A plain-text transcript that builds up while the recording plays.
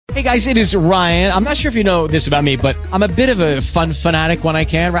Hey guys, it is Ryan. I'm not sure if you know this about me, but I'm a bit of a fun fanatic when I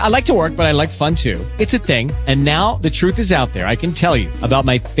can. I like to work, but I like fun too. It's a thing. And now the truth is out there. I can tell you about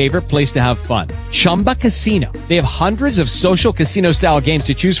my favorite place to have fun. Chumba Casino. They have hundreds of social casino style games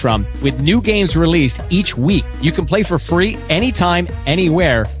to choose from with new games released each week. You can play for free anytime,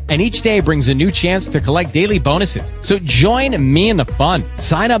 anywhere. And each day brings a new chance to collect daily bonuses. So join me in the fun.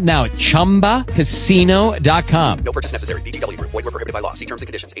 Sign up now at ChumbaCasino.com. No purchase necessary. VGW Group. Void where prohibited by law. See terms and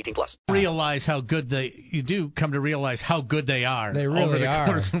conditions. 18+. Realize how good you do come to realize how good they are. They really over the are.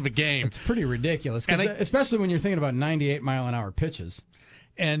 course of the game. It's pretty ridiculous, especially when you're thinking about 98-mile-an-hour pitches.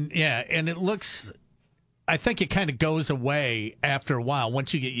 And it looks. I think it kind of goes away after a while.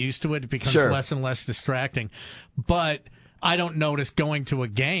 Once you get used to it, it becomes less and less distracting. But I don't notice going to a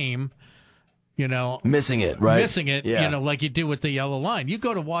game, missing it, right? Missing it, yeah. Like you do with the yellow line. You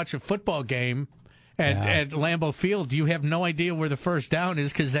go to watch a football game at Lambeau Field, you have no idea where the first down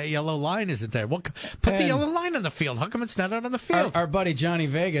is because that yellow line isn't there. Well, put the yellow line on the field. How come it's not out on the field? Our buddy Johnny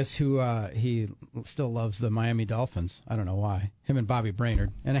Vegas, who he still loves the Miami Dolphins. I don't know why. Him and Bobby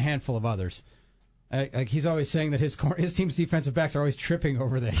Brainerd and a handful of others. He's always saying that his team's defensive backs are always tripping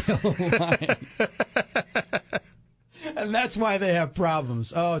over the yellow line. And that's why they have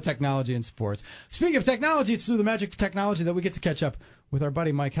problems. Oh, technology in sports. Speaking of technology, it's through the magic of technology that we get to catch up with our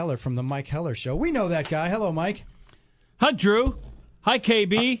buddy Mike Heller from the Mike Heller Show. We know that guy. Hello, Mike. Hi, Drew. Hi,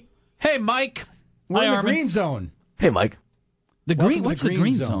 KB. Hey, Mike. We're in the Armin. green zone. Hey, Mike. What's the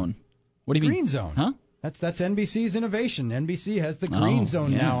green zone? What do you mean? Green zone. Huh? That's NBC's innovation. NBC has the green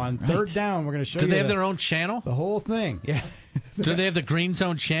zone now on third down. We're going to show you. Do they have their own channel? The whole thing. Yeah. Do they have the green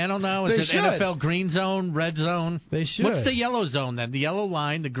zone channel now? Is They it should. NFL green zone, red zone? They should. What's the yellow zone then? The yellow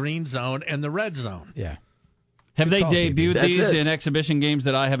line, the green zone, and the red zone. Yeah. Have they call, debuted That's these it. in exhibition games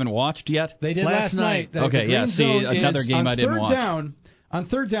that I haven't watched yet? They did last night. The Okay, green yeah, see, zone another is game on I didn't third watch. On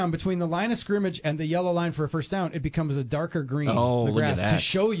third down, between the line of scrimmage and the yellow line for a first down, it becomes a darker green. Oh, the look at grass that. to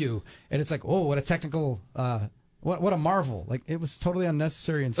show you, and it's like, oh, what a technical, what a marvel! Like it was totally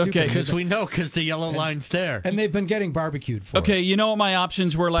unnecessary and stupid. Okay, Because the yellow line's there. and they've been getting barbecued for. Okay, you know what my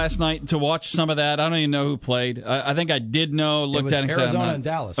options were last night to watch some of that? I don't even know who played. I think I did know, looked was at it and said, Arizona I'm not- and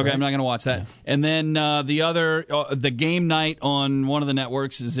Dallas, Okay, right? I'm not going to watch that. Yeah. And then the other, the game night on one of the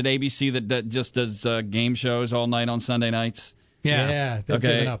networks, is it ABC that just does game shows all night on Sunday nights? Yeah, they've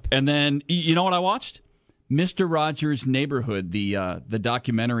given up. And then, you know what I watched? Mr. Rogers' Neighborhood, the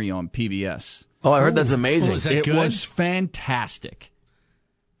documentary on PBS. Oh, I heard that's amazing. Was that It good? was fantastic.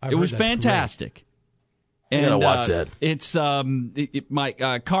 I've It heard was that's fantastic. I gotta watch that. It's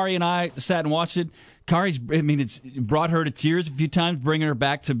Kari and I sat and watched it. It's brought her to tears a few times, bringing her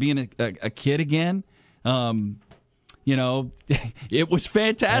back to being a kid again. It was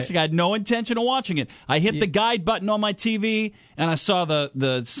fantastic. I had no intention of watching it. I hit the guide button on my TV, and I saw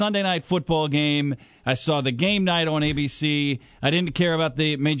the Sunday night football game. I saw the game night on ABC. I didn't care about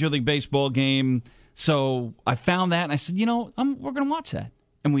the Major League Baseball game. So I found that, and I said, we're going to watch that.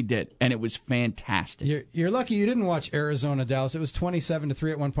 And we did, and it was fantastic. You're lucky you didn't watch Arizona Dallas. It was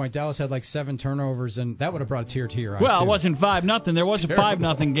 27-3 at one point. Dallas had like 7 turnovers, and that would have brought a tear to your eye. Well, too. it wasn't 5-0. There was a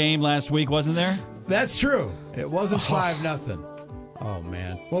 5-0 game last week, wasn't there? That's true. It wasn't 5-0. Oh,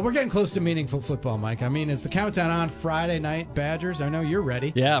 man. Well, we're getting close to meaningful football, Mike. I mean, is the countdown on Friday night, Badgers? I know you're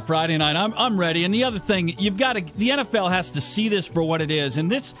ready. Yeah, Friday night. I'm ready. And the other thing, the NFL has to see this for what it is, and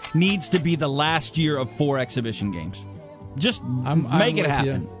this needs to be the last year of 4 exhibition games. Just make it with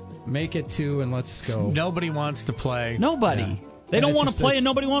happen. you. Make it 2 and let's go. Nobody wants to play. Nobody. Yeah. They And don't it's want to just- play, it's- and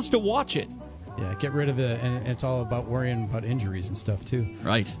nobody wants to watch it. Yeah, get rid of and it's all about worrying about injuries and stuff, too.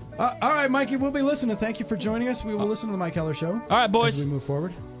 Right. All right, Mikey, we'll be listening. Thank you for joining us. We will listen to the Mike Heller Show. All right, boys. As we move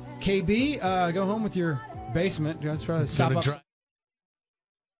forward. KB, go home with your basement. Just try to stop up.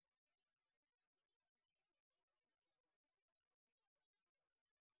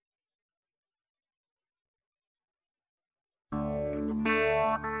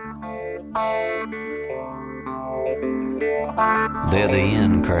 They're the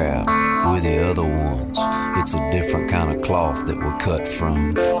in crowd, we're the other ones. It's a different kind of cloth that we're cut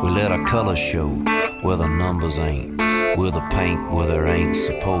from. We let our colors show where the numbers ain't. We're the paint where there ain't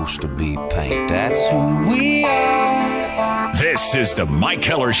supposed to be paint. That's who we are. This is the Mike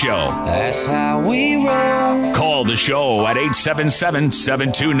Heller Show. That's how we roll. Call the show at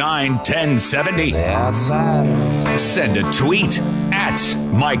 877-729-1070. The outsiders. Send a tweet at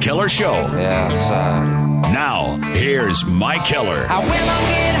Mike Heller Show. The outsiders. Now, here's Mike Heller. Our women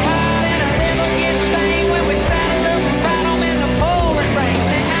get hot and our liver gets stained when we stand up and fight 'em in the pouring rain.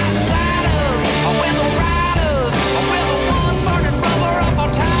 The outsiders, we're the riders, we're the ones burning rubber up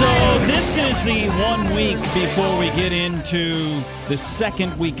our tires. So this is actually 1 week before we get into the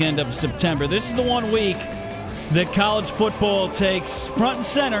second weekend of September. This is the 1 week that college football takes front and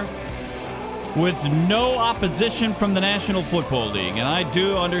center with no opposition from the National Football League. And I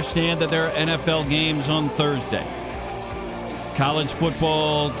do understand that there are NFL games on Thursday. College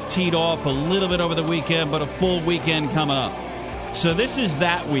football teed off a little bit over the weekend, but a full weekend coming up. So this is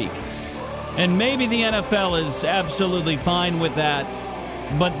that week. And maybe the NFL is absolutely fine with that,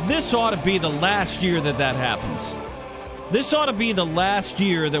 but this ought to be the last year that happens. This ought to be the last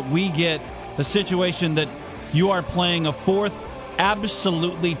year that we get a situation that you are playing a fourth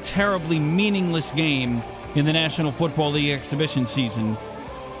absolutely terribly meaningless game in the National Football League exhibition season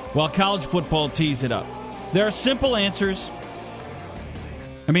while college football tees it up. There are simple answers.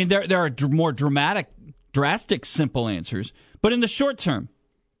 I mean, there are more drastic simple answers. But in the short term,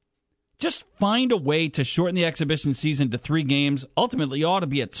 just find a way to shorten the exhibition season to 3 games. Ultimately, you ought to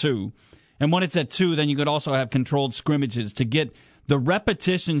be at 2. And when it's at 2, then you could also have controlled scrimmages to get the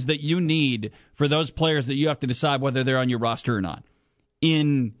repetitions that you need for those players that you have to decide whether they're on your roster or not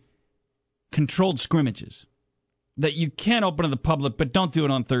in controlled scrimmages that you can't open to the public, but don't do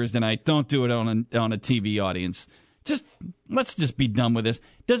it on Thursday night. Don't do it on a TV audience. Let's just be done with this.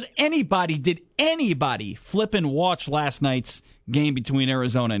 Did anybody flip and watch last night's game between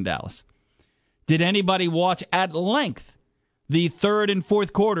Arizona and Dallas? Did anybody watch at length the third and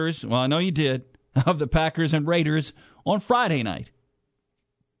fourth quarters, well, I know you did, of the Packers and Raiders on Friday night?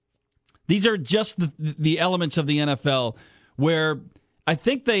 These are just the elements of the NFL where I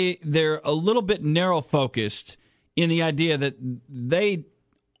think they're a little bit narrow-focused in the idea that they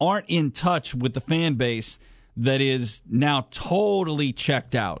aren't in touch with the fan base that is now totally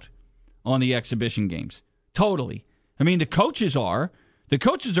checked out on the exhibition games. Totally. I mean, the coaches are. The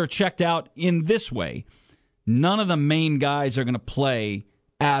coaches are checked out in this way. None of the main guys are going to play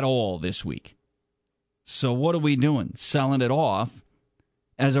at all this week. So what are we doing? Selling it off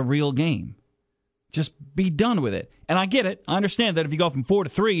as a real game. Just be done with it. And I get it. I understand that if you go from 4 to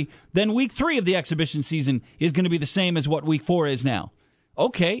 3, then week 3 of the exhibition season is going to be the same as what week 4 is now.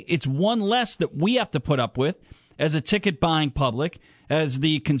 Okay, it's one less that we have to put up with as a ticket-buying public, as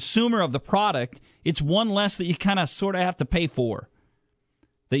the consumer of the product. It's one less that you kind of sort of have to pay for.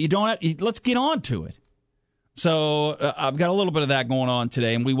 That you don't have, let's get on to it. So I've got a little bit of that going on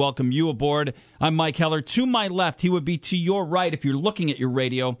today, and we welcome you aboard. I'm Mike Heller. To my left, he would be to your right if you're looking at your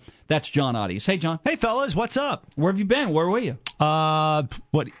radio. That's John Audius. Hey, John. Hey, fellas. What's up? Where have you been? Where were you?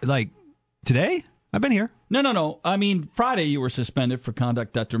 Today? I've been here. No. I mean, Friday you were suspended for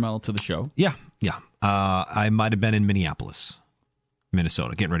conduct detrimental to the show. Yeah. I might have been in Minneapolis,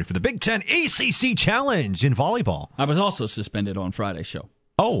 Minnesota, getting ready for the Big Ten ACC Challenge in volleyball. I was also suspended on Friday's show.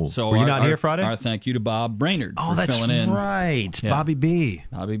 Oh, so were you not here Friday? Our thank you to Bob Brainerd for that's filling in. Right. Yeah. Bobby B.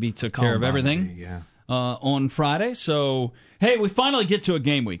 Bobby B took care of everything on Friday. So, hey, we finally get to a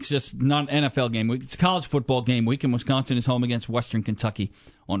game week. It's just not NFL game week. It's college football game week, and Wisconsin is home against Western Kentucky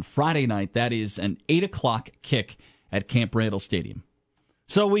on Friday night. That is an 8 o'clock kick at Camp Randall Stadium.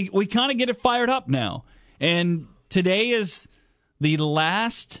 So we kind of get it fired up now. And today is the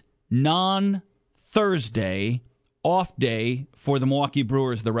last non-Thursday off day for the Milwaukee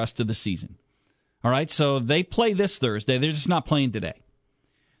Brewers the rest of the season. All right, so they play this Thursday. They're just not playing today.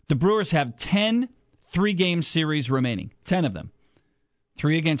 The Brewers have 10 3-game series remaining, 10 of them.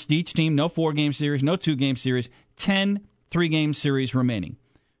 3 against each team, no 4-game series, no 2-game series, 10 3-game series remaining.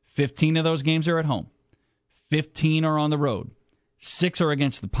 15 of those games are at home. 15 are on the road. 6 are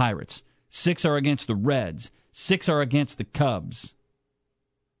against the Pirates. 6 are against the Reds. 6 are against the Cubs.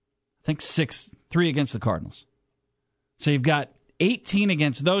 I think 3 against the Cardinals. So you've got 18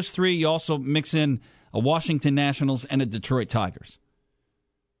 against those 3. You also mix in a Washington Nationals and a Detroit Tigers.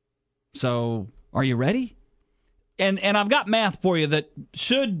 So are you ready? And I've got math for you that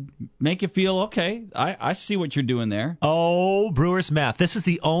should make you feel, okay, I see what you're doing there. Oh, Brewers math. This is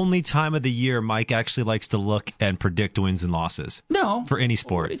the only time of the year Mike actually likes to look and predict wins and losses. No. For any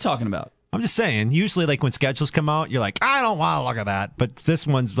sport. What are you talking about? I'm just saying, usually like when schedules come out, you're like, I don't want to look at that. But this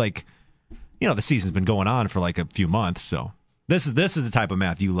one's like, the season's been going on for like a few months, so this is the type of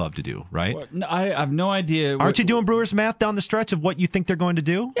math you love to do, right? Well, no, I have no idea. Aren't you doing Brewers math down the stretch of what you think they're going to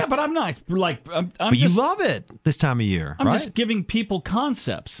do? Yeah, but I'm not But you love it this time of year, I'm right? just giving people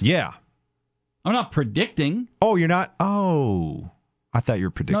concepts. Yeah. I'm not predicting. Oh, you're not? Oh. I thought you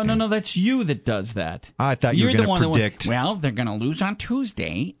were predicting. No, that's you that does that. I thought you were going to predict. Well, they're going to lose on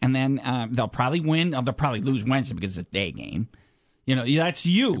Tuesday, and then they'll probably win. They'll probably lose Wednesday because it's a day game. That's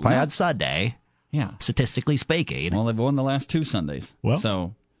you. Play on Sunday. Yeah. Statistically speaking. Well, they've won the last 2 Sundays. Well.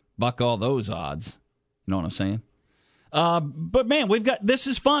 So, buck all those odds. You know what I'm saying? But man, this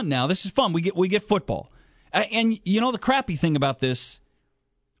is fun now. This is fun. We get football. And you know the crappy thing about this,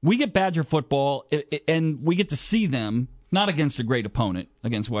 we get Badger football and we get to see them, not against a great opponent,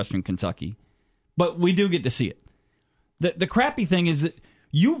 against Western Kentucky, but we do get to see it. The crappy thing is that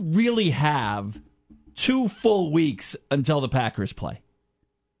you really have 2 full weeks until the Packers play.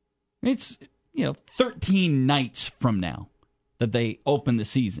 It's 13 nights from now that they open the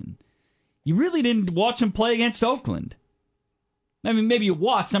season. You really didn't watch them play against Oakland. I mean, maybe you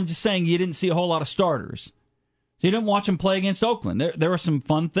watched. I'm just saying you didn't see a whole lot of starters. So you didn't watch them play against Oakland. There were some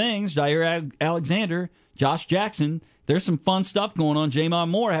fun things. Jair Alexander, Josh Jackson. There's some fun stuff going on. Jamon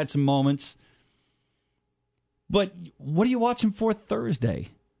Moore had some moments. But what are you watching for Thursday?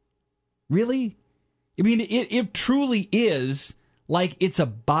 Really? I mean, it truly is like it's a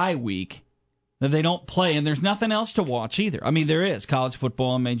bye week that they don't play, and there's nothing else to watch either. I mean, there is college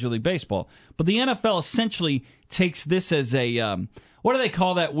football and Major League Baseball. But the NFL essentially takes this as a, what do they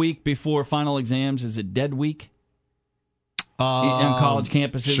call that week before final exams? Is it dead week? On college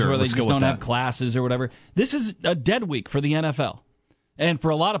campuses where they just don't have classes or whatever. This is a dead week for the NFL. And for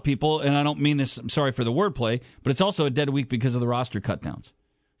a lot of people, and I don't mean this, I'm sorry for the wordplay, but it's also a dead week because of the roster cutdowns.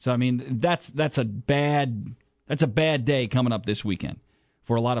 So, I mean, that's a bad day coming up this weekend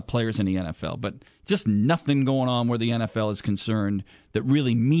for a lot of players in the NFL. But just nothing going on where the NFL is concerned that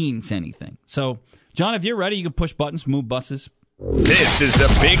really means anything. So, John, if you're ready, you can push buttons, move buses. This is the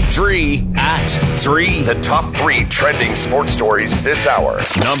Big 3 at 3. The top 3 trending sports stories this hour.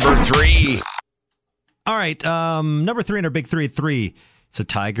 Number 3. All right, number 3 in our Big 3 at 3. So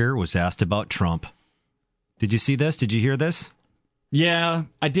Tiger was asked about Trump. Did you see this? Did you hear this? Yeah,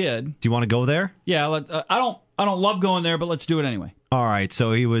 I did. Do you want to go there? Yeah, I don't love going there, but let's do it anyway. All right,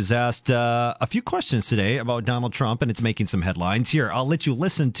 so he was asked a few questions today about Donald Trump, and it's making some headlines. Here, I'll let you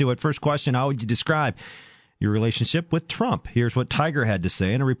listen to it. First question, how would you describe your relationship with Trump? Here's what Tiger had to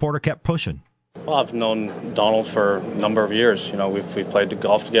say, and a reporter kept pushing. Well, I've known Donald for a number of years. You know, we've played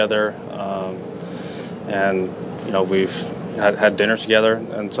golf together, and you know we've had dinner together,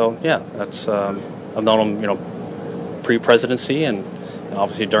 and so yeah, that's I've known him, you know, pre-presidency and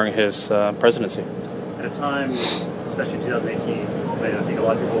obviously during his presidency. At a time, especially in 2018, when I think a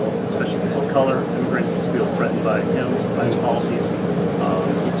lot of people, especially people of color, immigrants, feel threatened by him, by his policies.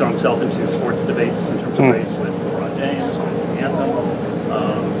 He's thrown himself into sports debates in terms of race with LeBron James, with the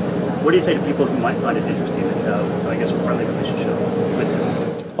anthem. What do you say to people who might find it interesting that you have, I guess, a friendly relationship with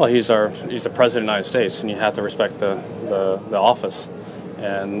him? Well, he's the president of the United States, and you have to respect the office.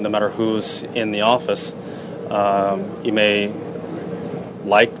 And no matter who's in the office, you may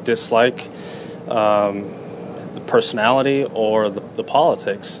dislike the personality or the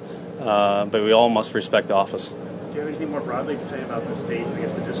politics, but we all must respect the office. Do you have anything more broadly to say about the state, I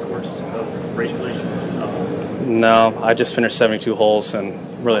guess, the discourse of race relations? No, I just finished 72 holes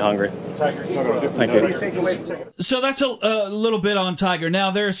and really hungry. Thank you. So that's a little bit on Tiger.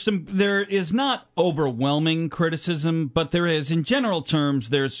 Now, there is not overwhelming criticism, but there is, in general terms,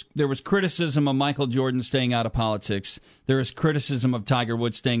 there was criticism of Michael Jordan staying out of politics. There is criticism of Tiger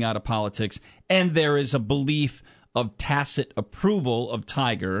Woods staying out of politics, and there is a belief of tacit approval of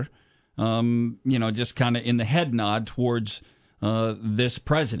Tiger. Just kind of in the head nod towards this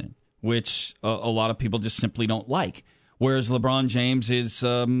president, which a lot of people just simply don't like. Whereas LeBron James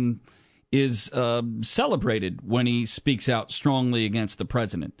is celebrated when he speaks out strongly against the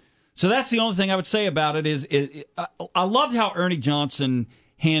president. So that's the only thing I would say about it. I loved how Ernie Johnson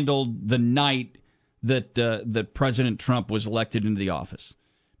handled the night that President Trump was elected into the office.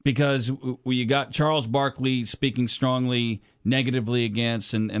 Because you got Charles Barkley speaking strongly, negatively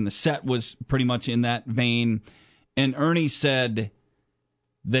against, and the set was pretty much in that vein. And Ernie said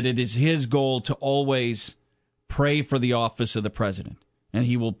that it is his goal to always pray for the office of the president. And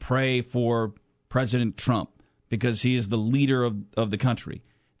he will pray for President Trump because he is the leader of the country.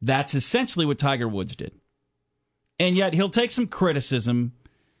 That's essentially what Tiger Woods did. And yet he'll take some criticism.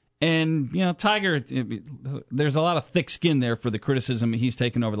 And, Tiger, there's a lot of thick skin there for the criticism he's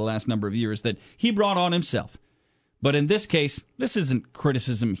taken over the last number of years that he brought on himself. But in this case, this isn't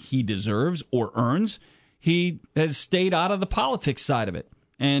criticism he deserves or earns. He has stayed out of the politics side of it.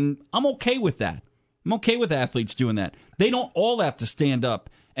 And I'm okay with that. I'm okay with athletes doing that. They don't all have to stand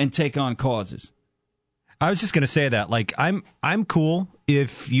up and take on causes. I was just going to say that. Like, I'm cool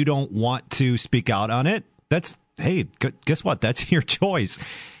if you don't want to speak out on it. Hey, guess what? That's your choice.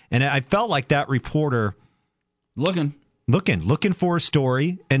 And I felt like that reporter looking for a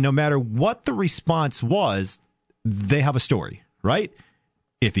story, and no matter what the response was, they have a story, right?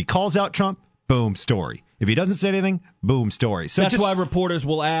 If he calls out Trump, boom, story. If he doesn't say anything, boom, story. So that's why reporters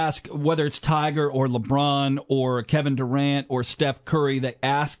will ask, whether it's Tiger or LeBron or Kevin Durant or Steph Curry, they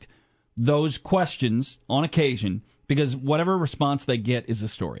ask those questions on occasion because whatever response they get is a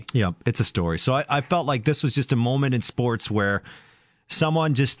story. Yeah, it's a story. So I felt like this was just a moment in sports where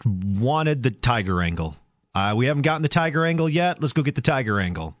someone just wanted the Tiger angle. We haven't gotten the Tiger angle yet. Let's go get the Tiger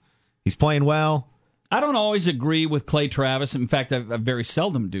angle. He's playing well. I don't always agree with Clay Travis. In fact, I very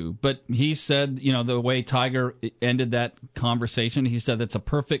seldom do. But he said, the way Tiger ended that conversation, he said that's a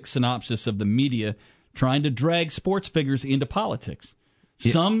perfect synopsis of the media trying to drag sports figures into politics.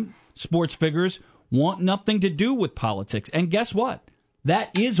 Yeah. Some sports figures want nothing to do with politics. And guess what? That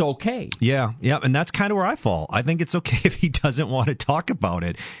is okay. Yeah, and that's kind of where I fall. I think it's okay if he doesn't want to talk about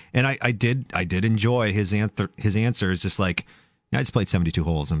it. And I did enjoy his answer. His answer is just like, I just played 72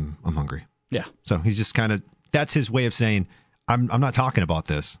 holes. I'm hungry. Yeah. So he's just kind of, that's his way of saying, I'm not talking about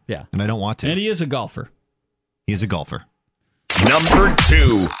this. Yeah. And I don't want to. And he is a golfer. He is a golfer. Number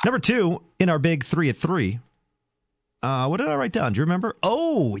two in our big 3 at 3. What did I write down? Do you remember?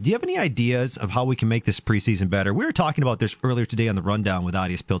 Oh, do you have any ideas of how we can make this preseason better? We were talking about this earlier today on the Rundown with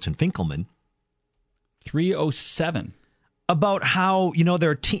Adias Pilch and Finkelman. 3:07. About how,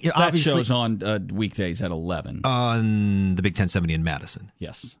 there are teams. That show's on weekdays at 11. On the Big 1070 in Madison.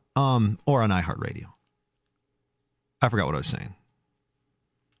 Yes. Or on iHeartRadio. I forgot what I was saying.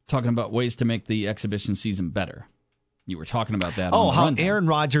 Talking about ways to make the exhibition season better. You were talking about that. How Rundown. Aaron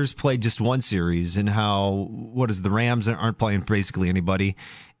Rodgers played just one series and how, the Rams aren't playing basically anybody.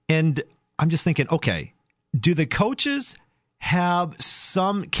 And I'm just thinking, okay, can the coaches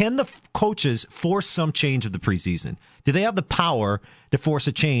force some change of the preseason? Do they have the power to force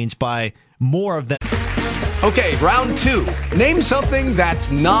a change by more of them? Okay, round 2. Name something that's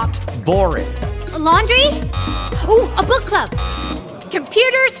not boring. A laundry? Ooh, a book club.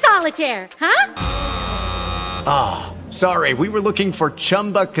 Computer solitaire, huh? Ah, sorry, we were looking for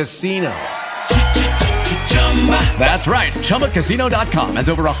Chumba Casino. That's right, ChumbaCasino.com has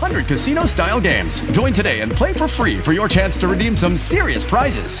over 100 casino-style games. Join today and play for free for your chance to redeem some serious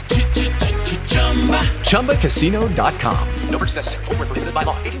prizes. ChumbaCasino.com. No purchase necessary. Void where prohibited by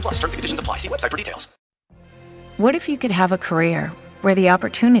law. 18+. Terms and conditions apply. See website for details. What if you could have a career where the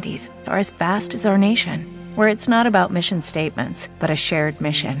opportunities are as vast as our nation, where it's not about mission statements, but a shared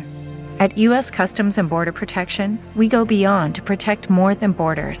mission? At U.S. Customs and Border Protection, we go beyond to protect more than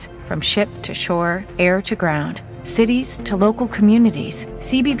borders. From ship to shore, air to ground, cities to local communities,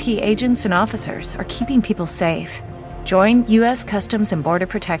 CBP agents and officers are keeping people safe. Join U.S. Customs and Border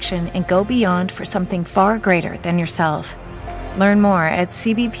Protection and go beyond for something far greater than yourself. Learn more at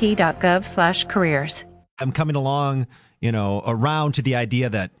cbp.gov/careers. I'm coming along, around to the idea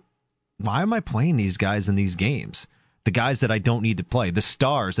that why am I playing these guys in these games? The guys that I don't need to play, the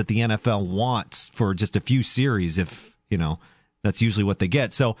stars that the NFL wants for just a few series, if, that's usually what they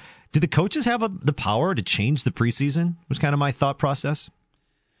get. So do the coaches have the power to change the preseason? Was kind of my thought process.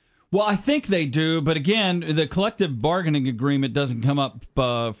 Well, I think they do, but again, the collective bargaining agreement doesn't come up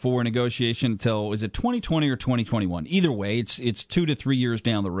for negotiation until, is it 2020 or 2021? Either way, it's 2 to 3 years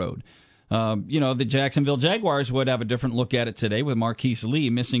down the road. The Jacksonville Jaguars would have a different look at it today with Marquise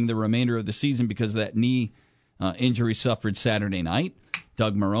Lee missing the remainder of the season because of that knee injury suffered Saturday night.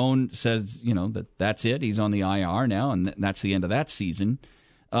 Doug Marrone says, that's it. He's on the IR now, and that's the end of that season.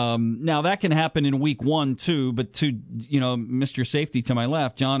 Now, that can happen in week 1, too, but to, Mr. Safety to my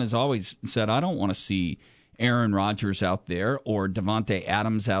left, John has always said, I don't want to see Aaron Rodgers out there or Devontae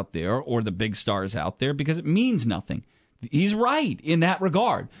Adams out there or the big stars out there because it means nothing. He's right in that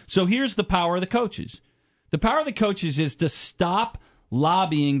regard. So here's the power of the coaches. The power of the coaches is to stop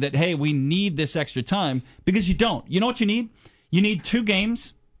lobbying that, hey, we need this extra time, because you don't. You know what you need? You need 2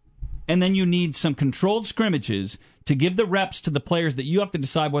 games, and then you need some controlled scrimmages to give the reps to the players that you have to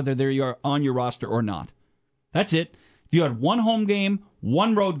decide whether they're on your roster or not. That's it. If you had 1 home game,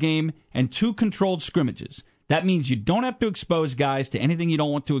 1 road game, and 2 controlled scrimmages, that means you don't have to expose guys to anything you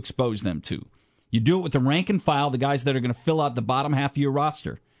don't want to expose them to. You do it with the rank and file, the guys that are going to fill out the bottom half of your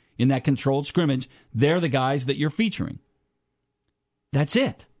roster. In that controlled scrimmage, they're the guys that you're featuring. That's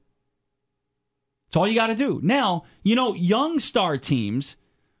it. That's all you got to do. Now, young star teams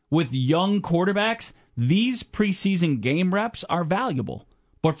with young quarterbacks, these preseason game reps are valuable.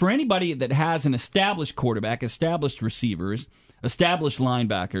 But for anybody that has an established quarterback, established receivers, established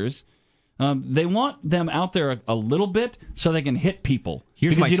linebackers, they want them out there a little bit so they can hit people.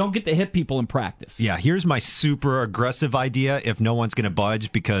 Because you don't get to hit people in practice. Yeah, here's my super aggressive idea if no one's going to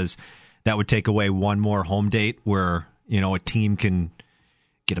budge, because that would take away one more home date where, a team can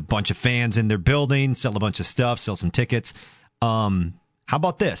get a bunch of fans in their building, sell a bunch of stuff, sell some tickets. How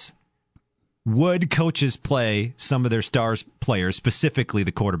about this? would coaches play some of their stars players, specifically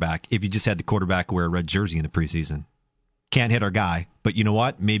the quarterback, if you just had the quarterback wear a red jersey in the preseason? Can't hit our guy, but you know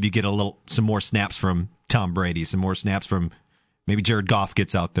what? Maybe you get some more snaps from Tom Brady, some more snaps from maybe Jared Goff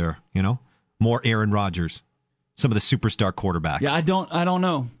gets out there, more Aaron Rodgers, some of the superstar quarterbacks. Yeah, I don't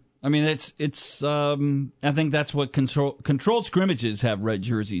know. I mean, it's. I think that's what controlled scrimmages have red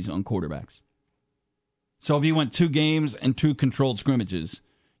jerseys on quarterbacks. So if you went 2 games and 2 controlled scrimmages,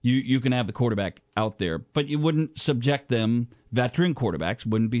 you can have the quarterback out there, but you wouldn't subject them. Veteran quarterbacks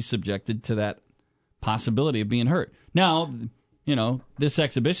wouldn't be subjected to that possibility of being hurt. Now, this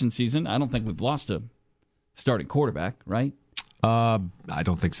exhibition season, I don't think we've lost a starting quarterback, right? I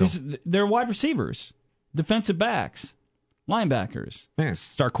don't think so. They're wide receivers, defensive backs, linebackers. Yeah,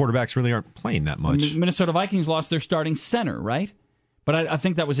 star quarterbacks really aren't playing that much. Minnesota Vikings lost their starting center, right? But I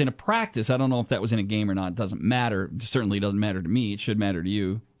think that was in a practice. I don't know if that was in a game or not. It doesn't matter. It certainly doesn't matter to me. It should matter to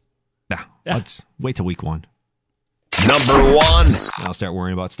you. Nah, let's wait till week 1. Number 1. I'll start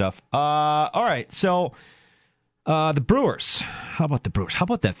worrying about stuff. All right, so the Brewers. How about the Brewers? How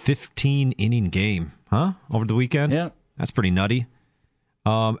about that 15-inning game, over the weekend? Yeah. That's pretty nutty.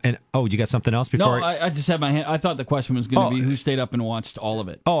 You got something else before? No, I just had my hand. I thought the question was going to be who stayed up and watched all of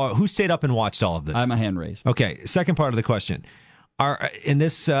it. Oh, who stayed up and watched all of it? I have my hand raised. Okay, second part of the question. In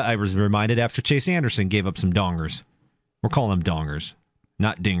this, I was reminded after Chase Anderson gave up some dongers. We're calling them dongers,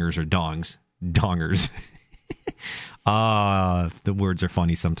 not dingers or dongs. Dongers. The words are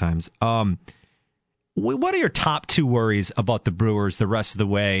funny sometimes. What are your top 2 worries about the Brewers the rest of the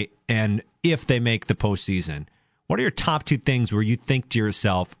way, and if they make the postseason? What are your top 2 things where you think to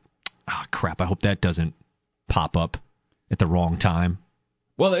yourself, oh, crap, I hope that doesn't pop up at the wrong time?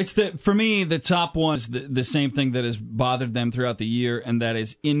 Well, for me, the top one is the same thing that has bothered them throughout the year, and that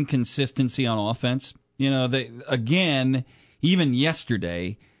is inconsistency on offense. Even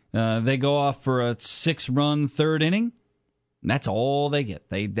yesterday, they go off for a 6-run third inning. And that's all they get.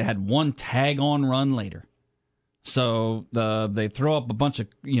 They had 1 tag-on run later. So they throw up a bunch of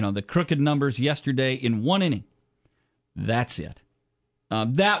the crooked numbers yesterday in 1 inning. That's it.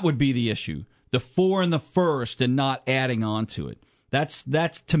 That would be the issue. The 4 in the first and not adding on to it. That's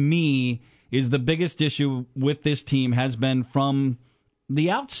to me is the biggest issue with this team has been from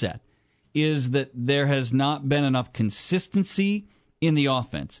the outset, is that there has not been enough consistency in the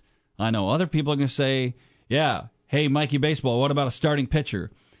offense. I know other people are going to say, yeah, hey, Mikey Baseball, what about a starting pitcher?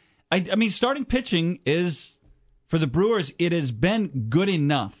 I mean, starting pitching is, for the Brewers, it has been good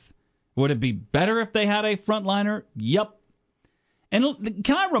enough. Would it be better if they had a frontliner? Yep. And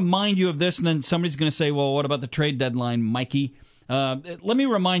can I remind you of this? And then somebody's going to say, well, what about the trade deadline, Mikey? Let me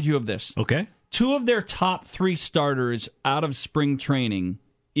remind you of this. Okay. 2 of their top 3 starters out of spring training,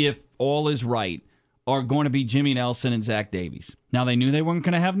 if all is right, are going to be Jimmy Nelson and Zach Davies. Now, they knew they weren't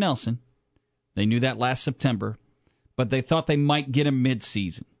going to have Nelson. They knew that last September. But they thought they might get him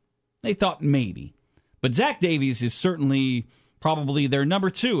mid-season. They thought maybe. But Zach Davies is certainly probably their number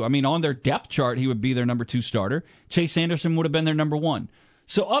 2. I mean, on their depth chart, he would be their number 2 starter. Chase Anderson would have been their number 1.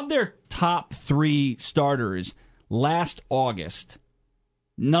 So of their top 3 starters last August,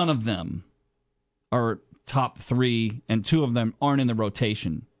 none of them are top 3, and 2 of them aren't in the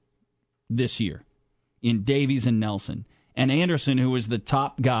rotation this year, in Davies and Nelson. And Anderson, who is the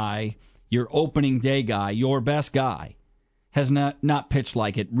top guy, your opening day guy, your best guy, has not pitched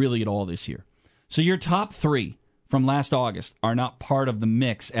like it really at all this year. So your top 3 from last August are not part of the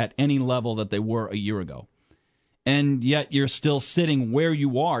mix at any level that they were a year ago. And yet you're still sitting where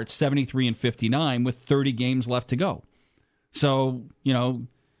you are at 73 and 59 with 30 games left to go. So,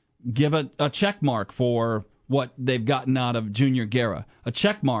 give a check mark for what they've gotten out of Junior Guerra, a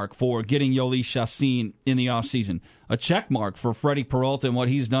check mark for getting Yoeli Chassin in the offseason, a check mark for Freddie Peralta and what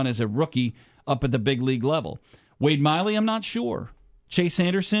he's done as a rookie up at the big league level. Wade Miley, I'm not sure. Chase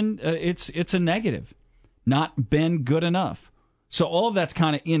Anderson, it's a negative. Not been good enough. So all of that's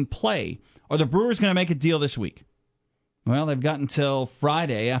kind of in play. Are the Brewers going to make a deal this week? Well, they've got until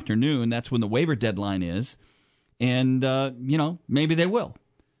Friday afternoon. That's when the waiver deadline is. And, maybe they will.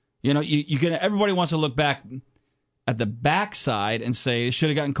 Everybody wants to look back at the backside and say they should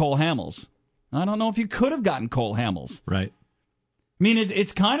have gotten Cole Hamels. I don't know if you could have gotten Cole Hamels. Right. I mean,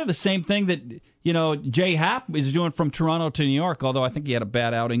 it's kind of the same thing that, Jay Happ is doing from Toronto to New York, although I think he had a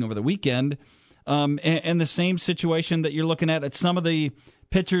bad outing over the weekend. And the same situation that you're looking at some of the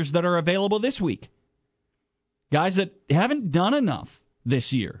pitchers that are available this week. Guys that haven't done enough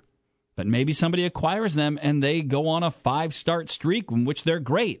this year. But maybe somebody acquires them and they go on a 5-start streak in which they're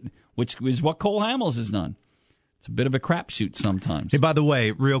great, which is what Cole Hamels has done. It's a bit of a crapshoot sometimes. Hey, by the way,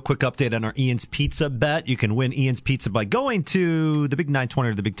 real quick update on our Ian's Pizza bet. You can win Ian's Pizza by going to the Big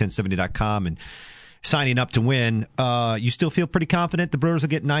 920 or the Big1070.com and signing up to win. You still feel pretty confident the Brewers will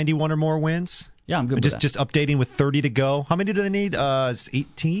get 91 or more wins? Yeah, I'm good with that. Just updating with 30 to go. How many do they need?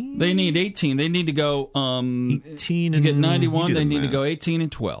 18? They need 18. They need to go 18 to get 91. They need to go 18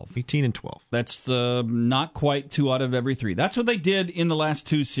 and 12. 18 and 12. That's not quite 2 out of every 3. That's what they did in the last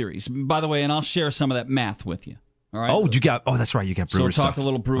 2 series. By the way, and I'll share some of that math with you. All right. That's right. You got Brewers So talk stuff. a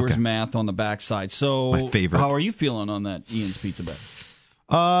little Brewers Okay. math on the backside. So my favorite. How are you feeling on that Ian's Pizza bet?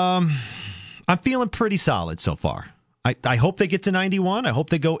 I'm feeling pretty solid so far. I hope they get to 91. I hope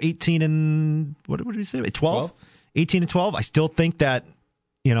they go 18 and what did we say? 12? 18 and 12. I still think that,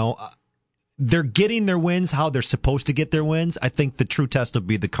 they're getting their wins how they're supposed to get their wins. I think the true test will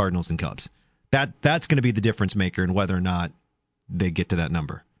be the Cardinals and Cubs. That's going to be the difference maker in whether or not they get to that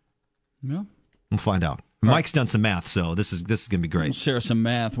number. Yeah. We'll find out. Mike's done some math, so this is going to be great. We'll share some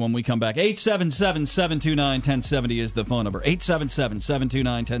math when we come back. 877-729-1070 is the phone number.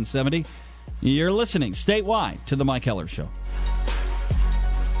 877-729-1070. You're listening statewide to The Mike Heller Show.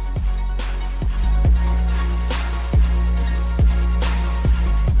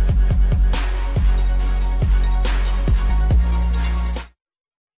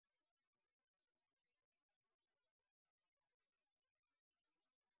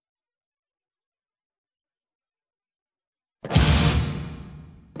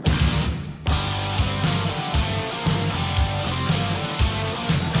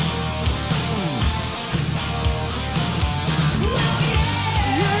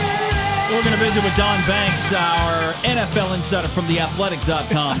 We're going to visit with Don Banks, our NFL insider from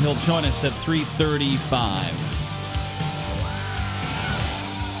theathletic.com. He'll join us at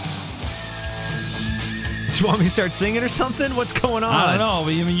 3:35. Do you want me to start singing or something? What's going on? I don't know.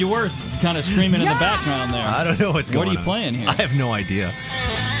 I mean, you were kind of screaming in the background there. I don't know what's going on. What are you playing here? I have no idea.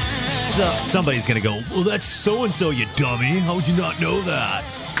 Somebody's going to go, well, that's so-and-so, you dummy. How would you not know that?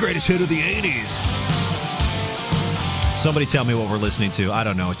 Greatest hit of the 80s. Somebody tell me what we're listening to. I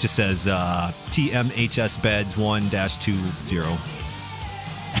don't know. It just says TMHS Beds 1-20.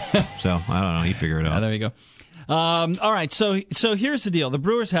 So, I don't know. You figure it out. There you go. All right, so here's the deal. The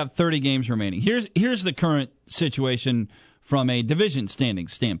Brewers have 30 games remaining. Here's the current situation from a division standing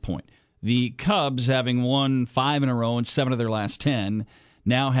standpoint. The Cubs, having won 5 in a row and 7 of their last 10,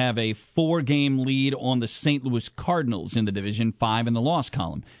 now have a 4-game lead on the St. Louis Cardinals in the division, 5 in the loss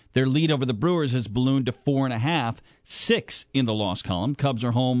column. Their lead over the Brewers has ballooned to 4.5, 6 in the loss column. Cubs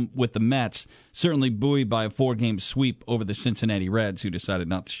are home with the Mets, certainly buoyed by a 4-game sweep over the Cincinnati Reds, who decided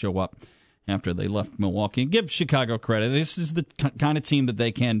not to show up after they left Milwaukee. And give Chicago credit. This is the kind of team that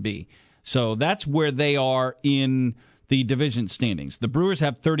they can be. So that's where they are in the division standings. The Brewers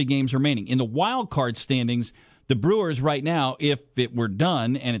have 30 games remaining. In the wild card standings, the Brewers right now, if it were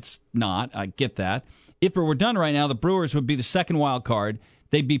done, and it's not, I get that. If it were done right now, the Brewers would be the second wild card.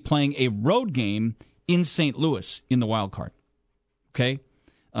 They'd be playing a road game in St. Louis in the wild card. Okay?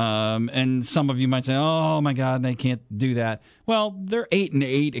 And some of you might say, oh, my God, they can't do that. Well, they're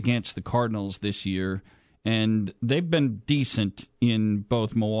 8-8 against the Cardinals this year, and they've been decent in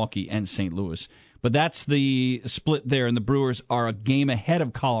both Milwaukee and St. Louis. But that's the split there, and the Brewers are a game ahead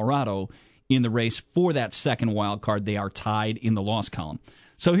of Colorado in the race for that second wild card. They are tied in the loss column.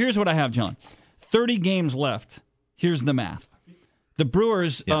 So here's what I have, John. 30 games left. Here's the math. The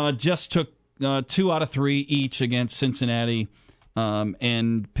Brewers just took 2 out of 3 each against Cincinnati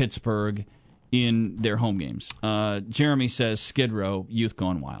and Pittsburgh in their home games. Jeremy says Skid Row, Youth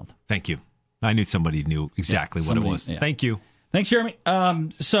Gone Wild. Thank you. I knew somebody knew exactly what it was. Yeah. Thank you. Thanks, Jeremy.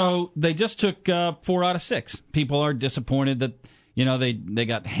 So they just took 4 out of 6. People are disappointed that they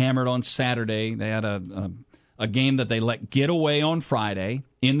got hammered on Saturday. They had a game that they let get away on Friday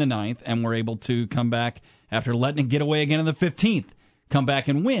in the 9th and were able to come back after letting it get away again in the 15th, come back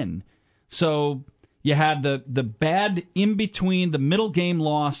and win. So you had the bad in between, the middle game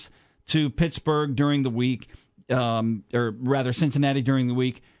loss to Pittsburgh during the week, or rather Cincinnati during the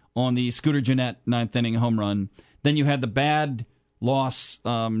week on the Scooter Gennett 9th inning home run. Then you had the bad loss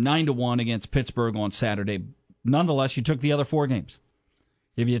 9-1 against Pittsburgh on Saturday. Nonetheless, you took the other 4 games.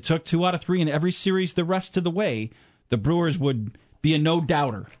 If you took 2 out of 3 in every series the rest of the way, the Brewers would be a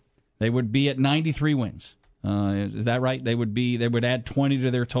no-doubter. They would be at 93 wins. Is that right? They would add 20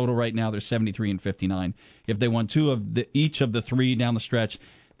 to their total right now. They're 73 and 59. If they won 2 of each of the 3 down the stretch,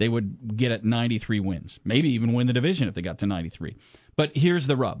 they would get at 93 wins. Maybe even win the division if they got to 93. But here's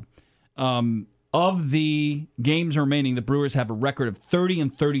the rub. Of the games remaining, the Brewers have a record of 30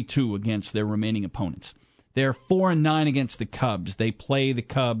 and 32 against their remaining opponents. They're 4-9 against the Cubs. They play the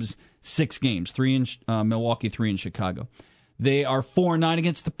Cubs 6 games, 3 in Milwaukee, 3 in Chicago. They are 4-9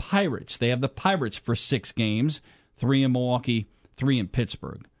 against the Pirates. They have the Pirates for 6 games, 3 in Milwaukee, 3 in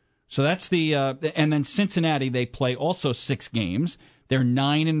Pittsburgh. So that's the and then Cincinnati, they play also 6 games. They're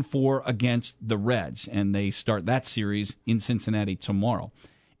 9-4 against the Reds, and they start that series in Cincinnati tomorrow.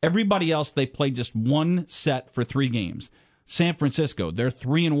 Everybody else, they play just one set for 3 games. San Francisco, they're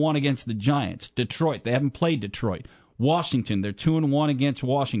 3-1 against the Giants. Detroit, they haven't played Detroit. Washington, they're 2-1 against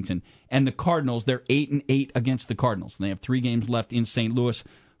Washington. And the Cardinals, they're 8-8 against the Cardinals. And they have 3 games left in St. Louis,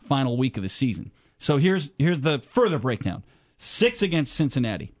 final week of the season. So here's the further breakdown. 6 against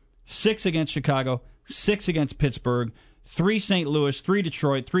Cincinnati, 6 against Chicago, 6 against Pittsburgh, 3 St. Louis, 3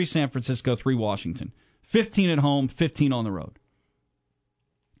 Detroit, 3 San Francisco, 3 Washington. 15 at home, 15 on the road.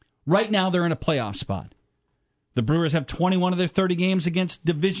 Right now, they're in a playoff spot. The Brewers have 21 of their 30 games against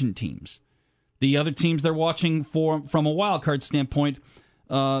division teams. The other teams they're watching for, from a wild card standpoint,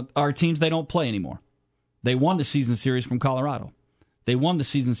 are teams they don't play anymore. They won the season series from Colorado. They won the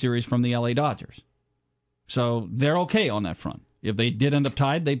season series from the LA Dodgers. So they're okay on that front. If they did end up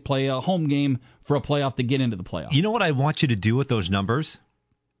tied, they'd play a home game for a playoff to get into the playoff. You know what I want you to do with those numbers?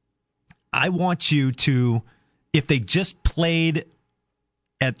 I want you to, if they just played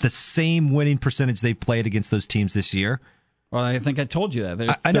at the same winning percentage they've played against those teams this year. Well, I think I told you that. They're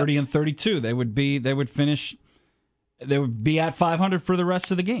 30-32. They would be at 500 for the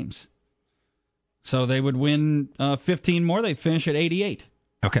rest of the games. So they would win 15 more. They'd finish at 88.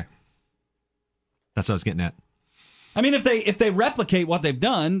 Okay. That's what I was getting at. I mean, if they replicate what they've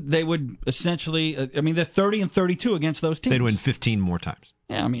done, they would essentially. They're 30-32 against those teams. They'd win 15 more times.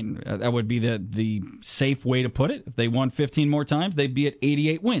 Yeah, I mean that would be the safe way to put it. If they won 15 more times, they'd be at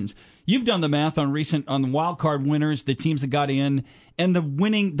 88 wins. You've done the math on the wild card winners, the teams that got in, and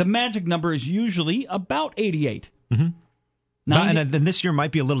the magic number is usually about 88. Mm-hmm. And this year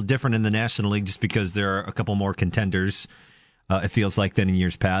might be a little different in the National League just because there are a couple more contenders. It feels like than in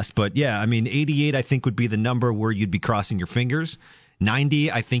years past. But yeah, I mean, 88 I think would be the number where you'd be crossing your fingers.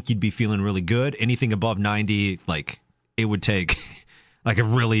 90, I think you'd be feeling really good. Anything above 90, like it would take like a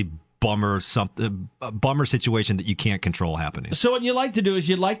really bummer situation that you can't control happening. So what you like to do is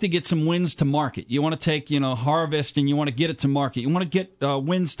you'd like to get some wins to market. You want to take, harvest and you want to get it to market. You want to get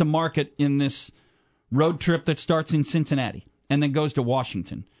wins to market in this road trip that starts in Cincinnati and then goes to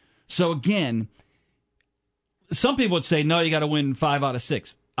Washington. So again, some people would say, no, you got to win 5 out of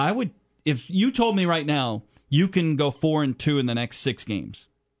 6. I would, if you told me right now, you can go 4-2 in the next 6 games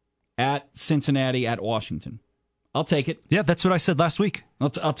at Cincinnati, at Washington. I'll take it. Yeah, that's what I said last week. I'll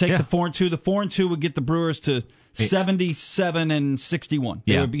take the 4-2. The 4-2 would get the Brewers to 77-61.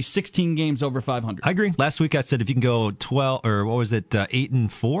 They would be 16 games over 500. I agree. Last week I said if you can go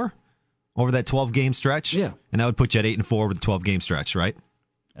 8-4 over that 12-game stretch. Yeah. And that would put you at 8-4 over the 12-game stretch, right?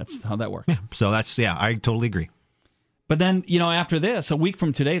 That's how that works. Yeah. So I totally agree. But then, after this, a week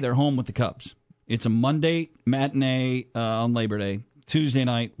from today, they're home with the Cubs. It's a Monday matinee on Labor Day, Tuesday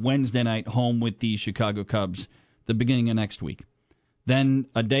night, Wednesday night, home with the Chicago Cubs, the beginning of next week. Then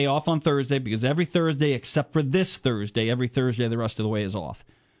a day off on Thursday, because every Thursday except for this Thursday, every Thursday the rest of the way is off.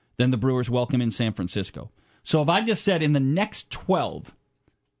 Then the Brewers welcome in San Francisco. So if I just said in the next 12,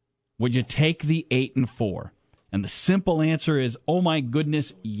 would you take the 8-4? And the simple answer is, oh my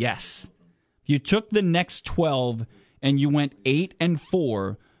goodness, yes. If you took the next 12 and you went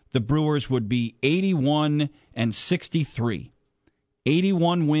 8-4, the Brewers would be 81-63.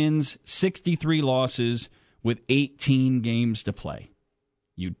 81 wins, 63 losses, with 18 games to play.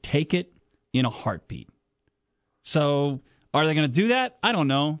 You'd take it in a heartbeat. So, are they going to do that? I don't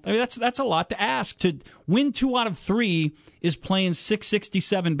know. I mean, that's a lot to ask. To win 2 out of 3 is playing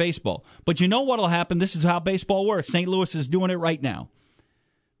 .667 baseball. But you know what'll happen? This is how baseball works. St. Louis is doing it right now.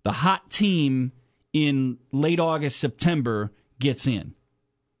 The hot team in late August, September gets in.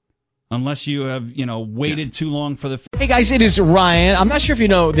 Unless you have, waited too long for the... Hey, guys, it is Ryan. I'm not sure if you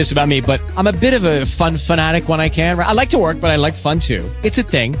know this about me, but I'm a bit of a fun fanatic when I can. I like to work, but I like fun, too. It's a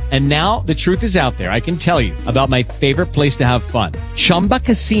thing. And now the truth is out there. I can tell you about my favorite place to have fun. Chumba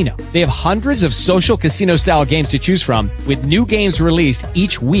Casino. They have hundreds of social casino-style games to choose from with new games released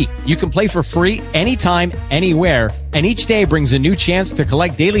each week. You can play for free anytime, anywhere. And each day brings a new chance to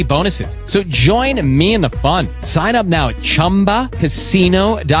collect daily bonuses. So join me in the fun. Sign up now at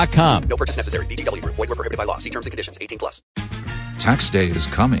ChumbaCasino.com. No purchase necessary. VGW Group. Void where prohibited by law. See terms and conditions. 18+. Tax day is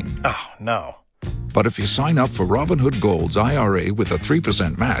coming. Oh, no. But if you sign up for Robinhood Gold's IRA with a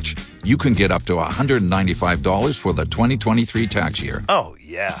 3% match, you can get up to $195 for the 2023 tax year. Oh,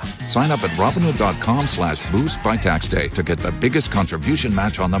 yeah. Sign up at Robinhood.com/boost by tax day to get the biggest contribution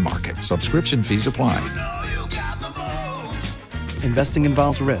match on the market. Subscription fees apply. Investing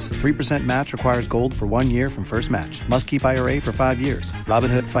involves risk. 3% match requires gold for 1 year from first match. Must keep IRA for 5 years.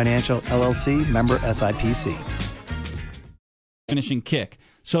 Robinhood Financial, LLC, member SIPC. Finishing kick.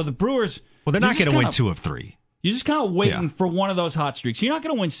 So the Brewers... Well, they're not going to win 2 of 3. You're just kind of waiting for one of those hot streaks. You're not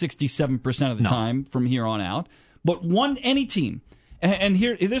going to win 67% of the time from here on out. But any team, and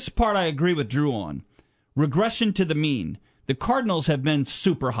here, this part I agree with Drew on, regression to the mean. The Cardinals have been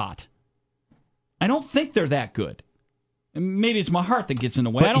super hot. I don't think they're that good. Maybe it's my heart that gets in the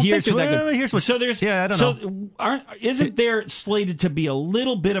way. But I don't think they're that good. I don't know. Isn't there slated to be a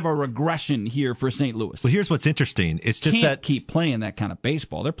little bit of a regression here for St. Louis? Well, here's what's interesting. It's just Can't keep playing that kind of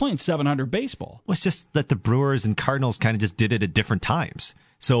baseball. They're playing .700 baseball. Well, it's just that the Brewers and Cardinals kind of just did it at different times.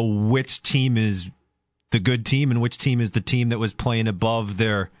 So which team is the good team and which team is the team that was playing above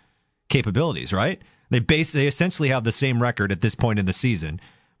their capabilities, right? They essentially have the same record at this point in the season,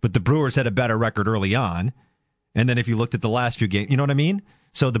 but the Brewers had a better record early on. And then if you looked at the last few games, you know what I mean?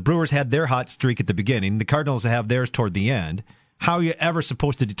 So the Brewers had their hot streak at the beginning. The Cardinals have theirs toward the end. How are you ever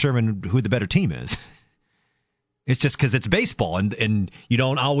supposed to determine who the better team is? It's just because it's baseball, and you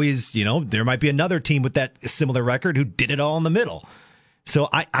don't always, there might be another team with that similar record who did it all in the middle. So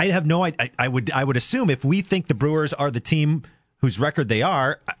I have no idea. I would assume if we think the Brewers are the team whose record they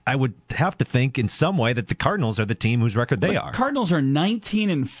are, I would have to think in some way that the Cardinals are the team whose record they are. Cardinals are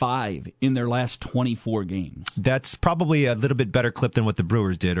 19-5 in their last 24 games. That's probably a little bit better clip than what the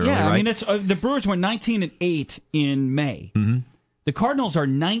Brewers did earlier, right? I mean, it's the Brewers were 19-8 in May. Mm-hmm. The Cardinals are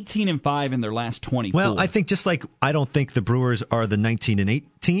 19-5 in their last 24. Well, I think just like I don't think the Brewers are the 19-8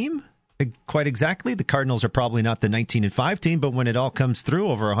 team quite exactly. The Cardinals are probably not the 19-5 team, but when it all comes through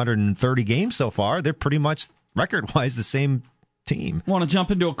over 130 games so far, they're pretty much record-wise the same team. Want to jump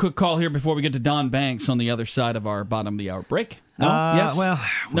into a quick call here before we get to Don Banks on the other side of our bottom of the hour break? No? Yes? Well,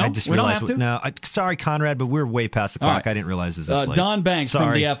 no? I just we realized. Don't have to? No, sorry, Conrad, but we're way past the clock. Right. I didn't realize it was this late. Don Banks from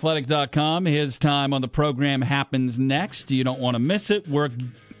theathletic.com. His time on the program happens next. You don't want to miss it. We're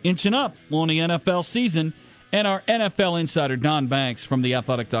inching up on the NFL season. And our NFL insider, Don Banks from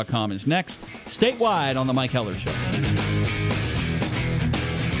theathletic.com, is next. Statewide on the Mike Heller Show.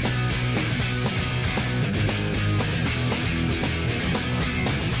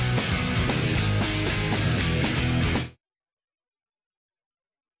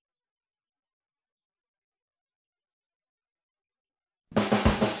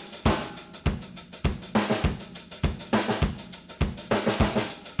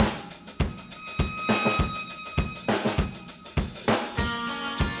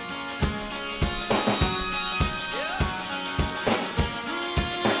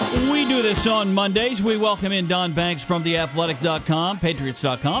 On Mondays, we welcome in Don Banks from theathletic.com,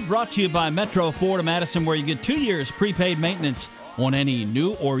 patriots.com, brought to you by Metro Ford of Madison, where you get 2 years prepaid maintenance on any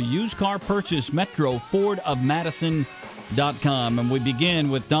new or used car purchase. Metro Ford of Madison.com. And we begin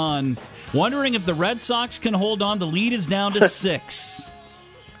with Don wondering if the Red Sox can hold on. The lead is down to 6.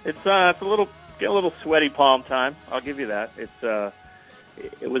 It's a little sweaty palm time. I'll give you that.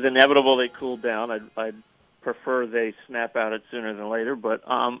 It was inevitable they cooled down. I'd prefer they snap out it sooner than later, but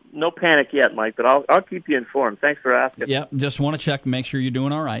no panic yet, Mike, but I'll keep you informed. Thanks for asking. Yeah, just want to check and make sure you're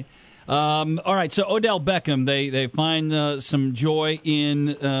doing all right. All right, so Odell Beckham, they find some joy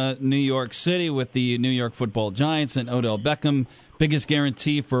in New York City with the New York Football Giants, and Odell Beckham, biggest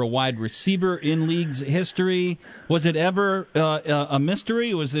guarantee for a wide receiver in league's history. Was it ever a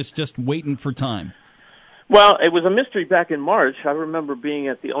mystery, or was this just waiting for time? Well, it was a mystery back in March. I remember being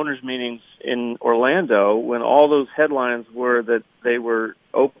at the owners' meetings in Orlando when all those headlines were that they were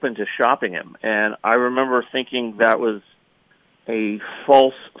open to shopping him. And I remember thinking that was a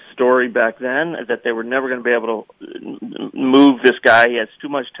false story back then, that they were never going to be able to move this guy. He has too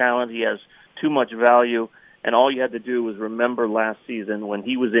much talent. He has too much value. And all you had to do was remember last season when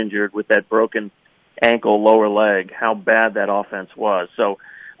he was injured with that broken ankle, lower leg, how bad that offense was. So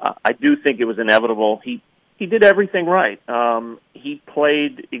I do think it was inevitable. He did everything right. He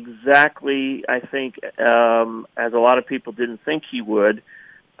played exactly, I think, as a lot of people didn't think he would.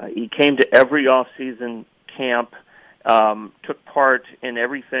 He came to every off-season camp, took part in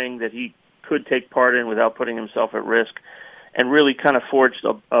everything that he could take part in without putting himself at risk, and really kind of forged,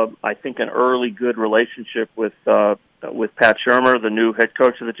 I think, an early good relationship with Pat Shurmur, the new head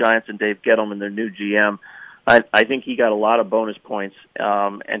coach of the Giants, and Dave Gettleman, their new GM. I think he got a lot of bonus points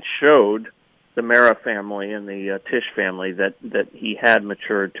and showed the Mara family and the Tisch family that he had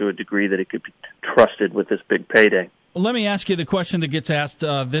matured to a degree that he could be trusted with this big payday. Let me ask you the question that gets asked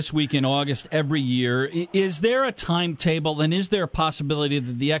this week in August every year. Is there a timetable, and is there a possibility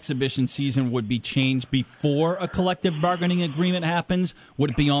that the exhibition season would be changed before a collective bargaining agreement happens?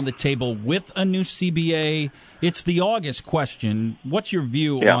 Would it be on the table with a new CBA? It's the August question. What's your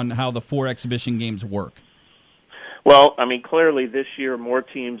view on how the 4 exhibition games work? Well, I mean, clearly this year more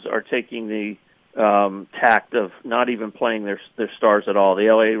teams are taking the tact of not even playing their stars at all. The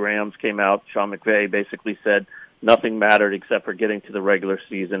LA Rams came out. Sean McVay basically said nothing mattered except for getting to the regular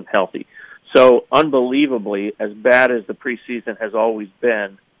season healthy. So, unbelievably, as bad as the preseason has always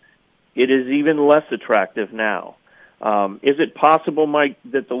been, it is even less attractive now. Is it possible, Mike,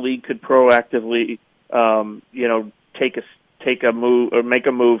 that the league could proactively, take a move or make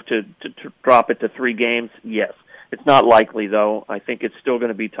a move to drop it to 3 games? Yes. It's not likely, though. I think it's still going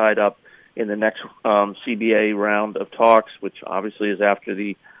to be tied up in the next CBA round of talks, which obviously is after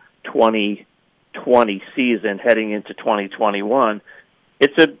the 2020 season, heading into 2021.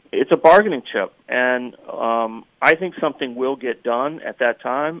 It's a bargaining chip, and I think something will get done at that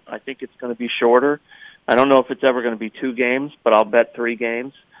time. I think it's going to be shorter. I don't know if it's ever going to be 2 games, but I'll bet 3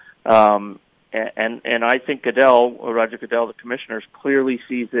 games. And I think Roger Goodell, the commissioner, clearly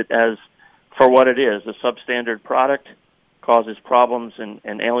sees it as for what it is, a substandard product, causes problems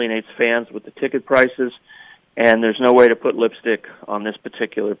and alienates fans with the ticket prices, and there's no way to put lipstick on this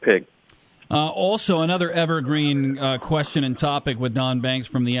particular pig. Also, another evergreen question and topic with Don Banks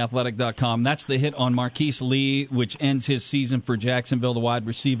from theathletic.com. That's the hit on Marquise Lee, which ends his season for Jacksonville. The wide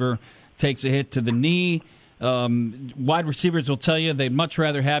receiver takes a hit to the knee. Wide receivers will tell you they'd much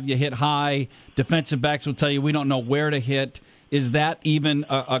rather have you hit high. Defensive backs will tell you we don't know where to hit. Is that even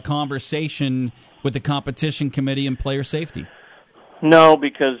a conversation with the competition committee and player safety? No,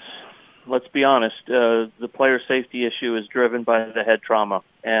 because let's be honest, the player safety issue is driven by the head trauma,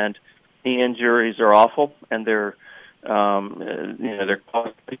 and knee injuries are awful, and they're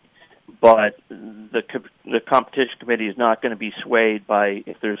costly. But the competition committee is not going to be swayed by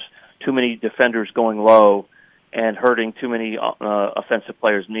if there's too many defenders going low and hurting too many offensive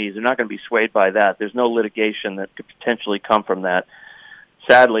players' knees. They're not going to be swayed by that. There's no litigation that could potentially come from that.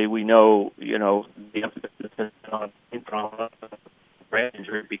 Sadly, we know, the emphasis on trauma, brain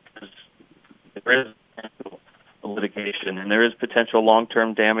injury, because there is potential litigation and there is potential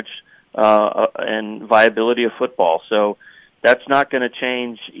long-term damage and viability of football. So that's not going to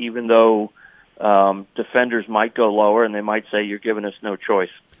change, even though defenders might go lower and they might say, you're giving us no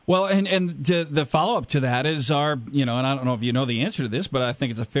choice. Well, and the follow-up to that is and I don't know if you know the answer to this, but I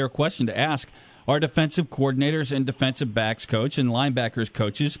think it's a fair question to ask. Our defensive coordinators and defensive backs coach and linebackers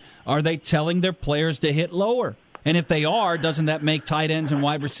coaches, are they telling their players to hit lower? And if they are, doesn't that make tight ends and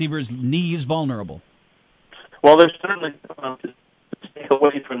wide receivers' knees vulnerable? Well, they're certainly to take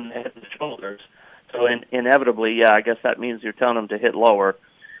away from the head and shoulders. So inevitably, I guess that means you're telling them to hit lower.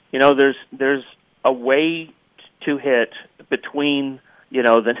 There's a way to hit between,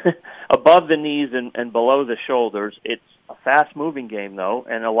 above the knees and below the shoulders. It's a fast-moving game, though,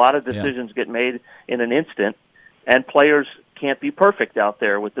 and a lot of decisions get made in an instant, and players can't be perfect out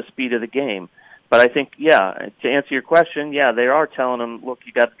there with the speed of the game. But I think, to answer your question, they are telling them, look,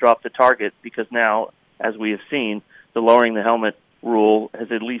 you got to drop the target, because now, as we have seen, the lowering the helmet rule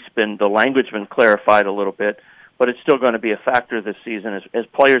has at least the language been clarified a little bit, but it's still going to be a factor this season as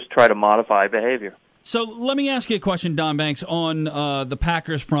players try to modify behavior. So let me ask you a question, Don Banks, on the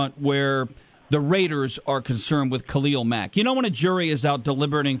Packers front, where the Raiders are concerned with Khalil Mack. When a jury is out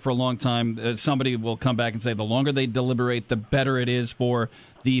deliberating for a long time, somebody will come back and say the longer they deliberate, the better it is for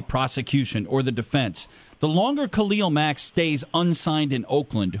the prosecution or the defense. The longer Khalil Mack stays unsigned in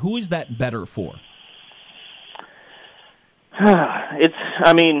Oakland, who is that better for?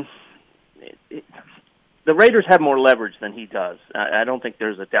 The Raiders have more leverage than he does. I don't think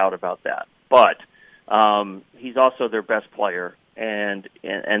there's a doubt about that. But he's also their best player, and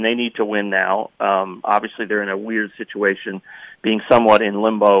they need to win now. Obviously, they're in a weird situation, being somewhat in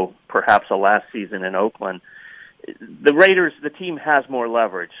limbo, perhaps a last season in Oakland. The Raiders, the team has more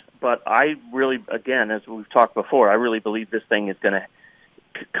leverage, but I really, again, as we've talked before, I really believe this thing is going to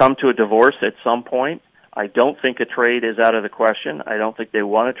come to a divorce at some point. I don't think a trade is out of the question. I don't think they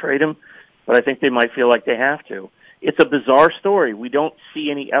want to trade him, but I think they might feel like they have to. It's a bizarre story. We don't see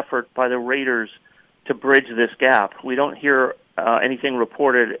any effort by the Raiders to bridge this gap. We don't hear anything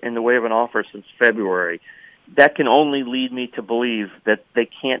reported in the way of an offer since February. That can only lead me to believe that they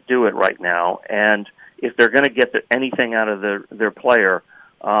can't do it right now. And if they're going to get anything out of their player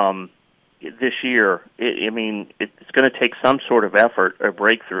this year, it's going to take some sort of effort or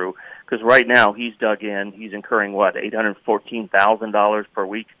breakthrough, because right now he's dug in. He's incurring, $814,000 per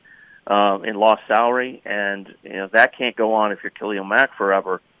week in lost salary, and that can't go on if you're Khalil Mack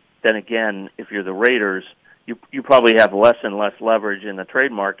forever. Then again, if you're the Raiders, you probably have less and less leverage in the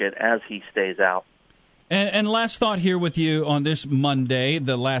trade market as he stays out. And last thought here with you on this Monday,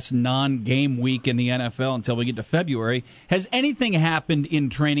 the last non-game week in the NFL until we get to February. Has anything happened in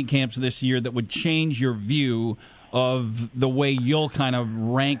training camps this year that would change your view of the way you'll kind of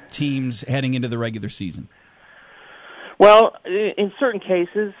rank teams heading into the regular season? Well, in certain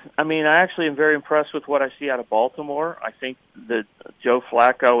cases, I actually am very impressed with what I see out of Baltimore. I think that Joe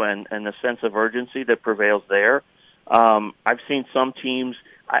Flacco and the sense of urgency that prevails there. I've seen some teams.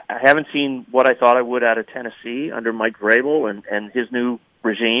 I haven't seen what I thought I would out of Tennessee under Mike Vrabel and his new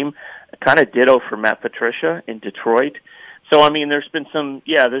regime. Kind of ditto for Matt Patricia in Detroit. So there's been some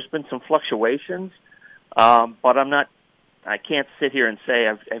fluctuations, but I can't sit here and say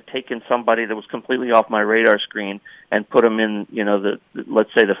I've taken somebody that was completely off my radar screen and put them in,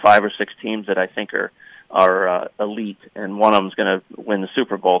 let's say the 5 or 6 teams that I think are elite, and one of them's going to win the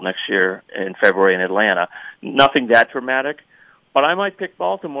Super Bowl next year in February in Atlanta. Nothing that dramatic. But I might pick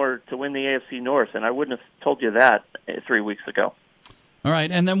Baltimore to win the AFC North, and I wouldn't have told you that 3 weeks ago. All right,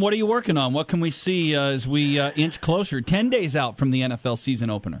 and then what are you working on? What can we see as we inch closer, 10 days out from the NFL season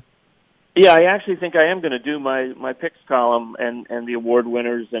opener? Yeah, I actually think I am going to do my picks column and the award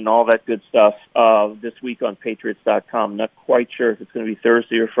winners and all that good stuff this week on Patriots.com. Not quite sure if it's going to be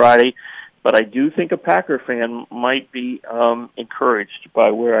Thursday or Friday, but I do think a Packer fan might be encouraged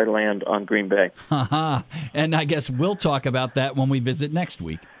by where I land on Green Bay. And I guess we'll talk about that when we visit next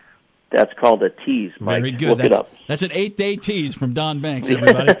week. That's called a tease, Mike. Very good. Look it up. That's an 8-day tease from Don Banks,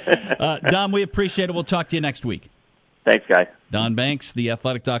 everybody. Don, we appreciate it. We'll talk to you next week. Thanks, guys. Don Banks,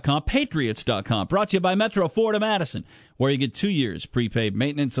 theathletic.com, Patriots.com. Brought to you by Metro Ford of Madison, where you get 2 years prepaid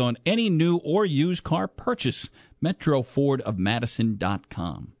maintenance on any new or used car purchase.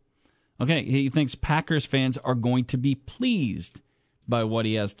 MetroFordofMadison.com. Okay, he thinks Packers fans are going to be pleased by what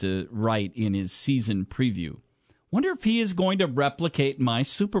he has to write in his season preview. Wonder if he is going to replicate my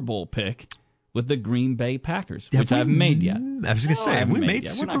Super Bowl pick with the Green Bay Packers, which I haven't made yet. I was going to say, have we made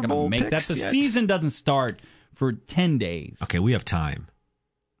Super Bowl picks? We're not going to make that. The season doesn't start for 10 days. Okay, we have time.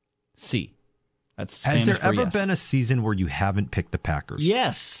 See. That's Spanish. Has there for ever yes. been a season where you haven't picked the Packers?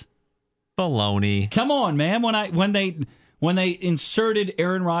 Yes. Baloney. Come on, man. When they inserted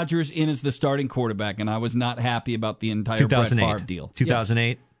Aaron Rodgers in as the starting quarterback, and I was not happy about the entire Brett Favre deal.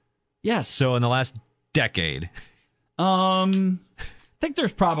 2008? Yes. So in the last decade. I think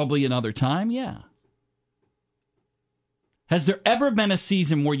there's probably another time, yeah. Has there ever been a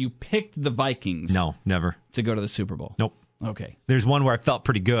season where you picked the Vikings? No, never. To go to the Super Bowl? Nope. Okay. There's one where I felt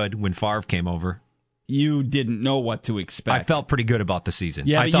pretty good when Favre came over. You didn't know what to expect. I felt pretty good about the season.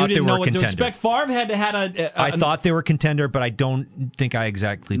 Yeah, I but thought you didn't they were know what contender. to expect. Favre had I thought they were contender, but I don't think I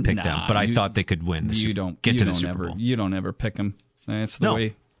exactly picked them. But I thought they could win. The Super Bowl. You don't ever pick them. That's the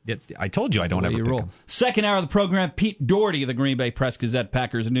way. I told you I don't ever pick them. Second hour of the program, Pete Doherty of the Green Bay Press-Gazette,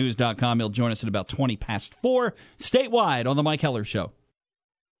 PackersNews.com. He'll join us at about 20 past 4, statewide on The Mike Heller Show.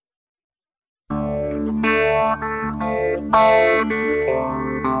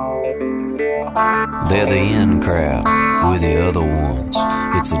 They're the in crowd, we're the other ones.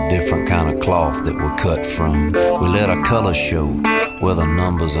 It's a different kind of cloth that we're cut from. We let our colors show where the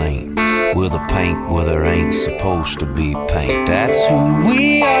numbers ain't. We're the paint where there ain't supposed to be paint. That's who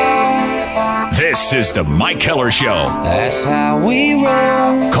we are. This is the Mike Heller Show. That's how we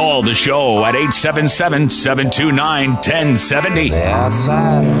roll. Call the show at 877-729-1070. The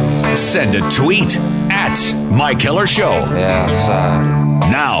outsiders. Send a tweet at Mike Heller Show. The outsiders.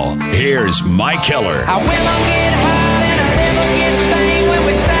 Now, here's Mike Heller. I will not get hot and I never get stained when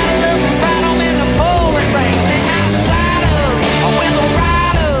we stand up and fight them in the pouring rain. The outsiders, we're the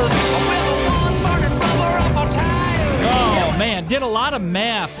riders, we're the ones burning rubber up our tires. Oh, man, did a lot of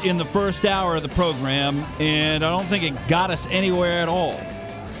math in the first hour of the program, and I don't think it got us anywhere at all.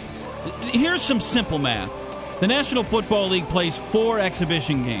 Here's some simple math. The National Football League plays 4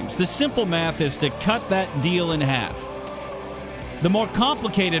 exhibition games. The simple math is to cut that deal in half. The more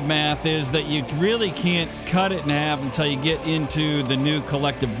complicated math is that you really can't cut it in half until you get into the new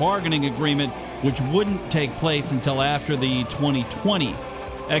collective bargaining agreement, which wouldn't take place until after the 2020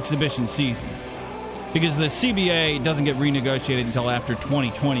 exhibition season. Because the CBA doesn't get renegotiated until after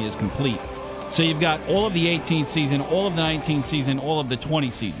 2020 is complete. So you've got all of the 18th season, all of the 19th season, all of the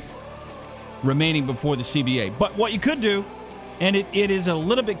 20 season remaining before the CBA. But what you could do, and it is a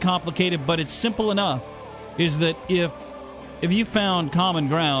little bit complicated, but it's simple enough, is that if you found common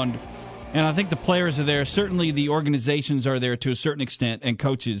ground, and I think the players are there, certainly the organizations are there to a certain extent, and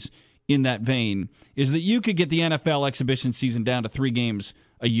coaches in that vein is that you could get the NFL exhibition season down to 3 games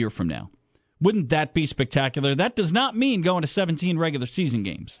a year from now. Wouldn't that be spectacular? That does not mean going to 17 regular season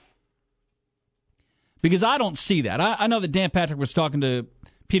games. Because I don't see that. I know that Dan Patrick was talking to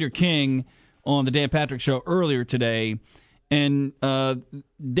Peter King on the Dan Patrick Show earlier today, and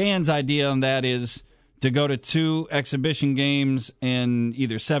Dan's idea on that is to go to 2 exhibition games and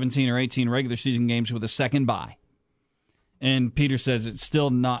either 17 or 18 regular season games with a second bye. And Peter says it's still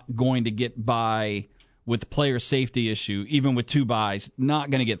not going to get by with the player safety issue, even with 2 byes, not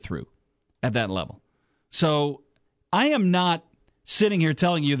going to get through at that level. So I am not sitting here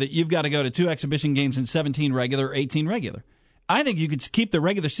telling you that you've got to go to 2 exhibition games and 17 regular or 18 regular. I think you could keep the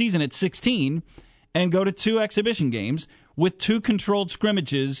regular season at 16 and go to 2 exhibition games with 2 controlled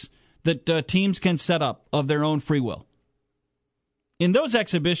scrimmages that teams can set up of their own free will. In those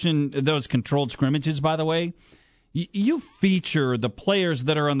controlled scrimmages, by the way, you feature the players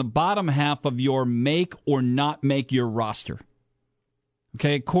that are on the bottom half of your make or not make your roster.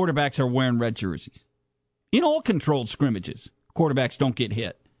 Okay, quarterbacks are wearing red jerseys. In all controlled scrimmages, quarterbacks don't get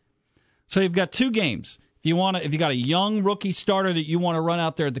hit. So you've got 2 games. If you got a young rookie starter that you want to run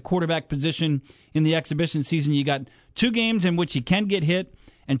out there at the quarterback position in the exhibition season, you got 2 games in which he can get hit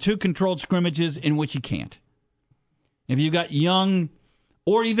and 2 controlled scrimmages in which he can't. If you got young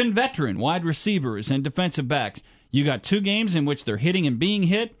or even veteran wide receivers and defensive backs, you got 2 games in which they're hitting and being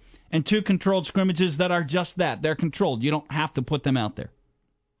hit and 2 controlled scrimmages that are just that. They're controlled. You don't have to put them out there.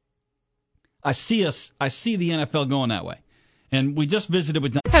 I see the NFL going that way. And we just visited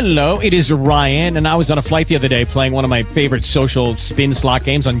with... Hello, it is Ryan, and I was on a flight the other day playing one of my favorite social spin slot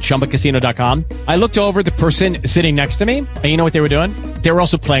games on ChumbaCasino.com. I looked over the person sitting next to me, and you know what they were doing? They were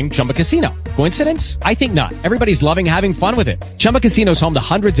also playing Chumba Casino. Coincidence? I think not. Everybody's loving having fun with it. Chumba Casino is home to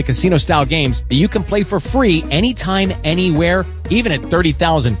hundreds of casino-style games that you can play for free anytime, anywhere, even at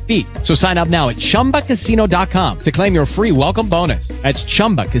 30,000 feet. So sign up now at ChumbaCasino.com to claim your free welcome bonus. That's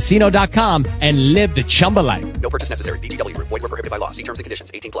ChumbaCasino.com and live the Chumba life. No purchase necessary. VGW. Void where prohibited by law. See terms and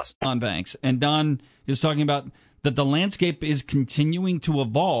conditions. 18+. Don Banks. And Don is talking about that the landscape is continuing to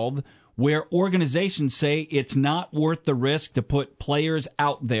evolve where organizations say it's not worth the risk to put players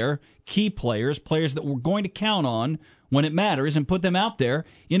out there, key players that we're going to count on when it matters, and put them out there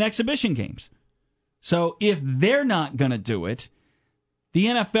in exhibition games. So if they're not going to do it, the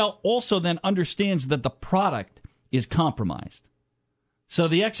NFL also then understands that the product is compromised. So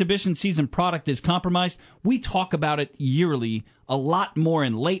the exhibition season product is compromised. We talk about it yearly a lot more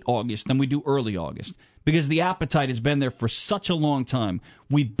in late August than we do early August because the appetite has been there for such a long time.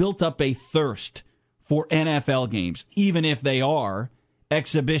 We built up a thirst for NFL games, even if they are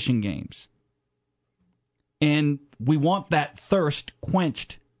exhibition games. And we want that thirst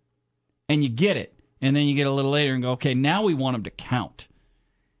quenched. And you get it. And then you get a little later and go, okay, now we want them to count.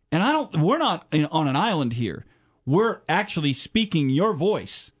 And we're not on an island here. We're actually speaking your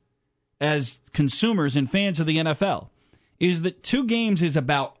voice as consumers and fans of the NFL, is that 2 games is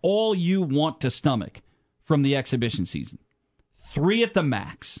about all you want to stomach from the exhibition season. 3 at the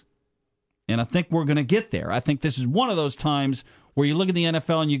max. And I think we're going to get there. I think this is one of those times where you look at the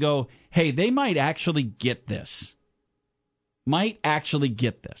NFL and you go, hey, they might actually get this.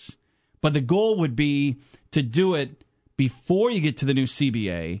 But the goal would be to do it before you get to the new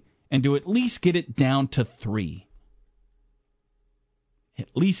CBA and to at least get it down to 3.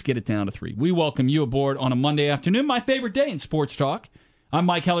 At least get it down to 3. We welcome you aboard on a Monday afternoon, my favorite day in sports talk. I'm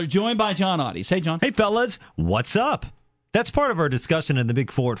Mike Heller, joined by John Oddie. Hey, John. Hey, fellas. What's up? That's part of our discussion in the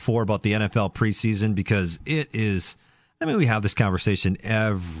Big 4 at 4 about the NFL preseason because it is... we have this conversation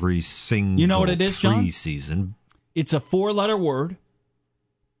every single You know what it is, John? Preseason. It's a 4-letter word.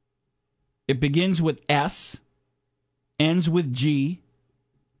 It begins with S, ends with G,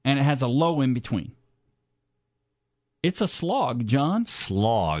 and it has a low in between. It's a slog, John.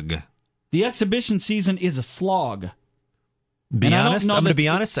 Slog. The exhibition season is a slog. Be honest. I'm going to be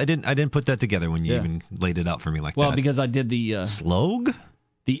honest. I didn't put that together when you even laid it out for me like that. Well, because I did the slog,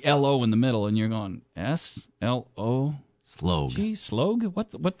 the LO in the middle, and you're going SLO. Slog. Gee, slog.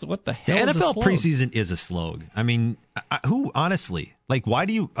 What the hell? The is NFL a slog? preseason is a slog. I mean, who honestly? Like, why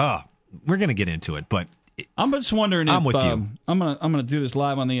do you? We're going to get into it, but I'm just wondering. I'm with you. I'm gonna do this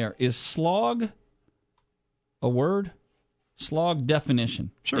live on the air. Is slog a word? Slog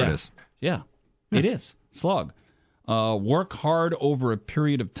definition. Sure it is. Yeah, it is. Slog. Work hard over a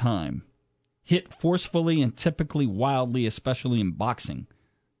period of time. Hit forcefully and typically wildly, especially in boxing.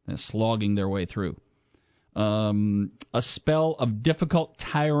 They're slogging their way through. A spell of difficult,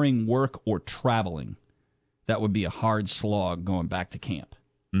 tiring work or traveling. That would be a hard slog going back to camp.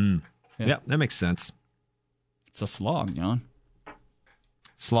 Yeah, that makes sense. It's a slog, John.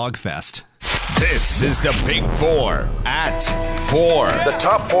 Slogfest. This is the Big Four at 4. The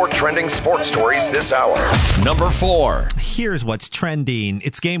top 4 trending sports stories this hour. Number 4. Here's what's trending.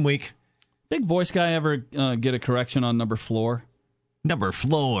 It's game week. Big voice guy ever get a correction on number floor? Number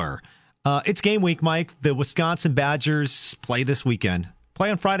floor. It's game week, Mike. The Wisconsin Badgers play this weekend.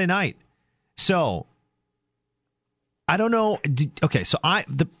 Play on Friday night. So, I don't know. Okay, so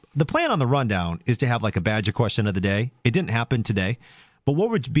the plan on the rundown is to have like a Badger question of the day. It didn't happen today. But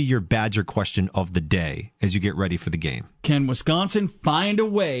what would be your Badger question of the day as you get ready for the game? Can Wisconsin find a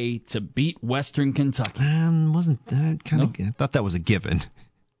way to beat Western Kentucky? Wasn't that kind of? I thought that was a given.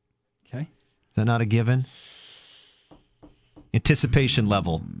 Okay, is that not a given? Anticipation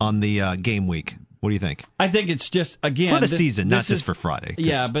level on the game week. What do you think? I think it's just again for the season, not just for Friday.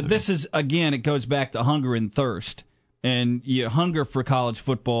 Yeah, but this is again. It goes back to hunger and thirst, and you hunger for college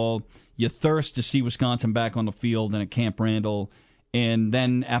football. You thirst to see Wisconsin back on the field and at Camp Randall. And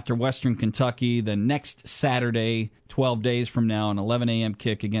then after Western Kentucky, the next Saturday, 12 days from now, an 11 a.m.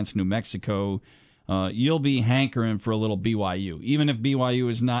 kick against New Mexico, you'll be hankering for a little BYU. Even if BYU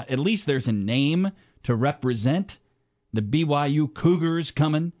is not, at least there's a name to represent the BYU Cougars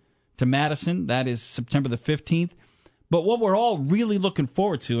coming to Madison. That is September the 15th. But what we're all really looking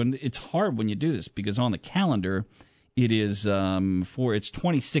forward to, and it's hard when you do this because on the calendar, it is it's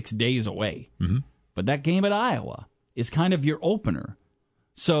 26 days away. Mm-hmm. But that game at Iowa is kind of your opener.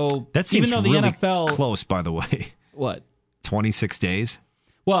 So that seems even though the really NFL close, by the way. What? 26 days?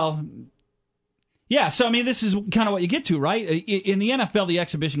 Well, yeah. So I mean, this is kind of what you get to, right? In the NFL, the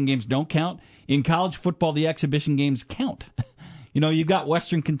exhibition games don't count. In college football, the exhibition games count. You've got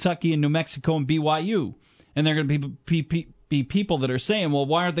Western Kentucky and New Mexico and BYU, and they're going to be people that are saying, "Well,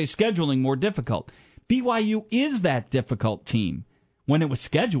 why aren't they scheduling more difficult?" BYU is that difficult team. When it was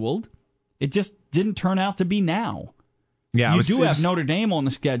scheduled, it just didn't turn out to be now. Yeah, you do have Notre Dame on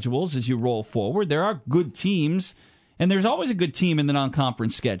the schedules as you roll forward. There are good teams, and there's always a good team in the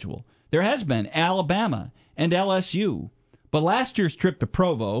non-conference schedule. There has been Alabama and LSU. But last year's trip to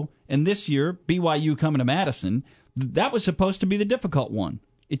Provo, and this year, BYU coming to Madison, that was supposed to be the difficult one.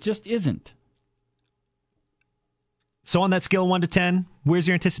 It just isn't. So on that scale 1 to 10, where's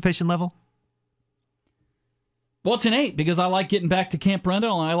your anticipation level? Well, it's an 8 because I like getting back to Camp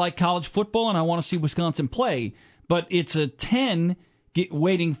Randall and I like college football and I want to see Wisconsin play. But it's a 10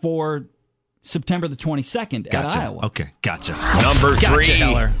 waiting for September the 22nd at Iowa. Okay, gotcha. Number 3.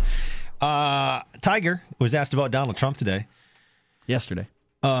 Heller. Tiger was asked about Donald Trump today. Yesterday.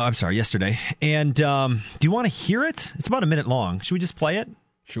 Yesterday. And do you want to hear it? It's about a minute long. Should we just play it?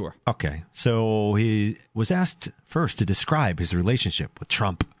 Sure. Okay. So he was asked first to describe his relationship with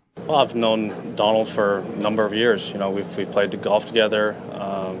Trump. Well, I've known Donald for a number of years. We've played golf together,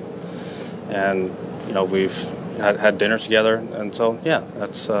 and we've had dinner together, and so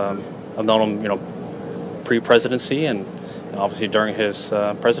that's I've known him, pre-presidency and obviously during his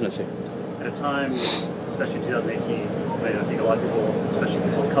presidency. At a time, especially in 2018, I think a lot of people, especially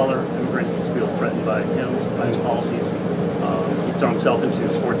people of color, immigrants, feel threatened by him, by his policies. He's thrown himself into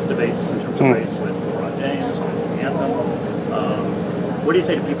sports debates in terms of race with LeBron James, with the anthem. What do you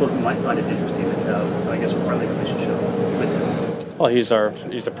say to people who might find it interesting that have, I guess, a friendly relationship with him? Well, he's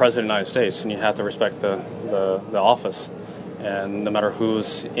the president of the United States, and you have to respect the office. And no matter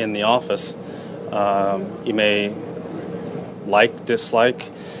who's in the office, you may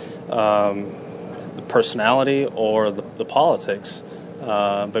dislike the personality or the politics,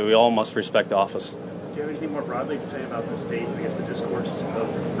 but we all must respect the office. Do you have anything more broadly to say about the state, I guess, the discourse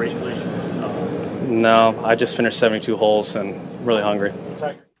of race relations? No, I just finished 72 holes and really hungry.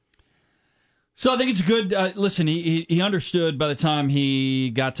 So I think it's good. Listen, he understood by the time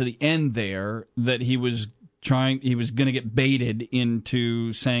he got to the end there that he was going to get baited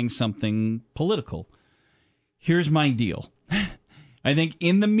into saying something political. Here's my deal. I think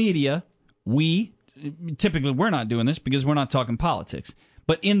in the media, typically we're not doing this because we're not talking politics,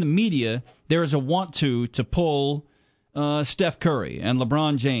 but in the media, there is a want to pull Steph Curry and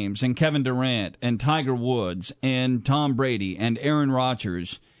LeBron James and Kevin Durant and Tiger Woods and Tom Brady and Aaron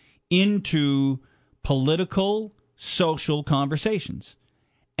Rodgers into political, social conversations.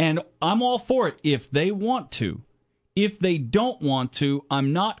 And I'm all for it if they want to. If they don't want to,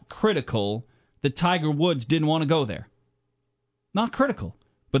 I'm not critical that Tiger Woods didn't want to go there. Not critical.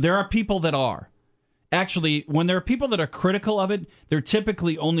 But there are people that are. Actually, when there are people that are critical of it, they're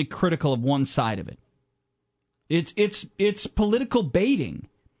typically only critical of one side of it. It's political baiting.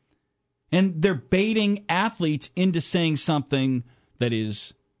 And they're baiting athletes into saying something that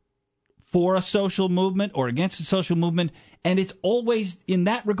is for a social movement or against a social movement, and it's always, in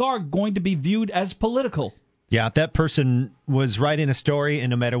that regard, going to be viewed as political. Yeah, that person was writing a story, and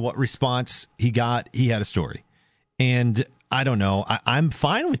no matter what response he got, he had a story. And I don't know. I'm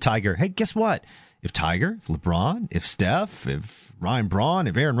fine with Tiger. Hey, guess what? If Tiger, if LeBron, if Steph, if Ryan Braun,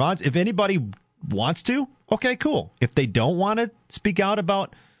 if Aaron Rodgers, if anybody wants to, okay, cool. If they don't want to speak out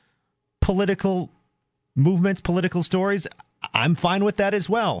about political movements, political stories, I'm fine with that as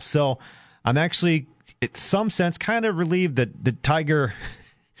well. So I'm actually, in some sense, kind of relieved that Tiger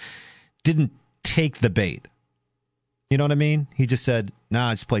didn't take the bait. You know what I mean? He just said, nah,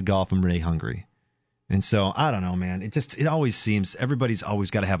 I just played golf. I'm really hungry. And so, I don't know, man. It always seems everybody's always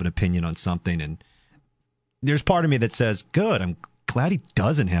got to have an opinion on something. And there's part of me that says, good, I'm glad he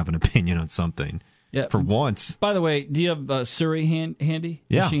doesn't have an opinion on something. Yeah. For once. By the way, do you have Suri handy?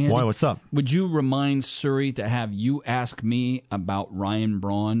 Yeah. Handy? Why? What's up? Would you remind Suri to have you ask me about Ryan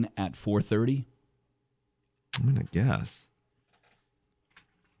Braun at 4:30? I'm going to guess.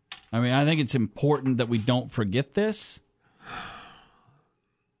 I mean, I think it's important that we don't forget this.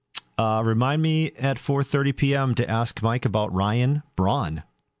 Remind me at 4:30 p.m. to ask Mike about Ryan Braun.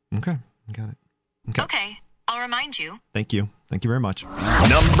 Okay, I got it. Okay, I'll remind you. Thank you. Thank you very much.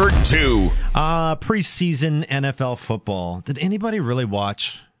 Number 2. Preseason NFL football. Did anybody really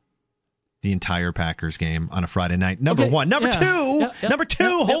watch the entire Packers game on a Friday night? Number one. Number two. Number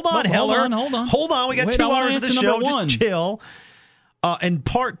two. Hold on, Heller. Hold on. We got 2 hours of the show. Just chill. And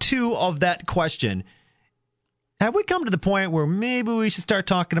part 2 of that question. Have we come to the point where maybe we should start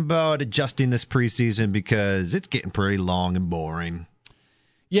talking about adjusting this preseason because it's getting pretty long and boring?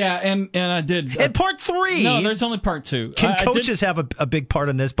 Yeah, and I did. And part 3. No, there's only part 2. Can coaches have a big part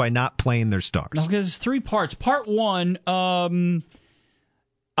in this by not playing their stars? No, because it's 3 parts. Part 1,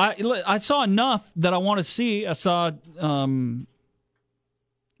 I saw enough that I want to see. I saw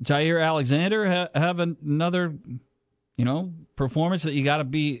Jair Alexander have another, performance that you got to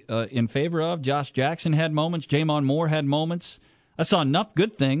be in favor of. Josh Jackson had moments. Jamon Moore had moments. I saw enough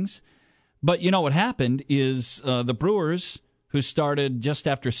good things. But you know what happened is the Brewers, who started just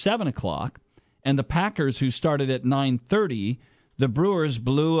after 7 o'clock, and the Packers, who started at 9:30, the Brewers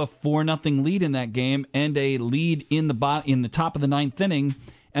blew a 4-0 lead in that game and a lead in the top of the 9th inning,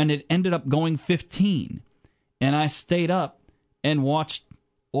 and it ended up going 15. And I stayed up and watched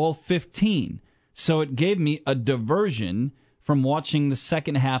all 15. So it gave me a diversion from watching the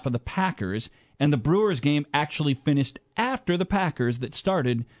second half of the Packers, and the Brewers game actually finished after the Packers that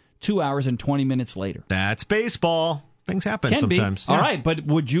started 2 hours and 20 minutes later. That's baseball. Things happen sometimes. Yeah. All right, but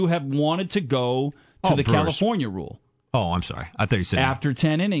would you have wanted to go to the Brewers. California rule? Oh, I'm sorry. I thought you said after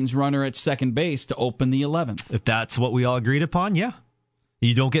 10 innings, runner at second base to open the 11th. If that's what we all agreed upon, yeah.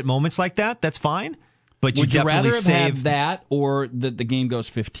 You don't get moments like that, that's fine. But would you rather have had that or that the game goes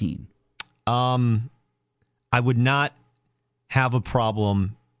 15? I would not have a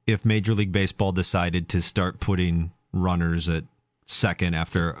problem if Major League Baseball decided to start putting runners at second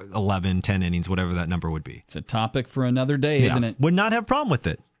after 11, 10 innings, whatever that number would be. It's a topic for another day, isn't it? Would not have a problem with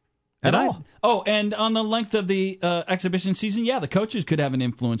it at all. Oh, and on the length of the exhibition season, the coaches could have an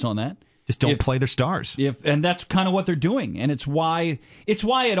influence on that. Just don't play their stars. And that's kind of what they're doing. And it's why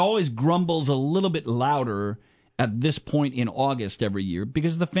it always grumbles a little bit louder at this point in August every year,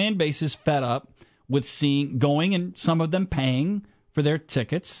 because the fan base is fed up with going and some of them paying for their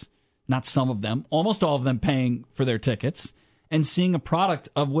tickets. Not some of them, almost all of them paying for their tickets, and seeing a product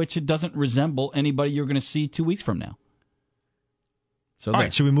of which it doesn't resemble anybody you're going to see 2 weeks from now. So all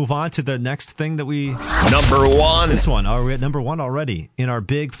right, should we move on to the next thing that we... Number 1. This one. Are we at number 1 already in our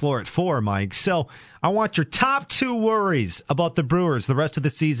big floor at 4, Mike? So I want your top 2 worries about the Brewers the rest of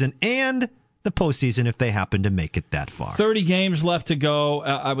the season and the postseason if they happen to make it that far. 30 games left to go.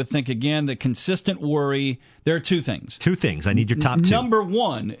 I would think, again, the consistent worry. There are 2 things. 2 things. I need your top 2. Number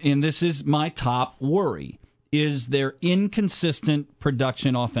 1, and this is my top worry, is their inconsistent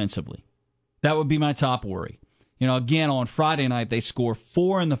production offensively. That would be my top worry. Again, on Friday night, they score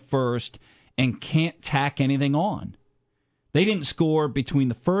 4 in the first and can't tack anything on. They didn't score between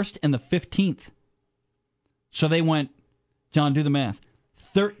the 1st and the 15th. So they went, John, do the math,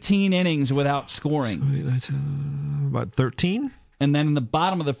 13 innings without scoring. That's about 13? And then in the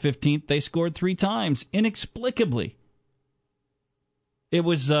bottom of the 15th, they scored 3 times, inexplicably. It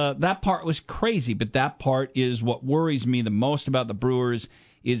was that part was crazy, but that part is what worries me the most about the Brewers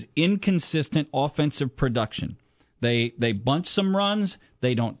is inconsistent offensive production. They bunch some runs.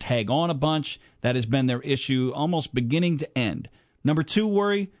 They don't tag on a bunch. That has been their issue almost beginning to end. Number 2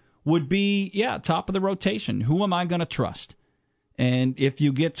 worry would be, top of the rotation. Who am I going to trust? And if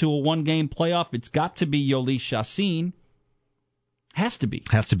you get to a 1-game playoff, it's got to be Yoeli Chacín. Has to be.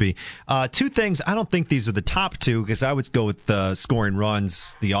 Has to be. Two things. I don't think these are the top two because I would go with scoring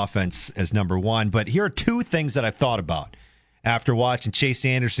runs, the offense as number one. But here are two things that I've thought about after watching Chase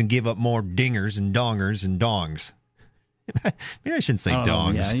Anderson give up more dingers and dongers and dongs. Maybe I shouldn't say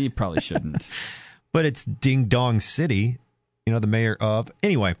dongs. Yeah, you probably shouldn't. But it's Ding Dong City, the mayor of.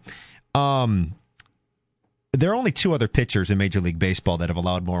 Anyway, there are only two other pitchers in Major League Baseball that have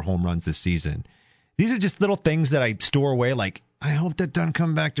allowed more home runs this season. These are just little things that I store away, like, I hope that doesn't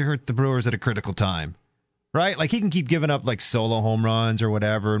come back to hurt the Brewers at a critical time. Right? Like, he can keep giving up, like, solo home runs or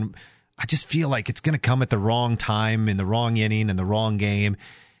whatever, and I just feel like it's going to come at the wrong time, in the wrong inning, in the wrong game,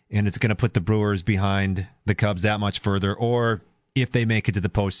 and it's going to put the Brewers behind the Cubs that much further, or if they make it to the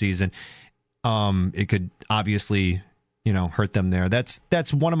postseason, it could obviously, hurt them there.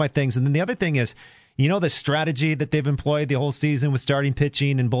 That's one of my things. And then the other thing is, the strategy that they've employed the whole season with starting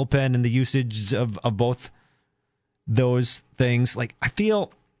pitching and bullpen and the usage of both those things. Like, I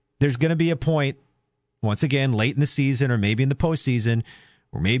feel there's going to be a point, once again, late in the season or maybe in the postseason,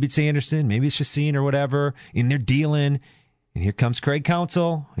 or maybe it's Anderson, maybe it's Chacin or whatever, and they're dealing, and here comes Craig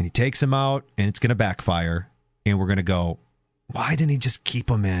Counsell, and he takes him out, and it's going to backfire, and we're going to go, why didn't he just keep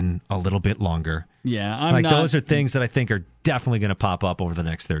him in a little bit longer? Yeah, those are things that I think are definitely going to pop up over the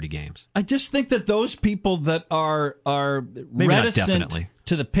next 30 games. I just think that those people that are maybe reticent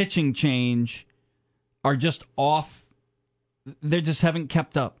to the pitching change are just off. They just haven't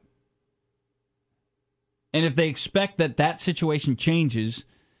kept up. And if they expect that situation changes,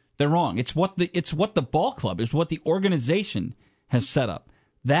 they're wrong. It's what the ball club is, what the organization has set up.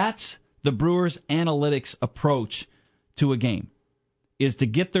 That's the Brewers' analytics approach to a game, is to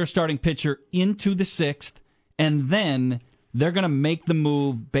get their starting pitcher into the sixth, and then they're going to make the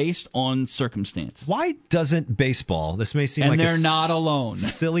move based on circumstance. Why doesn't baseball, this may seem like they're not alone.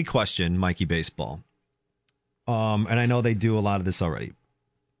 Silly question, Mikey Baseball. And I know they do a lot of this already.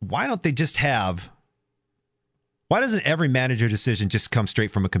 Why doesn't every manager decision just come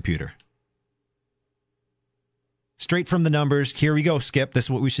straight from a computer? Straight from the numbers. Here we go, Skip. This is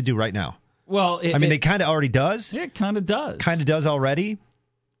what we should do right now. Well, they kind of already does. Yeah, it kind of does. Kind of does already.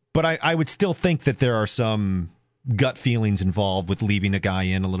 But I would still think that there are some gut feelings involved with leaving a guy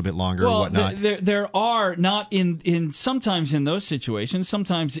in a little bit longer or whatnot. There are not in sometimes in those situations.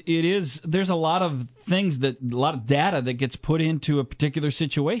 Sometimes there's a lot of things a lot of data that gets put into a particular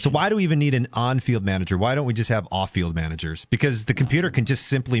situation. So why do we even need an on-field manager? Why don't we just have off-field managers? Because the computer can just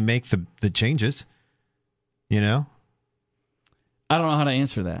simply make the changes. I don't know how to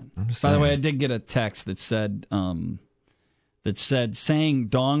answer that. By the way, I did get a text that said saying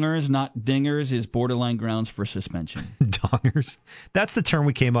dongers, not dingers, is borderline grounds for suspension. Dongers? That's the term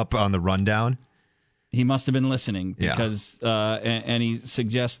we came up on the rundown. He must have been listening because, and he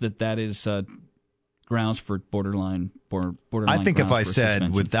suggests that is grounds for borderline. I think if I said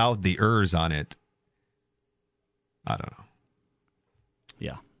suspension. without the ers on it, I don't know.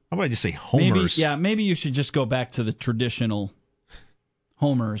 Yeah. How about I just say homers? Maybe you should just go back to the traditional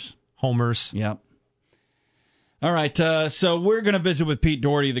homers. Yep. All right, so we're going to visit with Pete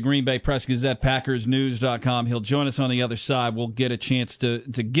Doherty, the Green Bay Press Gazette, PackersNews.com. He'll join us on the other side. We'll get a chance to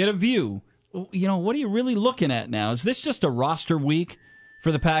get a view. What are you really looking at now? Is this just a roster week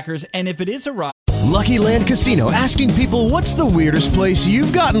for the Packers? And if it is a roster... Lucky Land Casino, asking people, what's the weirdest place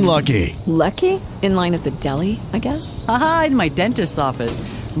you've gotten lucky? Lucky? In line at the deli, I guess? Aha, in my dentist's office.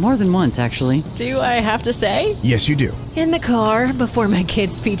 More than once, actually. Do I have to say? Yes, you do. In the car before my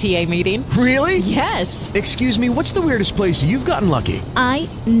kids' PTA meeting. Really? Yes. Excuse me, what's the weirdest place you've gotten lucky? I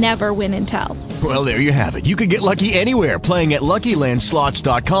never win and tell. Well, there you have it. You can get lucky anywhere, playing at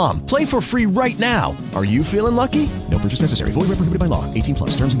LuckyLandSlots.com. Play for free right now. Are you feeling lucky? No purchase necessary. Void where prohibited by law. 18+.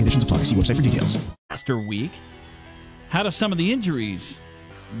 Terms and conditions apply. See website for details. After week, how do some of the injuries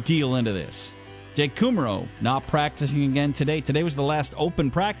deal into this? Jake Kummerow not practicing again today. Today was the last open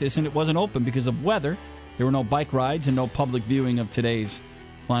practice, and it wasn't open because of weather. There were no bike rides and no public viewing of today's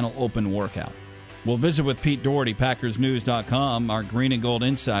final open workout. We'll visit with Pete Doherty, PackersNews.com, our green and gold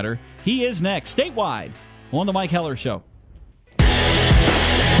insider. He is next, statewide, on the Mike Heller Show.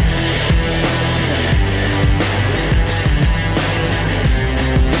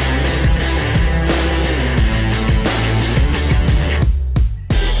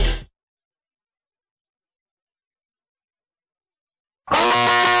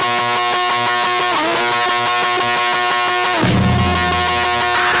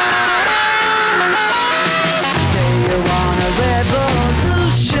 Say you want a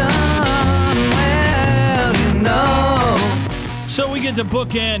revolution, well, you know We get to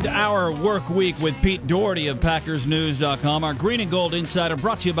bookend our work week with Pete Doherty of PackersNews.com. Our Green and Gold Insider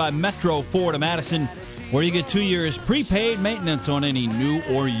brought to you by Metro Ford of Madison, where you get 2 years prepaid maintenance on any new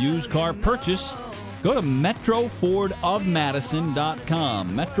or used car purchase. Go to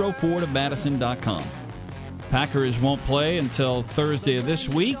MetroFordOfMadison.com. MetroFordOfMadison.com. Packers won't play until Thursday of this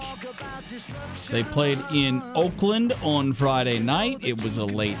week. They played in Oakland on Friday night. It was a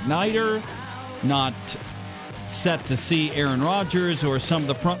late-nighter. Not set to see Aaron Rodgers or some of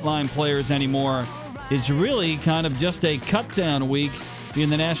the frontline players anymore. It's really kind of just a cut-down week in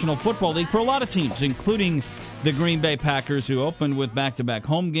the National Football League for a lot of teams, including the Green Bay Packers, who opened with back-to-back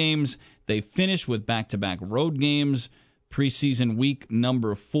home games. They finished with back-to-back road games, preseason week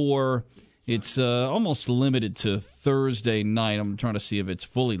number 4. It's almost limited to Thursday night. I'm trying to see if it's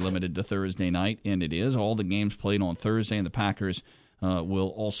fully limited to Thursday night, and it is. All the games played on Thursday, and the Packers will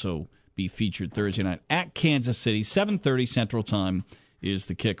also be featured Thursday night at Kansas City. 7:30 Central Time is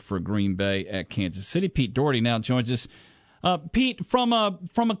the kick for Green Bay at Kansas City. Pete Doherty now joins us. Pete, from a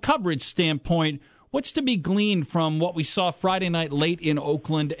coverage standpoint, what's to be gleaned from what we saw Friday night late in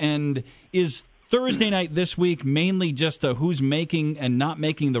Oakland, and is Thursday night this week mainly just a who's making and not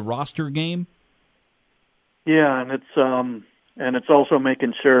making the roster game? Yeah, and it's also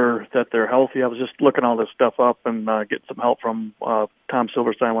making sure that they're healthy. I was just looking all this stuff up and getting some help from Tom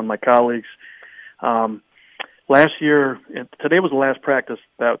Silverstein, one of my colleagues. Last year, today was the last practice,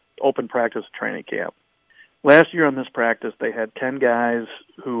 that open practice training camp. Last year on this practice, they had 10 guys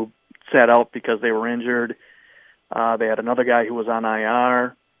who sat out because they were injured. They had another guy who was on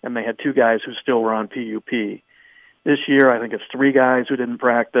IR, and they had 2 guys who still were on PUP. This year, I think it's 3 guys who didn't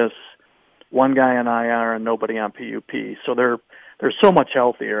practice, 1 guy on IR, and nobody on PUP. So they're so much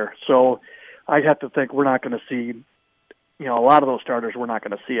healthier. So I have to think we're not going to see, a lot of those starters we're not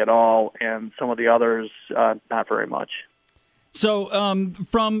going to see at all, and some of the others, not very much. So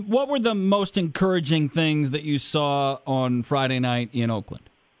from what were the most encouraging things that you saw on Friday night in Oakland?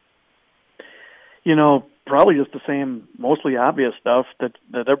 Probably just the same, mostly obvious stuff that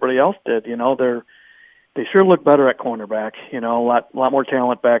everybody else did. They sure look better at cornerback. A lot more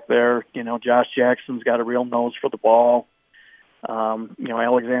talent back there. Josh Jackson's got a real nose for the ball.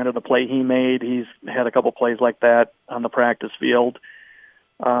 Alexander, the play he made, he's had a couple plays like that on the practice field.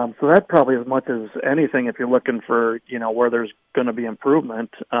 So that's probably as much as anything if you're looking for, where there's going to be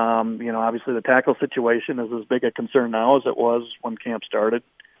improvement. Obviously the tackle situation is as big a concern now as it was when camp started.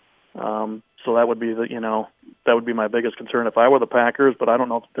 So that would be that would be my biggest concern if I were the Packers, but I don't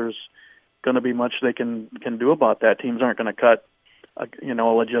know if there's going to be much they can do about that. Teams aren't going to cut a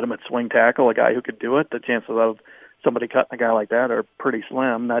legitimate swing tackle, a guy who could do it. The chances of somebody cutting a guy like that are pretty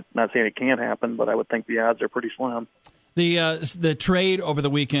slim. Not saying it can't happen, but I would think the odds are pretty slim. The trade over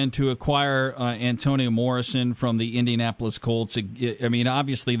the weekend to acquire Antonio Morrison from the Indianapolis Colts,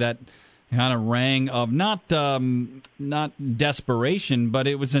 obviously that kind of rang of not desperation, but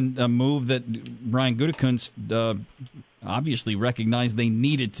it was a move that Brian Gutekunst obviously recognized they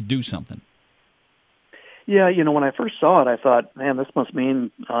needed to do something. Yeah, when I first saw it, I thought, man, this must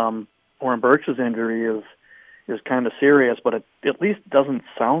mean Oren Burks' injury is kind of serious, but it at least doesn't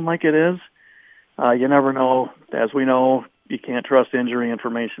sound like it is. You never know. As we know, you can't trust injury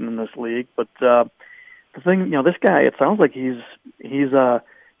information in this league. But the thing, this guy, it sounds like he's a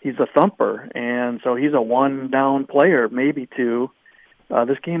thumper, and so he's a one-down player, maybe 2.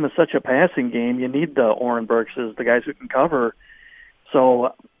 This game is such a passing game. You need the Oren Burkses, the guys who can cover.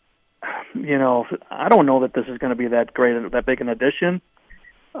 So, I don't know that this is going to be that big an addition.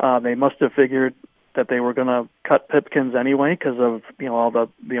 They must have figured that they were going to cut Pipkins anyway because of all the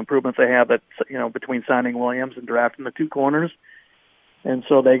improvements they have between signing Williams and drafting the 2 corners, and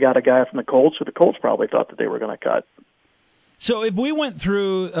so they got a guy from the Colts who the Colts probably thought that they were going to cut. So if we went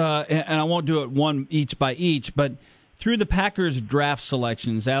through, and I won't do it one each by each, but through the Packers draft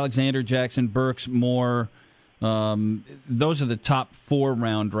selections, Alexander, Jackson, Burks, Moore, those are the top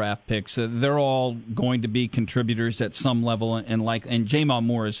 4-round draft picks. They're all going to be contributors at some level, and Jamon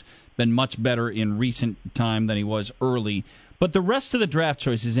Moore has been much better in recent time than he was early. But the rest of the draft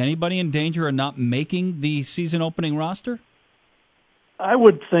choices, anybody in danger of not making the season opening roster? I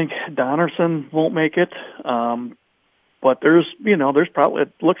would think Donnerson won't make it. But there's probably,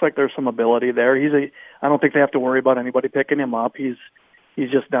 it looks like there's some ability there. I don't think they have to worry about anybody picking him up. He's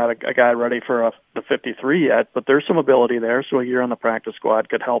just not a guy ready for the 53 yet, but there's some ability there. So a year on the practice squad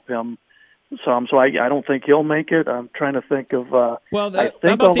could help him some. So I don't think he'll make it. I'm trying to think of, how about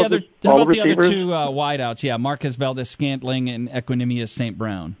the other 2 wideouts? Yeah. Marquez Valdez-Scantling and Equanimeous St.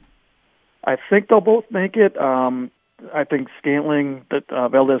 Brown. I think they'll both make it. I think Scantling,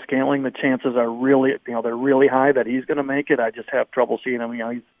 Valdez Scantling, the chances are really, they're really high that he's going to make it. I just have trouble seeing him.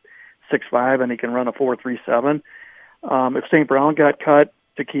 He's 6'5" and he can run a 4.37. If St. Brown got cut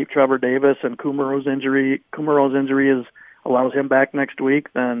to keep Trevor Davis and Kumero's injury allows him back next week,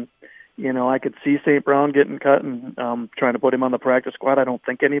 then I could see St. Brown getting cut and trying to put him on the practice squad. I don't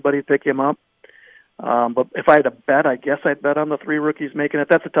think anybody'd pick him up. But if I had to bet, I guess I'd bet on the 3 rookies making it.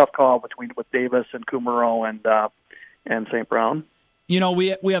 That's a tough call with Davis and Kumero and St. Brown.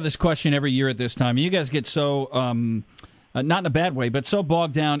 We have this question every year at this time. You guys get so, not in a bad way, but so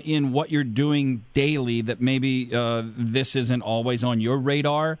bogged down in what you're doing daily that maybe this isn't always on your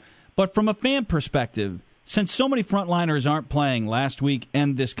radar. But from a fan perspective, since so many frontliners aren't playing last week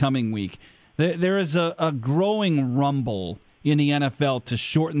and this coming week, there is a growing rumble in the NFL to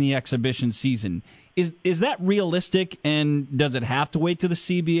shorten the exhibition season. Is that realistic, and does it have to wait to the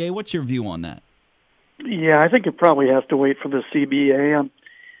CBA? What's your view on that? Yeah, I think it probably has to wait for the CBA.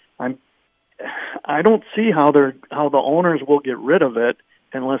 I don't see how the owners will get rid of it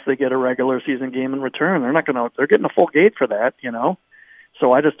unless they get a regular season game in return. They're getting a full gate for that,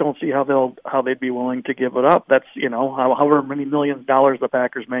 So I just don't see how they'd be willing to give it up. That's however many millions of dollars the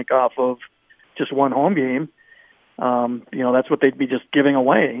Packers make off of just one home game. That's what they'd be just giving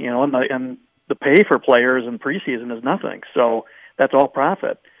away. And the pay for players in preseason is nothing. So that's all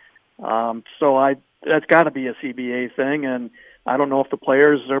profit. That's got to be a CBA thing, and I don't know if the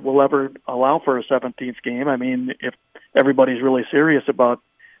players will ever allow for a 17th game. I mean, if everybody's really serious about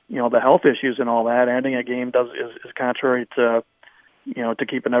the health issues and all that, ending a game is contrary to to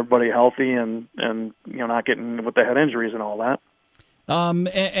keeping everybody healthy and not getting with the head injuries and all that.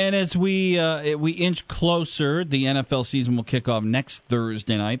 And as we inch closer, the NFL season will kick off next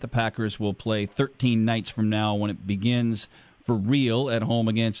Thursday night. The Packers will play 13 nights from now when it begins for real at home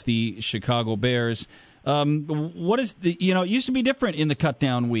against the Chicago Bears. What is it used to be different in the cut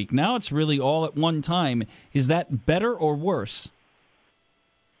down week. Now it's really all at one time. Is that better or worse?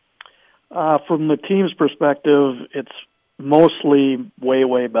 From the team's perspective, it's mostly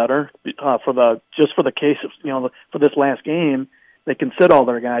way better. For the case of for this last game, they can sit all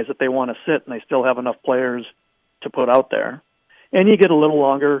their guys that they want to sit, and they still have enough players to put out there. And you get a little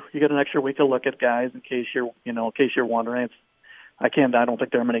longer. You get an extra week to look at guys in case you're wondering. I don't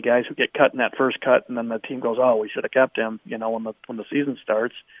think there are many guys who get cut in that first cut, and then the team goes, "Oh, we should have kept him." When the season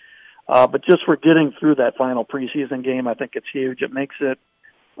starts. But just for getting through that final preseason game, I think it's huge. It makes it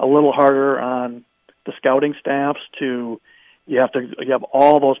a little harder on the scouting staffs you have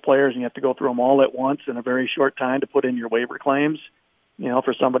all those players, and you have to go through them all at once in a very short time to put in your waiver claims,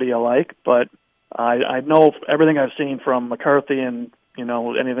 for somebody you like. But I know everything I've seen from McCarthy and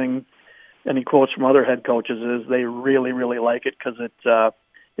any quotes from other head coaches is they really, really like it because it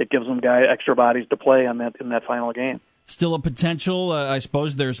gives them extra bodies to play in that final game. Still a potential. I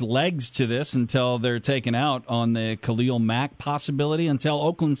suppose there's legs to this until they're taken out on the Khalil Mack possibility. Until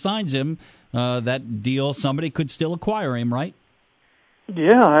Oakland signs him, that deal, somebody could still acquire him, right?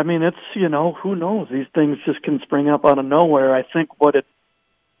 Yeah, I mean, it's, who knows? These things just can spring up out of nowhere. I think what it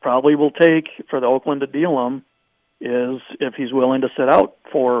probably will take for the Oakland to deal him is if he's willing to sit out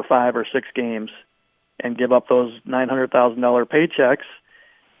 4 or 5 or 6 games and give up those $900,000 paychecks.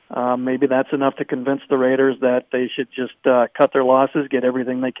 Maybe that's enough to convince the Raiders that they should just cut their losses, get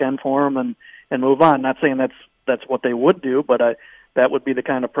everything they can for him, and move on. Not saying that's what they would do, but that would be the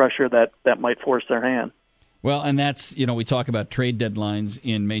kind of pressure that might force their hand. Well, and that's, we talk about trade deadlines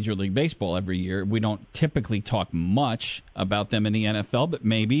in Major League Baseball every year. We don't typically talk much about them in the NFL, but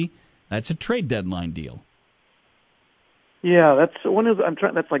maybe that's a trade deadline deal. Yeah, that's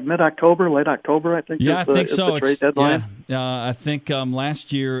like mid-October, late October, I think. Yeah, I think so. The trade deadline. Yeah, I think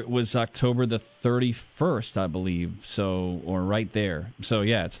last year it was October the 31st, I believe. So, or right there. So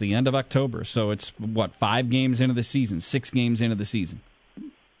yeah, it's the end of October. So it's 5 games into the season, 6 games into the season.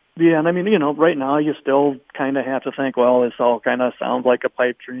 Yeah, and I mean, right now you still kind of have to think, well, this all kind of sounds like a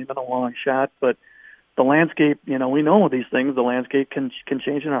pipe dream and a long shot, but the landscape, we know these things. The landscape can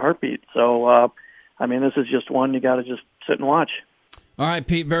change in a heartbeat. So, I mean, this is just one you got to just sit and watch. All right,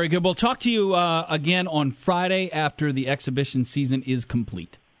 Pete, very good. We'll talk to you again on Friday after the exhibition season is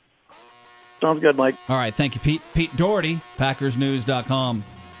complete. Sounds good, Mike. All right, thank you, Pete. Pete Doherty, PackersNews.com,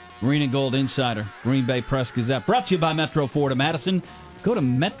 Green and Gold Insider, Green Bay Press Gazette, brought to you by Metro Ford of Madison. Go to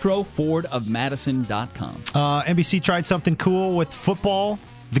MetroFordofMadison.com. NBC tried something cool with football,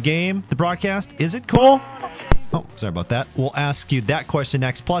 the game, the broadcast. Is it cool? Oh, sorry about that. We'll ask you that question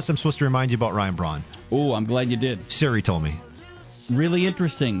next. Plus, I'm supposed to remind you about Ryan Braun. Oh, I'm glad you did. Siri told me. Really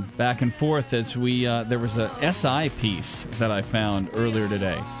interesting back and forth as we there was a SI piece that I found earlier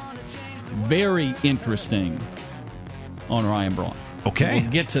today. Very interesting. on Ryan Braun. Okay. We'll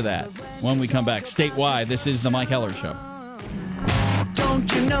get to that when we come back. Statewide, this is the Mike Heller Show.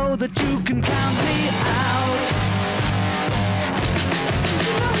 Don't you know that you can count me out?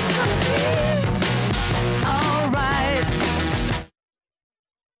 All right.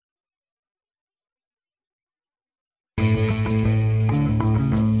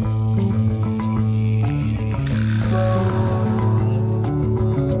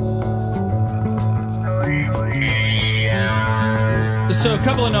 So a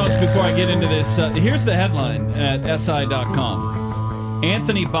couple of notes before I get into this. Here's the headline at SI.com.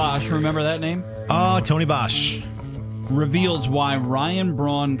 Anthony Bosch, remember that name? Oh, Tony Bosch. Reveals why Ryan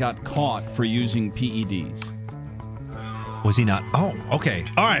Braun got caught for using PEDs. Was he not? Oh, okay.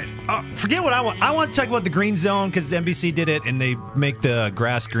 All right. Forget what I want. I want to talk about the green zone because NBC did it, and they make the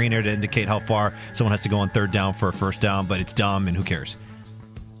grass greener to indicate how far someone has to go on third down for a first down, but it's dumb, and who cares?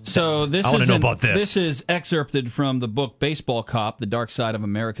 So this I want to know about this. This is excerpted from the book Baseball Cop, The Dark Side of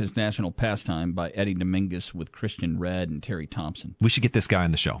America's National Pastime by Eddie Dominguez with Christian Redd and Terry Thompson. We should get this guy on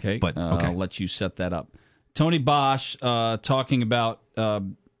the show. Okay, but okay. I'll let you set that up. Tony Bosch talking about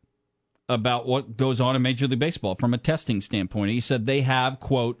what goes on in Major League Baseball from a testing standpoint. He said they have,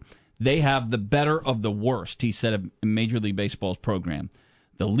 quote, they have the better of the worst, he said in Major League Baseball's program.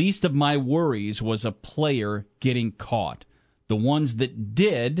 The least of my worries was a player getting caught. The ones that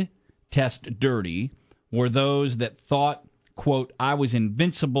did test dirty were those that thought, quote, I was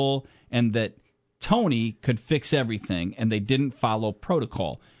invincible and that Tony could fix everything, and they didn't follow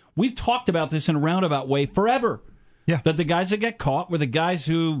protocol. We've talked about this in a roundabout way forever. Yeah. That the guys that got caught were the guys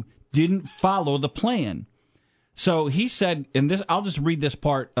who didn't follow the plan. So he said, and this, I'll just read this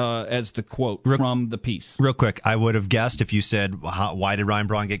part as the quote from the piece. Real quick, I would have guessed if you said, why did Ryan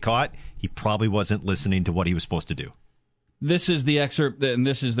Braun get caught? He probably wasn't listening to what he was supposed to do. This is the excerpt, and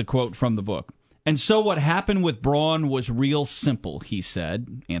this is the quote from the book. And so what happened with Braun was real simple, he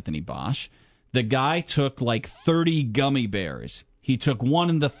said, Anthony Bosch. The guy took like 30 gummy bears. He took one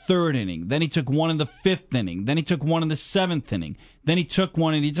in the third inning. Then he took one in the fifth inning. Then he took one in the seventh inning. Then he took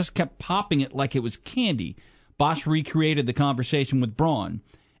one, and he just kept popping it like it was candy. Bosch recreated the conversation with Braun,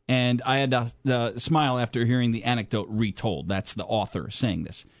 and I had to smile after hearing the anecdote retold. That's the author saying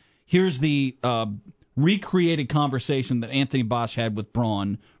this. Here's the recreated conversation that Anthony Bosch had with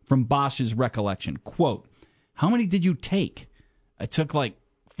Braun from Bosch's recollection. Quote, how many did you take? I took like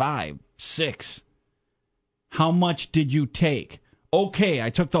 5, 6. How much did you take? Okay, I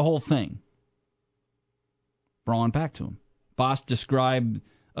took the whole thing. Braun back to him. Bosch described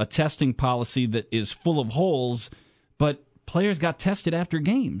a testing policy that is full of holes, but players got tested after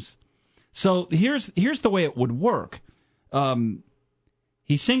games. So here's the way it would work.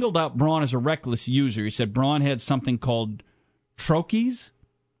 He singled out Braun as a reckless user. He said Braun had something called troches.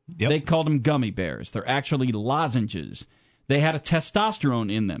 Yep. They called them gummy bears. They're actually lozenges. They had a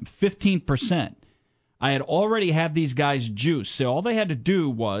testosterone in them, 15%. I had already had these guys juice, so all they had to do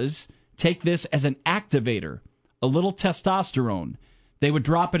was take this as an activator, a little testosterone. They would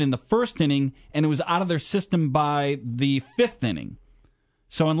drop it in the first inning, and it was out of their system by the fifth inning.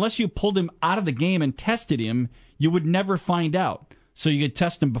 So unless you pulled him out of the game and tested him, you would never find out. So you could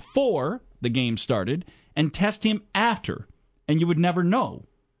test him before the game started and test him after, and you would never know.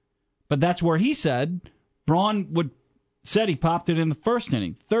 But that's where he said Braun said he popped it in the first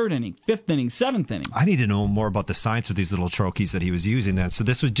inning, third inning, fifth inning, seventh inning. I need to know more about the science of these little troches that he was using then. So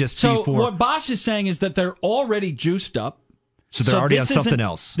this was just so before. What Bosch is saying is that they're already juiced up. So they're already on something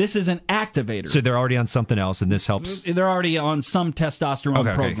else. This is an activator. So they're already on something else, and this helps. They're already on some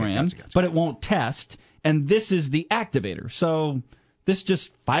testosterone program, gotcha. But it won't test. And this is the activator. So this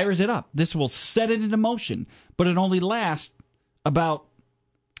just fires it up. This will set it into motion, but it only lasts about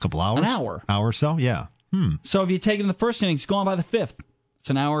a couple hours, an hour or so. Yeah. So if you take it in the first inning, it's gone by the fifth. It's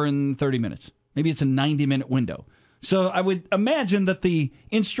an hour and 30 minutes. Maybe it's a 90-minute window. So I would imagine that the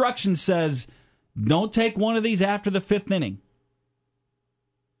instruction says, don't take one of these after the fifth inning.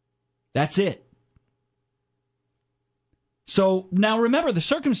 That's it. So now remember the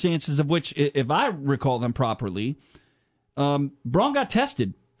circumstances of which, if I recall them properly, Braun got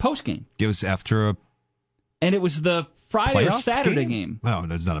tested post-game. It was after a And it was the Friday or Saturday game. Oh,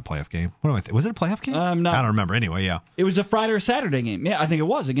 that's not a playoff game. What do I was it a playoff game? No. I don't remember. Anyway, yeah. It was a Friday or Saturday game. Yeah, I think it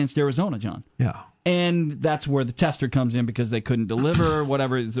was against Arizona, John. Yeah. And that's where the tester comes in because they couldn't deliver or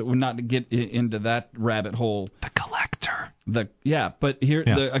whatever. We're not to get into that rabbit hole. The collector. But here,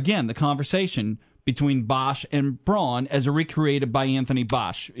 again, the conversation between Bosch and Braun as recreated by Anthony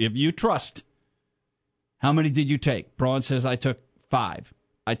Bosch. If you trust, how many did you take? Braun says, I took 5.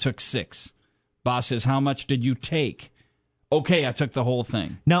 I took 6. Bosch says, how much did you take? Okay, I took the whole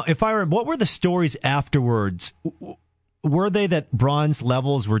thing. Now, if I remember, what were the stories afterwards? were they that Braun's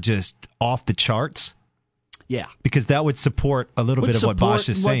levels were just off the charts? Yeah. Because that would support a little bit of what Bosch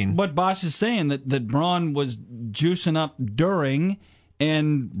is saying. What Bosch is saying, that Braun was juicing up during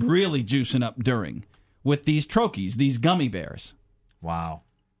and really juicing up during with these trochees, these gummy bears. Wow.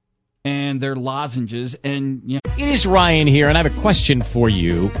 And their lozenges. And you know. It is Ryan here, and I have a question for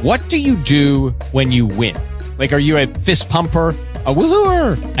you. What do you do when you win? Like, are you a fist pumper, a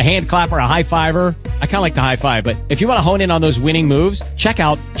woohooer, a hand clapper, a high fiver? I kind of like the high five, but if you want to hone in on those winning moves, check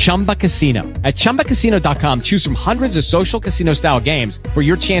out Chumba Casino. At ChumbaCasino.com, choose from hundreds of social casino-style games for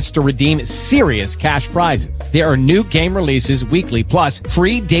your chance to redeem serious cash prizes. There are new game releases weekly, plus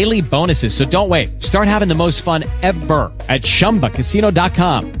free daily bonuses. So don't wait. Start having the most fun ever at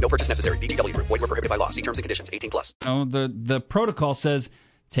ChumbaCasino.com. No purchase necessary. VGW Group. Void where prohibited by law. See terms and conditions. 18+. You know, the protocol says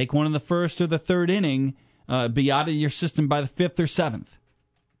take one in the first or the third inning, be out of your system by the fifth or seventh.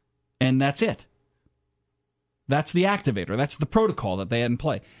 And that's it. That's the activator. That's the protocol that they had in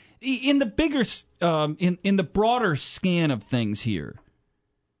play. In the bigger, in the broader scan of things here,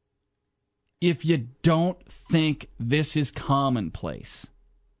 if you don't think this is commonplace,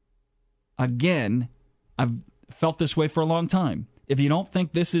 again, I've felt this way for a long time. If you don't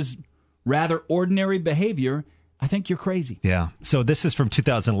think this is rather ordinary behavior, I think you're crazy. Yeah. So this is from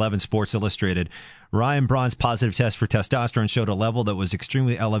 2011 Sports Illustrated. Ryan Braun's positive test for testosterone showed a level that was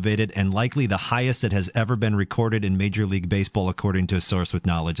extremely elevated and likely the highest that has ever been recorded in Major League Baseball, according to a source with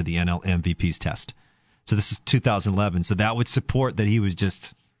knowledge of the NL MVP's test. So this is 2011. So that would support that he was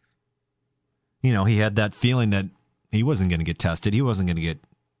just, he had that feeling that he wasn't going to get tested. He wasn't going to get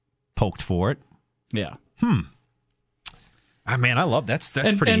poked for it. Yeah. Man, I love that's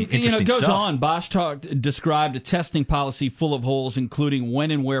pretty interesting it goes stuff. on. Bosch described a testing policy full of holes, including when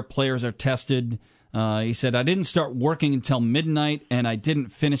and where players are tested. He said, I didn't start working until midnight, and I didn't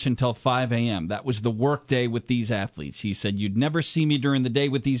finish until 5 a.m. That was the work day with these athletes. He said, you'd never see me during the day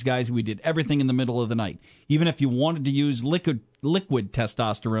with these guys. We did everything in the middle of the night. Even if you wanted to use liquid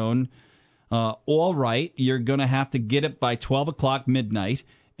testosterone, all right, you're going to have to get it by 12 o'clock midnight,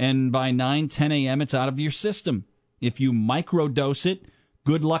 and by 9, 10 a.m., it's out of your system. If you microdose it,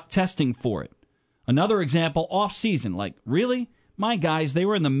 good luck testing for it. Another example, off-season. Like, really? My guys, they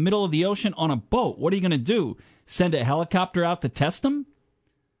were in the middle of the ocean on a boat. What are you going to do? Send a helicopter out to test them?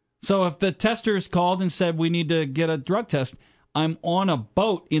 So if the tester is called and said, we need to get a drug test, I'm on a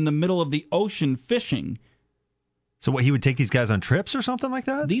boat in the middle of the ocean fishing. So what, he would take these guys on trips or something like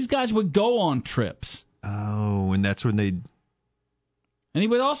that? These guys would go on trips. Oh, and that's when they'd... And he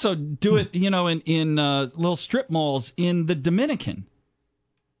would also do it, in little strip malls in the Dominican,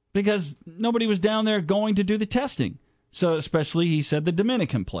 because nobody was down there going to do the testing. So especially, he said, the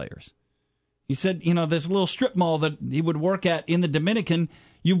Dominican players. He said, this little strip mall that he would work at in the Dominican,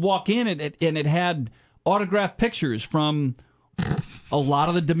 you walk in and it had autographed pictures from a lot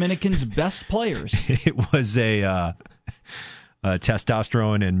of the Dominicans' best players. It was a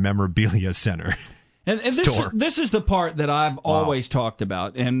testosterone and memorabilia center. And this is the part that I've always talked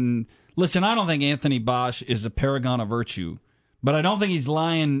about. And listen, I don't think Anthony Bosch is a paragon of virtue, but I don't think he's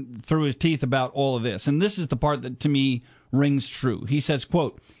lying through his teeth about all of this. And this is the part that, to me, rings true. He says,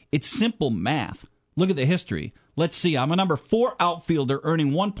 quote, it's simple math. Look at the history. Let's see. I'm a number 4 outfielder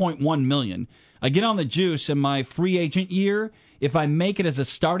earning $1.1 million. I get on the juice in my free agent year. If I make it as a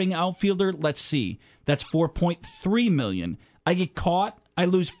starting outfielder, let's see. That's $4.3 million. I get caught. I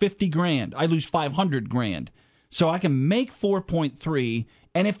lose $50,000. I lose $500,000. So I can make 4.3,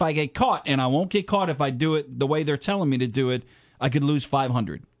 and if I get caught, and I won't get caught if I do it the way they're telling me to do it, I could lose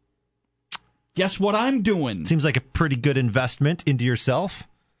 $500. Guess what I'm doing? Seems like a pretty good investment into yourself.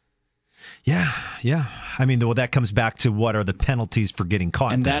 Yeah. I mean, well, that comes back to what are the penalties for getting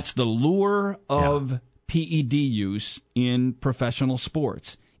caught. And that's the lure of PED use in professional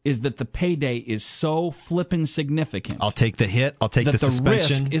sports. Is that the payday is so flippin' significant. I'll take the hit. I'll take the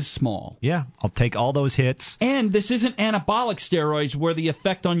suspension. The risk is small. Yeah, I'll take all those hits. And this isn't anabolic steroids where the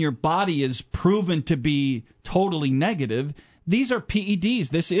effect on your body is proven to be totally negative. These are PEDs.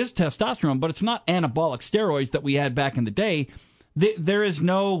 This is testosterone, but it's not anabolic steroids that we had back in the day. There is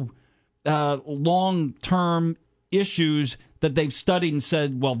no long-term issues that they've studied and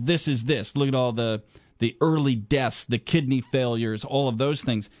said, well, this is this. Look at all the early deaths, the kidney failures, all of those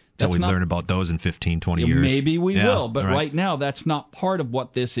things. So we learn about those in 15, 20 years. Maybe we will, but right now that's not part of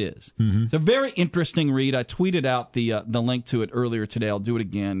what this is. Mm-hmm. It's a very interesting read. I tweeted out the link to it earlier today. I'll do it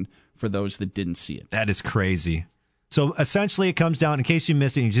again for those that didn't see it. That is crazy. So essentially it comes down, in case you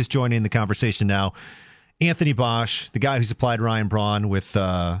missed it and you just joined in the conversation now, Anthony Bosch, the guy who supplied Ryan Braun with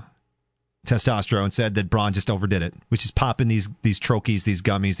testosterone, said that Braun just overdid it, which is popping these trochees, these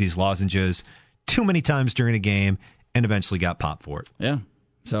gummies, these lozenges too many times during a game, and eventually got popped for it. Yeah.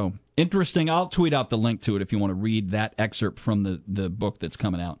 So interesting. I'll tweet out the link to it if you want to read that excerpt from the book that's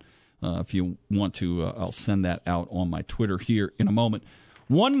coming out. If you want to, I'll send that out on my Twitter here in a moment.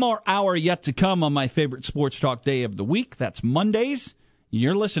 One more hour yet to come on my favorite sports talk day of the week. That's Mondays.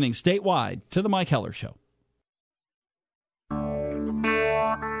 You're listening statewide to The Mike Heller Show.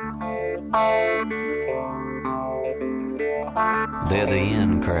 They're the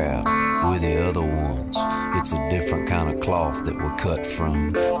in crowd, we're the other ones. It's a different kind of cloth that we're cut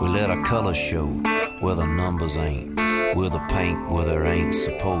from. We let our colors show where the numbers ain't. We're the paint where there ain't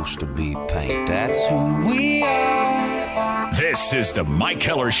supposed to be paint. That's who we are. This is the Mike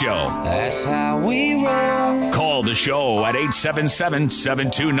Heller Show. That's how we roll. Call the show at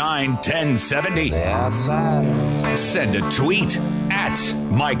 877-729-1070. The outsiders. Send a tweet at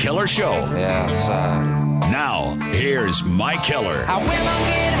Mike Heller Show. The outsiders. Now, here's Mike Heller. I will not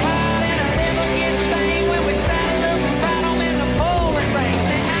get hot and I never get stained when we saddle up and fight 'em in the pouring rain.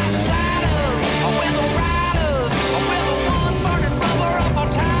 The outsiders, we're the riders, we're the ones burning rubber up our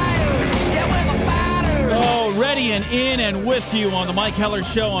tires. Yeah, we're the fighters. Oh, ready and in and with you on the Mike Heller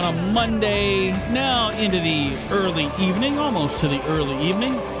Show on a Monday, now into the early evening, almost to the early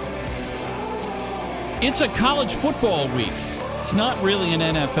evening. It's a college football week. It's not really an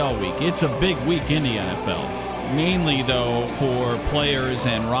NFL week. It's a big week in the NFL. Mainly, though, for players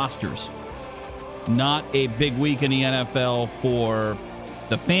and rosters. Not a big week in the NFL for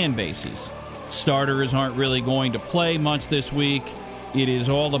the fan bases. Starters aren't really going to play much this week. It is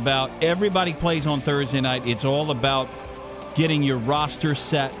all about, everybody plays on Thursday night. It's all about getting your roster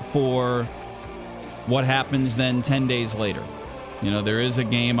set for what happens then 10 days later. You know, there is a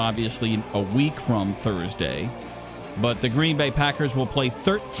game, obviously, a week from Thursday. But the Green Bay Packers will play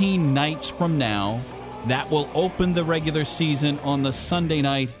 13 nights from now. That will open the regular season on the Sunday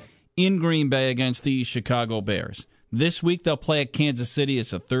night in Green Bay against the Chicago Bears. This week they'll play at Kansas City.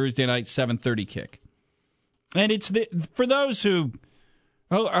 It's a Thursday night 7:30 kick. And it's for those who...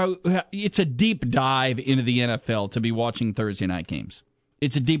 it's a deep dive into the NFL to be watching Thursday night games.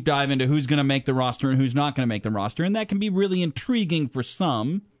 It's a deep dive into who's going to make the roster and who's not going to make the roster. And that can be really intriguing for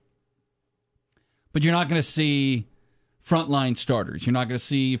some. But you're not going to see frontline starters. You're not going to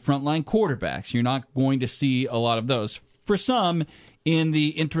see frontline quarterbacks. You're not going to see a lot of those. For some, in the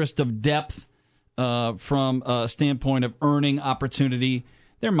interest of depth, from a standpoint of earning opportunity,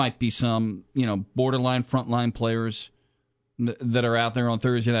 there might be some, borderline frontline players that are out there on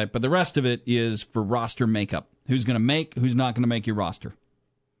Thursday night. But the rest of it is for roster makeup. Who's going to make, who's not going to make your roster.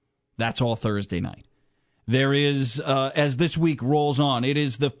 That's all Thursday night. There is, as this week rolls on, it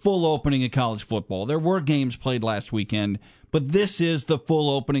is the full opening of college football. There were games played last weekend, but this is the full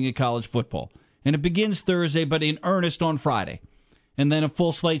opening of college football. And it begins Thursday, but in earnest on Friday. And then a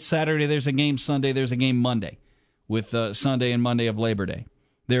full slate Saturday, there's a game Sunday, there's a game Monday, with Sunday and Monday of Labor Day.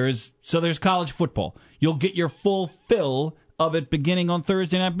 There's college football. You'll get your full fill of it beginning on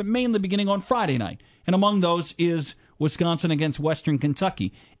Thursday night, but mainly beginning on Friday night. And among those is Wisconsin against Western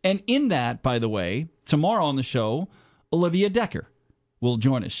Kentucky. And in that, by the way, tomorrow on the show, Olivia Decker will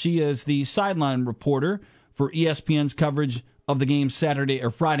join us. She is the sideline reporter for ESPN's coverage of the game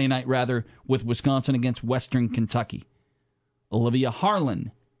Friday night, with Wisconsin against Western Kentucky. Olivia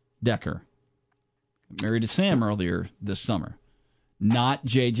Harlan Decker, married to Sam earlier this summer, not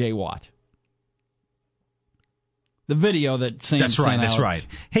J.J. Watt. The video that Sam sent out. That's right.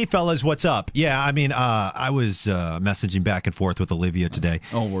 Hey, fellas, what's up? Yeah, I was messaging back and forth with Olivia today.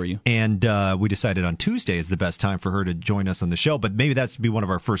 Oh, were you? And we decided on Tuesday is the best time for her to join us on the show. But maybe that should be one of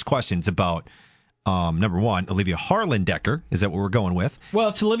our first questions about, number one, Olivia Harlan Decker. Is that what we're going with? Well,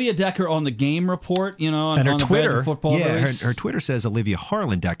 it's Olivia Decker on the game report, on, and her on the Twitter. Football her Twitter says Olivia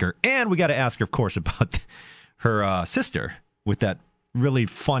Harlan Decker. And we got to ask her, of course, about her sister with that really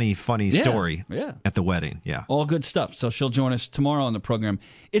funny story at the wedding. Yeah. All good stuff. So she'll join us tomorrow on the program.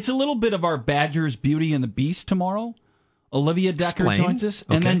 It's a little bit of our Badgers Beauty and the Beast tomorrow. Olivia Decker joins us,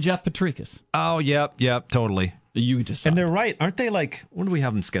 and then Jeff Patrikas. Oh, yep, totally. You just and they're right, aren't they? Like, when do we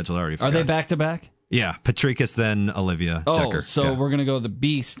have them scheduled already? Are they back to back? Yeah, Patrikas, then Olivia Decker. So we're going to go the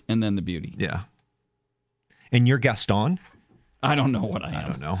Beast and then the Beauty. Yeah. And you're Gaston? I don't know what I am. I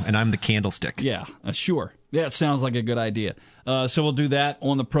don't know. And I'm the Candlestick. Yeah, sure. Yeah, it sounds like a good idea. So we'll do that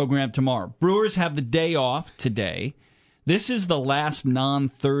on the program tomorrow. Brewers have the day off today. This is the last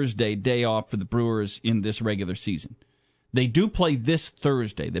non-Thursday day off for the Brewers in this regular season. They do play this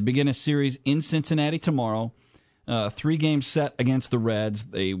Thursday. They begin a series in Cincinnati tomorrow. 3-game set against the Reds.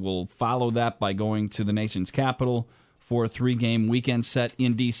 They will follow that by going to the nation's capital for a 3-game weekend set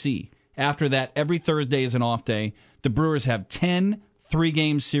in D.C. After that, every Thursday is an off day. The Brewers have 10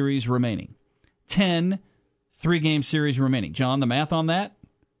 3-game series remaining. 10 3-game series remaining. John, the math on that?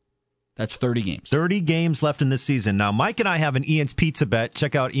 That's 30 games. 30 games left in this season. Now, Mike and I have an Ian's Pizza bet.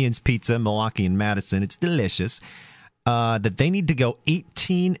 Check out Ian's Pizza, Milwaukee and Madison. It's delicious. That they need to go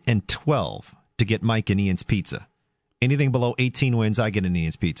 18-12 to get Mike and Ian's Pizza. Anything below 18 wins, I get an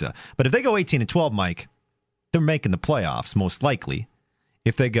Ian's Pizza. But if they go 18-12, Mike, they're making the playoffs, most likely.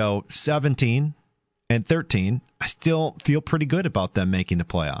 If they go 17-13, I still feel pretty good about them making the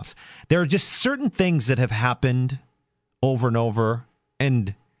playoffs. There are just certain things that have happened over and over,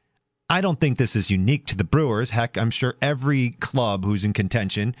 and I don't think this is unique to the Brewers. Heck, I'm sure every club who's in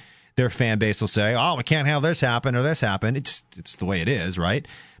contention, their fan base will say, oh, we can't have this happen or this happen. It's the way it is, right?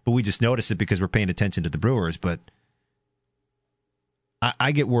 But we just notice it because we're paying attention to the Brewers. But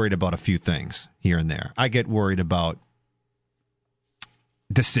I get worried about a few things here and there. I get worried about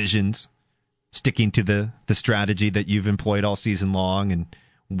decisions, sticking to the strategy that you've employed all season long, and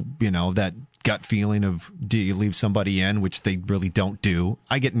that gut feeling of, do you leave somebody in, which they really don't do.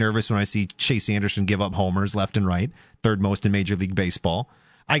 I get nervous when I see Chase Anderson give up homers left and right, third most in Major League Baseball.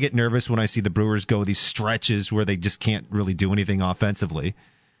 I get nervous when I see the Brewers go these stretches where they just can't really do anything offensively.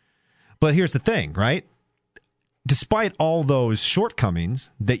 But here's the thing, right? Despite all those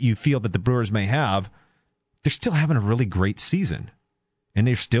shortcomings that you feel that the Brewers may have, they're still having a really great season. And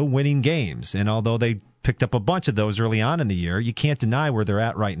they're still winning games. And although they picked up a bunch of those early on in the year, you can't deny where they're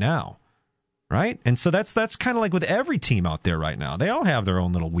at right now. Right? And so that's kind of like with every team out there right now. They all have their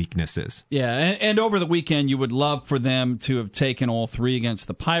own little weaknesses. Yeah, and over the weekend, you would love for them to have taken all 3 against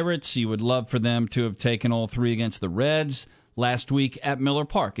the Pirates. You would love for them to have taken all 3 against the Reds last week at Miller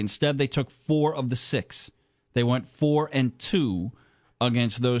Park. Instead, they took 4 of the 6. They went 4-2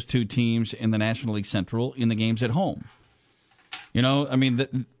 against those 2 teams in the National League Central in the games at home.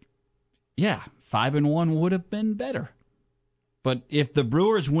 5-1 would have been better. But if the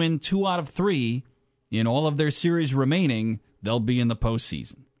Brewers win 2 out of 3 in all of their series remaining, they'll be in the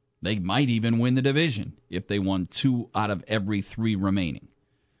postseason. They might even win the division if they won 2 out of every 3 remaining.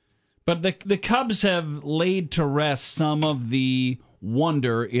 But the Cubs have laid to rest some of the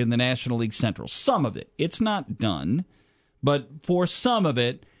wonder in the National League Central. Some of it. It's not done. But for some of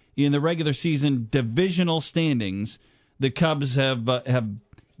it, in the regular season divisional standings, the Cubs have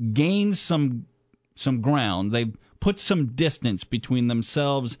gained some ground. They've put some distance between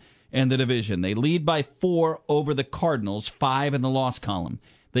themselves and the division. They lead by 4 over the Cardinals, 5 in the loss column.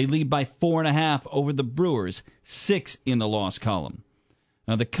 They lead by 4.5 over the Brewers, 6 in the loss column.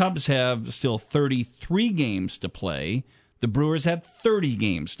 Now, the Cubs have still 33 games to play. The Brewers have 30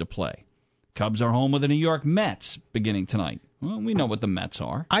 games to play. Cubs are home with the New York Mets beginning tonight. Well, we know what the Mets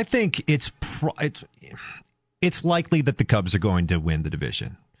are. I think it's likely that the Cubs are going to win the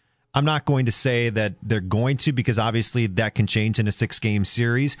division. I'm not going to say that they're going to, because obviously that can change in a 6-game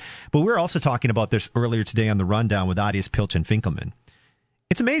series. But we were also talking about this earlier today on the Rundown with Adias, Pilch, and Finkelman.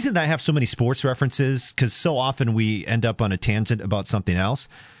 It's amazing that I have so many sports references, because so often we end up on a tangent about something else.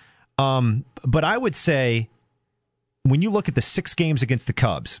 But I would say, when you look at the 6 games against the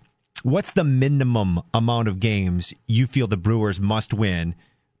Cubs, what's the minimum amount of games you feel the Brewers must win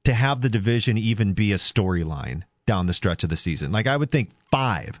to have the division even be a storyline down the stretch of the season? Like, I would think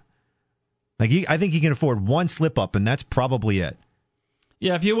 5. I think you can afford 1 slip-up, and that's probably it.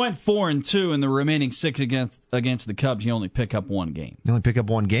 Yeah, if you went 4-2 in the remaining 6 against the Cubs, you only pick up 1 game. You only pick up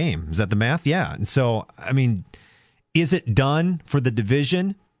 1 game. Is that the math? Yeah. And so, I mean, is it done for the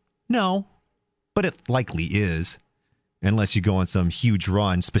division? No, but it likely is, unless you go on some huge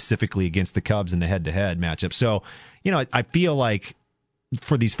run specifically against the Cubs in the head-to-head matchup. So, I feel like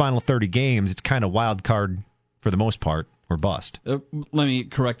for these final 30 games, it's kind of wild card for the most part, or bust. Let me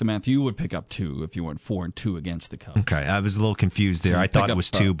correct the math. You would pick up 2 if you went 4-2 against the Cubs. Okay, I was a little confused there. So I thought it was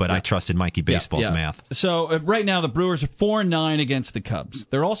 2, but I trusted Mikey Baseball's math. So right now the Brewers are 4-9 against the Cubs.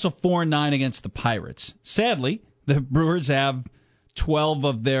 They're also 4-9 against the Pirates. Sadly, the Brewers have 12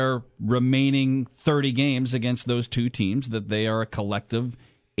 of their remaining 30 games against those 2 teams that they are a collective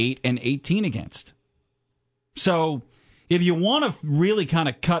 8-18 against. So if you want to really kind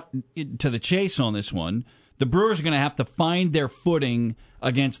of cut to the chase on this one, the Brewers are going to have to find their footing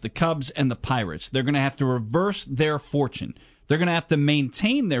against the Cubs and the Pirates. They're going to have to reverse their fortune. They're going to have to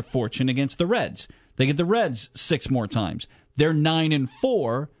maintain their fortune against the Reds. They get the Reds 6 more times. They're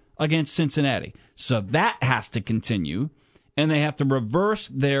 9-4 against Cincinnati. So that has to continue. And they have to reverse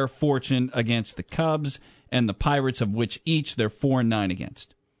their fortune against the Cubs and the Pirates, of which each they're 4-9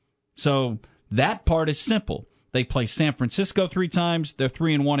 against. So that part is simple. They play San Francisco 3 times. They're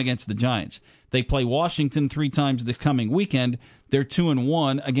 3-1 against the Giants. They play Washington 3 times this coming weekend. They're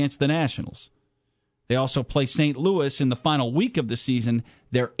 2-1 against the Nationals. They also play St. Louis in the final week of the season.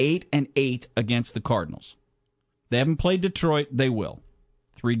 They're 8-8 against the Cardinals. They haven't played Detroit. They will.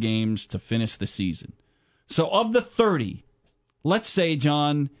 3 games to finish the season. So of the 30, let's say,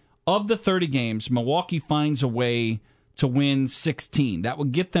 John, of the 30 games, Milwaukee finds a way to win 16. That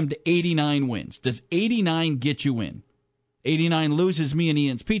would get them to 89 wins. Does 89 get you in? 89 loses me and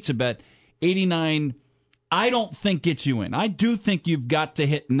Ian's pizza bet. 89, I don't think gets you in. I do think you've got to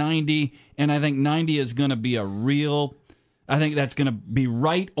hit 90, and I think 90 is going to be I think that's going to be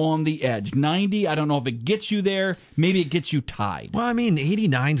right on the edge. 90, I don't know if it gets you there. Maybe it gets you tied. Well, I mean,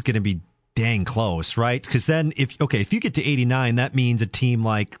 89 is going to be dang close, right? Because then, if you get to 89, that means a team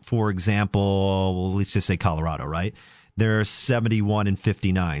like, for example, well, let's just say Colorado, right? They're 71 and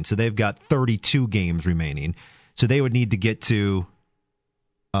 59, so they've got 32 games remaining. So they would need to get to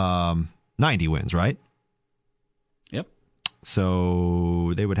 90 wins, right? Yep.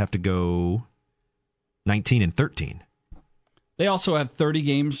 So they would have to go 19 and 13. They also have 30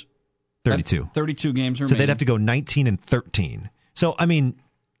 games. 32. 32 games remaining. So they'd have to go 19 and 13. So, I mean,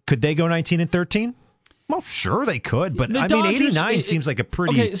 could they go 19 and 13? Well, sure they could, but I mean, 89 seems like a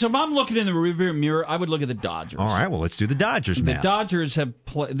pretty... Okay, so if I'm looking in the rearview mirror, I would look at the Dodgers. All right, well, let's do the Dodgers now. The Dodgers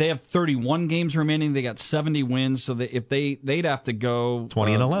they have 31 games remaining. They got 70 wins, so they'd have to go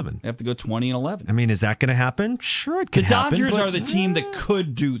 20 and 11. They have to go 20 and 11. I mean, is that going to happen? Sure, it could happen. The Dodgers are the team that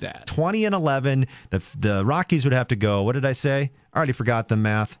could do that. 20 and 11. The Rockies would have to go. What did I say? I already forgot the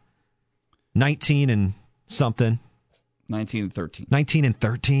math. 19 and something. 19 and 13. 19 and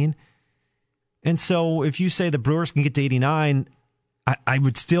 13. And so if you say the Brewers can get to 89, I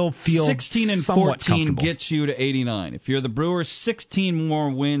would still feel 16 and 14 gets you to 89. If you're the Brewers, 16 more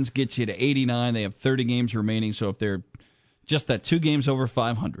wins gets you to 89. They have 30 games remaining, so if they're just that 2 games over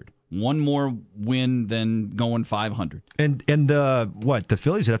 500, one more win than going 500. And the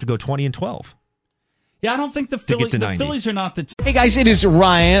Phillies would have to go 20 and 12. Yeah, I don't think the Phillies are not the team. Hey guys, it is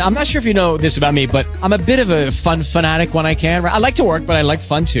Ryan. I'm not sure if you know this about me, but I'm a bit of a fun fanatic when I can. I like to work, but I like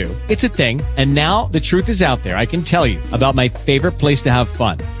fun too. It's a thing. And now the truth is out there. I can tell you about my favorite place to have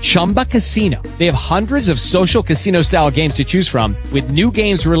fun. Chumba Casino. They have hundreds of social casino style games to choose from with new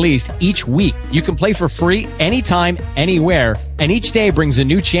games released each week. You can play for free anytime, anywhere. And each day brings a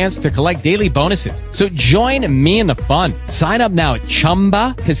new chance to collect daily bonuses. So join me in the fun. Sign up now at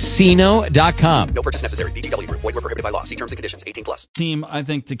ChumbaCasino.com. No purchase necessary. VGW Group. Void where prohibited by law. See terms and conditions. 18+. Team, I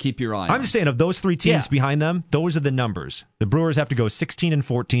think, to keep your eye on. I'm just saying, of those 3 teams behind them, those are the numbers. The Brewers have to go 16 and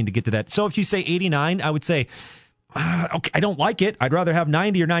 14 to get to that. So if you say 89, I would say, okay, I don't like it. I'd rather have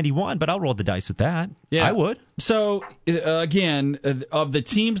 90 or 91, but I'll roll the dice with that. Yeah. I would. So, again, of the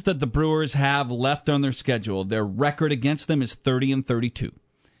teams that the Brewers have left on their schedule, their record against them is 30 and 32.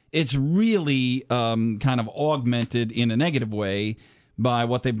 It's really kind of augmented in a negative way by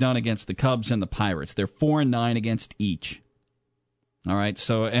what they've done against the Cubs and the Pirates. They're 4-9 against each. All right,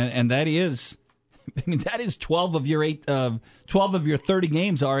 so and that is, I mean, that is 12 of your 30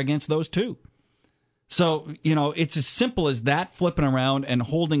 games are against those two. So, you know, it's as simple as that, flipping around and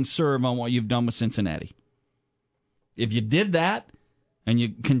holding serve on what you've done with Cincinnati. If you did that and you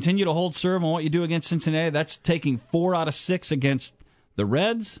continue to hold serve on what you do against Cincinnati, that's taking 4 out of 6 against the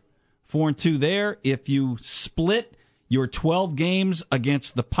Reds, 4-2 there. If you split your 12 games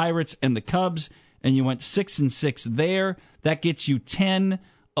against the Pirates and the Cubs and you went 6-6 there, that gets you 10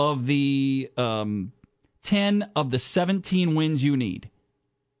 of the 17 wins you need.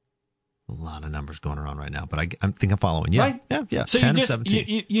 A lot of numbers going around right now, but I think I'm following. Yeah, right? Yeah. So 10 of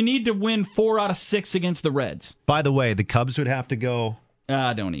 17. You need to win 4 out of 6 against the Reds. By the way, the Cubs would have to go.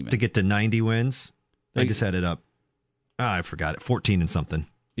 Don't even to get to 90 wins. I just had it up. I forgot it. 14 and something.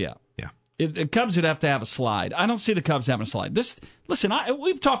 Yeah. The Cubs would have to have a slide. I don't see the Cubs having a slide. Listen,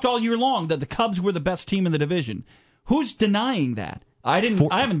 we've talked all year long that the Cubs were the best team in the division. Who's denying that? I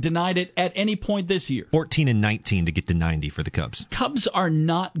haven't denied it at any point this year. 14 and 19 to get to 90 for the Cubs. Cubs are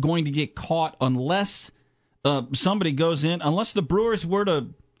not going to get caught unless somebody goes in, unless the Brewers were to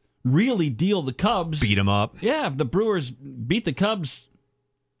really deal the Cubs. Beat them up. Yeah, if the Brewers beat the Cubs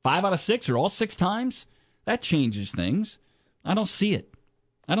 5 out of 6 or all 6 times, that changes things. I don't see it.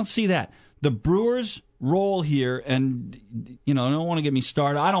 I don't see that. The Brewers' role here, and, you know, I don't want to get me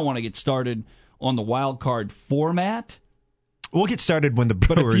started. I don't want to get started on the wild card format. We'll get started when the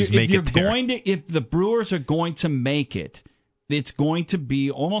Brewers make it there. If the Brewers are going to make it, it's going to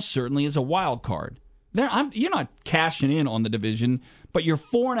be almost certainly as a wild card. You're not cashing in on the division, but you're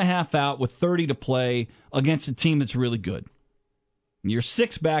 4.5 out with 30 to play against a team that's really good. You're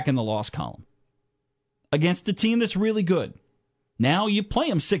 6 back in the loss column against a team that's really good. Now you play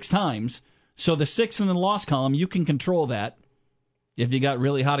them 6 times, so the 6 in the loss column, you can control that if you got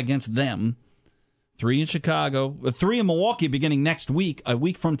really hot against them. 3 in Chicago, 3 in Milwaukee beginning next week, a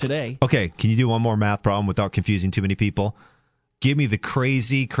week from today. Okay, can you do one more math problem without confusing too many people? Give me the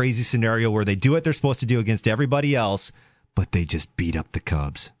crazy, crazy scenario where they do what they're supposed to do against everybody else, but they just beat up the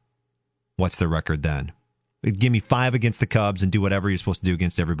Cubs. What's the record then? Give me 5 against the Cubs and do whatever you're supposed to do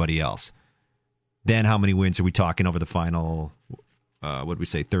against everybody else. Then how many wins are we talking over the final, what did we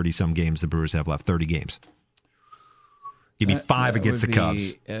say, 30-some games the Brewers have left? 30 games. Give me 5 against the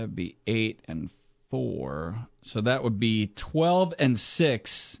Cubs. That would be 8 and 4. So that would be 12 and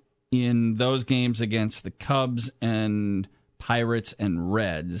 6 in those games against the Cubs and Pirates and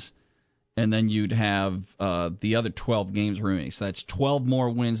Reds. And then you'd have the other 12 games remaining. So that's 12 more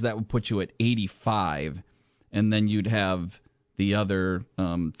wins. That would put you at 85. And then you'd have the other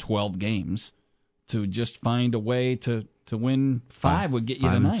 12 games to just find a way to win 5 would get you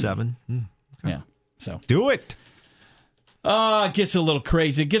to 9. 5 and 7. Okay. Yeah. So do it. It gets a little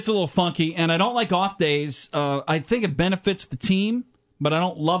crazy. It gets a little funky. And I don't like off days. I think it benefits the team. But I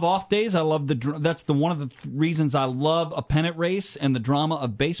don't love off days. I love that's one of the reasons I love a pennant race and the drama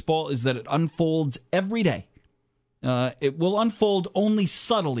of baseball is that it unfolds every day. It will unfold only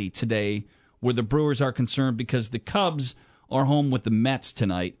subtly today where the Brewers are concerned because the Cubs are home with the Mets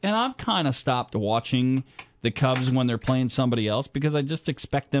tonight. And I've kind of stopped watching the Cubs when they're playing somebody else because I just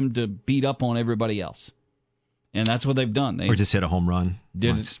expect them to beat up on everybody else. And that's what they've done. Or just hit a home run.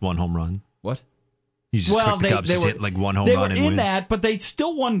 Just one home run. What? You just expect the Cubs to hit like one home run and win. They were in that, but they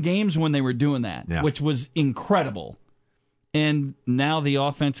still won games when they were doing that, which was incredible. And now the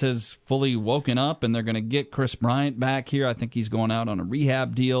offense has fully woken up, and they're going to get Chris Bryant back here. I think he's going out on a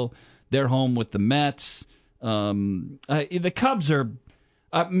rehab deal. They're home with the Mets. The Cubs are...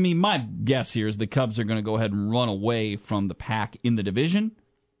 I mean, my guess here is the Cubs are going to go ahead and run away from the pack in the division,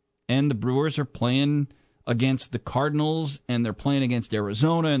 and the Brewers are playing against the Cardinals, and they're playing against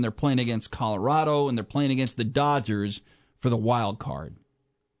Arizona, and they're playing against Colorado, and they're playing against the Dodgers for the wild card.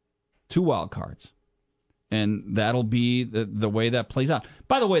 2 wild cards. And that'll be the way that plays out.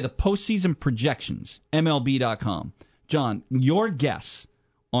 By the way, the postseason projections, MLB.com. John, your guess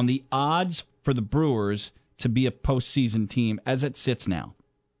on the odds for the Brewers to be a postseason team as it sits now?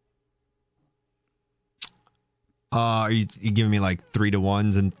 Are you giving me like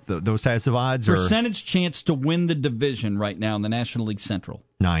 3-1s and those types of odds? Percentage chance to win the division right now in the National League Central?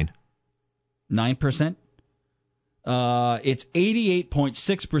 9%? It's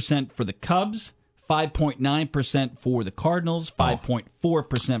 88.6% for the Cubs, 5.9% for the Cardinals,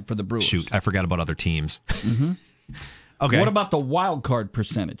 5.4% for the Brewers. Shoot, I forgot about other teams. Mm-hmm. Okay. What about the wild card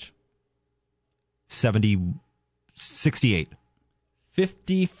percentage? 68.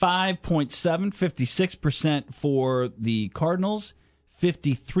 55.7, 56% for the Cardinals,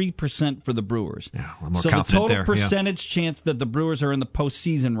 53% for the Brewers. Yeah, a little more so the confident total there. percentage chance that the Brewers are in the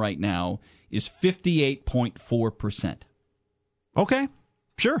postseason right now is 58.4%. Okay,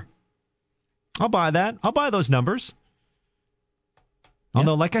 sure. I'll buy that. I'll buy those numbers.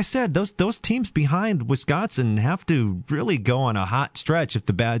 Although, like I said, those teams behind Wisconsin have to really go on a hot stretch if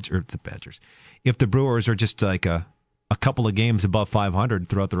the Brewers are just like a couple of games above 500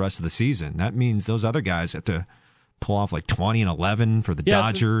 throughout the rest of the season. That means those other guys have to pull off like 20-11 for the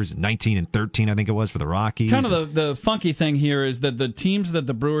Dodgers, 19-13, I think it was, for the Rockies. Kind of the funky thing here is that the teams that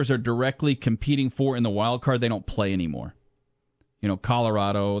the Brewers are directly competing for in the wild card, they don't play anymore. You know,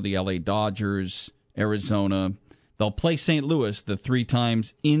 Colorado, the LA Dodgers, Arizona. They'll play St. Louis the 3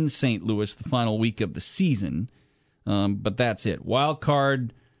 times in St. Louis the final week of the season. But that's it. Wild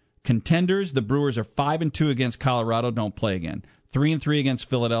card contenders, the Brewers are 5-2 against Colorado, don't play again. 3-3 against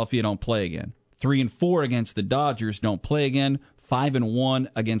Philadelphia, don't play again. 3-4 against the Dodgers, don't play again. 5-1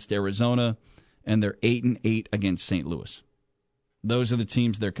 against Arizona, and they're 8-8 against St. Louis. Those are the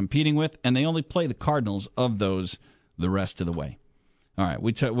teams they're competing with, and they only play the Cardinals of those the rest of the way. All right,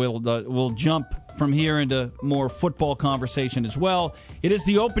 we'll jump from here into more football conversation as well. It is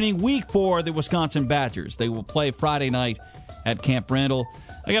the opening week for the Wisconsin Badgers. They will play Friday night at Camp Randall.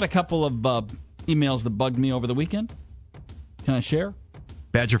 I got a couple of emails that bugged me over the weekend. Can I share?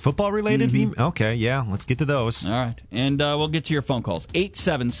 Badger football related? Mm-hmm. Okay, yeah, let's get to those. All right, and we'll get to your phone calls.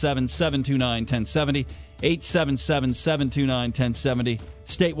 877-729-1070, 877-729-1070.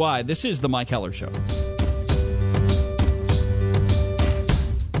 Statewide, this is the Mike Heller Show.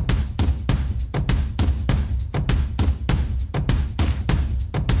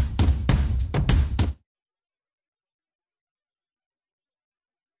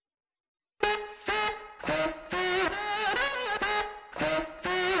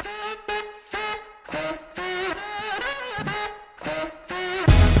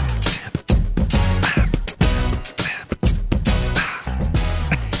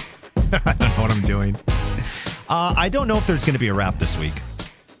 doing? I don't know if there's going to be a wrap this week.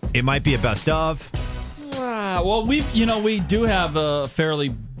 It might be a best of. Well, we do have a fairly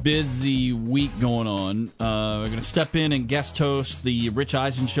busy week going on. We're going to step in and guest host the Rich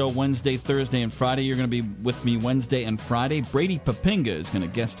Eisen Show Wednesday, Thursday, and Friday. You're going to be with me Wednesday and Friday. Brady Papinga is going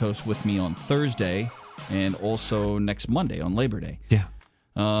to guest host with me on Thursday and also next Monday on Labor Day. Yeah.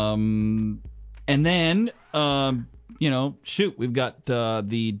 And then, we've got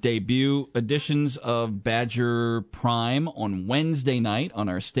the debut editions of Badger Prime on Wednesday night on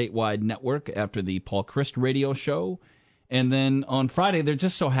our statewide network after the Paul Christ radio show. And then on Friday, there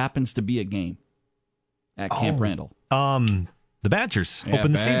just so happens to be a game at Camp Randall. The Badgers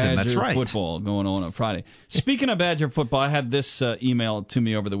open the season. That's right. Badger football going on Friday. Speaking of Badger football, I had this email to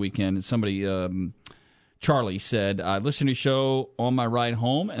me over the weekend. And somebody, Charlie, said, I listened to your show on my ride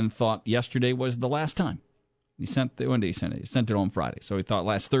home and thought yesterday was the last time. When did he send it? He sent it on Friday. So he thought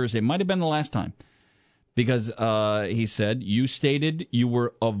last Thursday might have been the last time. Because he said, you stated you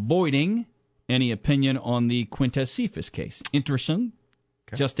were avoiding any opinion on the Quintez Cephas case. Interesting.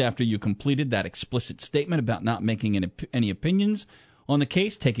 Okay. Just after you completed that explicit statement about not making any opinions on the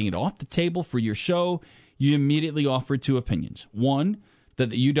case, taking it off the table for your show, you immediately offered two opinions. One, that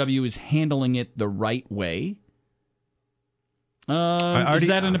the UW is handling it the right way. Is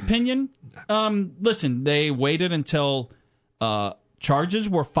that an opinion? Listen, they waited until charges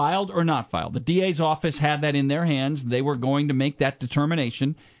were filed or not filed. The DA's office had that in their hands. They were going to make that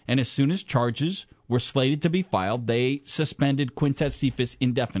determination. And as soon as charges were slated to be filed, they suspended Quintez Cephas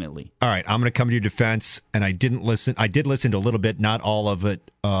indefinitely. All right, I'm going to come to your defense, and I did listen to a little bit, not all of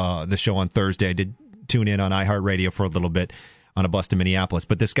it, the show on Thursday. I did tune in on iHeartRadio for a little bit on a bus to Minneapolis.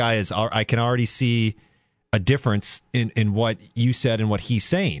 But this guy I can already see a difference in what you said and what he's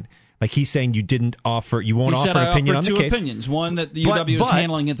saying. Like he's saying you won't offer an opinion on the case. Two opinions. One, that the UW is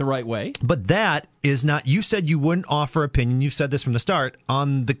handling it the right way. But that is not, you said you wouldn't offer opinion, you said this from the start,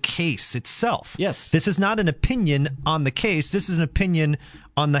 on the case itself. Yes. This is not an opinion on the case. This is an opinion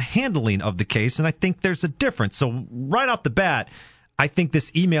on the handling of the case, and I think there's a difference. So right off the bat, I think this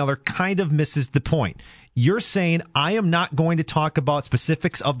emailer kind of misses the point. You're saying I am not going to talk about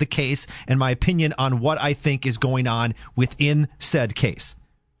specifics of the case and my opinion on what I think is going on within said case.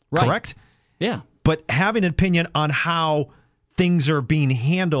 Right. Correct? Yeah. But having an opinion on how things are being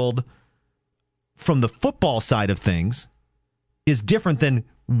handled from the football side of things is different than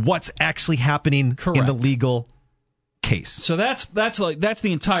what's actually happening in the legal case. So that's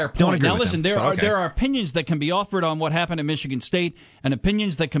the entire point. Don't agree now with listen, them, there are opinions that can be offered on what happened at Michigan State, and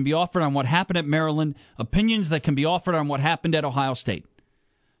opinions that can be offered on what happened at Maryland, opinions that can be offered on what happened at Ohio State.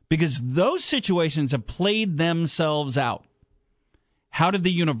 Because those situations have played themselves out. How did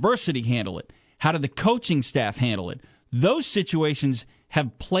the university handle it? How did the coaching staff handle it? Those situations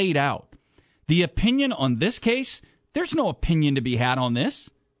have played out. The opinion on this case, there's no opinion to be had on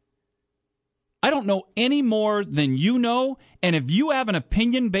this. I don't know any more than you know, and if you have an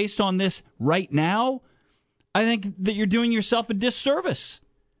opinion based on this right now, I think that you're doing yourself a disservice.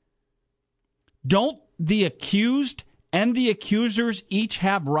 Don't the accused and the accusers each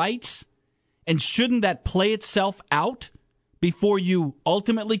have rights? And shouldn't that play itself out before you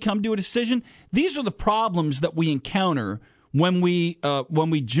ultimately come to a decision? These are the problems that we encounter when we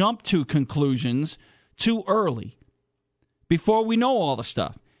jump to conclusions too early, before we know all the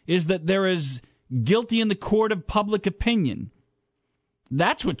stuff, is that there is guilty in the court of public opinion.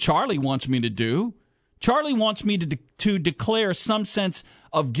 That's what Charlie wants me to do. Charlie wants me to declare some sense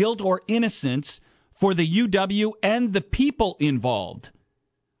of guilt or innocence for the UW and the people involved.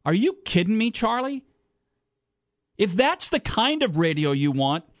 Are you kidding me, Charlie? If that's the kind of radio you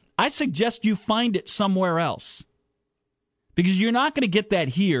want, I suggest you find it somewhere else. Because you're not going to get that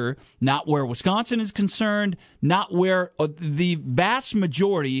here, not where Wisconsin is concerned, not where the vast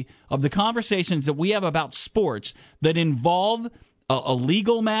majority of the conversations that we have about sports that involve a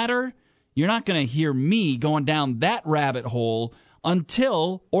legal matter. You're not going to hear me going down that rabbit hole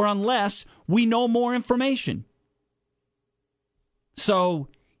until or unless we know more information. So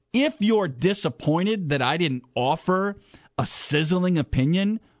if you're disappointed that I didn't offer a sizzling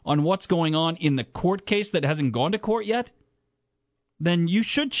opinion on what's going on in the court case that hasn't gone to court yet, then you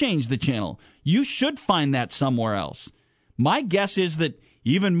should change the channel. You should find that somewhere else. My guess is that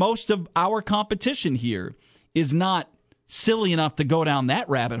even most of our competition here is not silly enough to go down that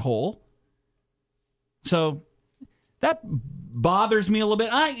rabbit hole. So that bothers me a little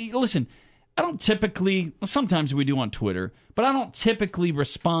bit. Listen, I don't typically, sometimes we do on Twitter, but I don't typically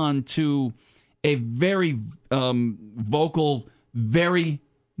respond to a very vocal, very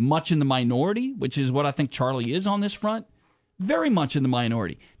much in the minority, which is what I think Charlie is on this front, very much in the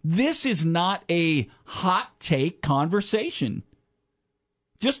minority. This is not a hot take conversation.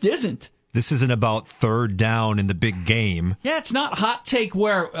 Just isn't. This isn't about third down in the big game. Yeah, it's not hot take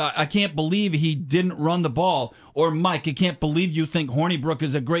where I can't believe he didn't run the ball, or Mike, I can't believe you think Hornibrook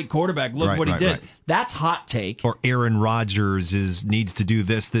is a great quarterback. Look what he did. Right. That's hot take. Or Aaron Rodgers needs to do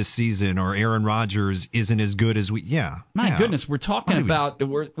this season, or Aaron Rodgers isn't as good as we. Yeah, my goodness, we're talking about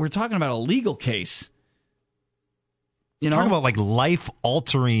we're talking about a legal case. You know, talking about like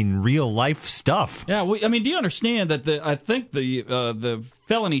life-altering, real-life stuff. Yeah, do you understand that I think the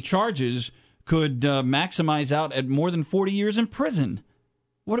felony charges could maximize out at more than 40 years in prison?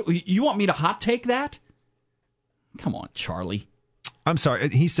 What you want me to hot take that? Come on, Charlie. I'm sorry.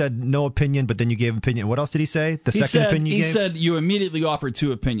 He said no opinion, but then you gave opinion. What else did he say? Second opinion you gave? He said you immediately offered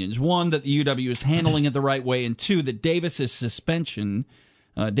two opinions. One, that the UW is handling it the right way, and two, that Danny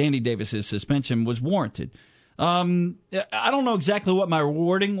Davis's suspension was warranted. I don't know exactly what my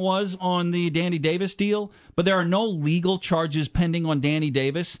wording was on the Danny Davis deal, but there are no legal charges pending on Danny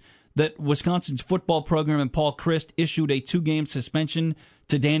Davis. That Wisconsin's football program and Paul Chryst issued a 2-game suspension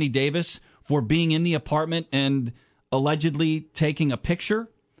to Danny Davis for being in the apartment and allegedly taking a picture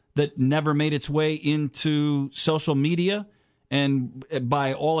that never made its way into social media and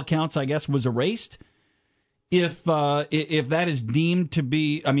by all accounts, I guess, was erased. If that is deemed to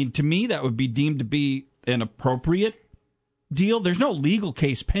be, to me, that would be deemed to be an appropriate deal. There's no legal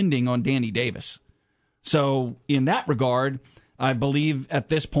case pending on Danny Davis. So in that regard, I believe at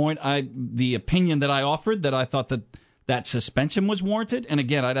this point, the opinion that I offered, that I thought that suspension was warranted, and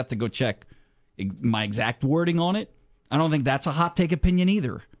again, I'd have to go check my exact wording on it. I don't think that's a hot take opinion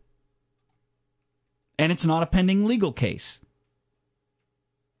either. And it's not a pending legal case.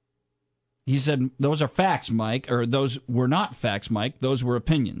 He said, those are facts, Mike, or those were not facts, Mike. Those were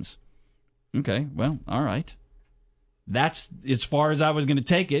opinions. Okay, well, all right. That's as far as I was going to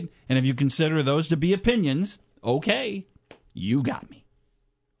take it. And if you consider those to be opinions, okay, you got me.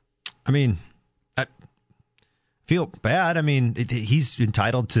 I feel bad. He's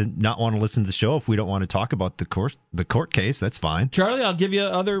entitled to not want to listen to the show if we don't want to talk about the court case. That's fine. Charlie, I'll give you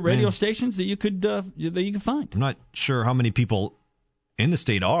other radio stations that you could find. I'm not sure how many people in the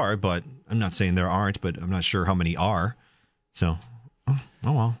state are, but I'm not saying there aren't, but I'm not sure how many are. So...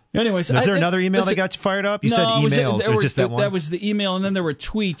 Oh, well. Anyways, is there another email that got you fired up? You said emails. It was just that one? That was the email, and then there were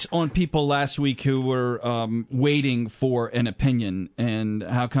tweets on people last week who were waiting for an opinion. And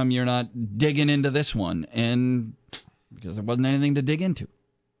how come you're not digging into this one? And because there wasn't anything to dig into.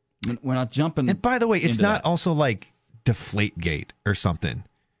 We're not jumping. And by the way, it's not also like Deflategate or something,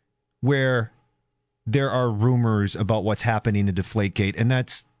 where there are rumors about what's happening in Deflategate, and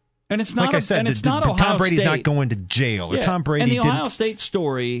that's... And it's not, like I said, Tom Brady's not going to jail. Or Tom Brady and the Ohio State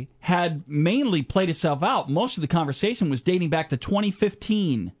story had mainly played itself out. Most of the conversation was dating back to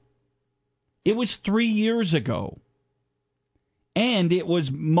 2015. It was 3 years ago. And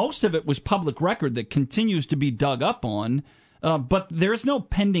most of it was public record that continues to be dug up on. But there's no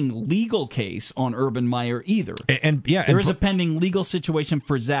pending legal case on Urban Meyer either. There is a pending legal situation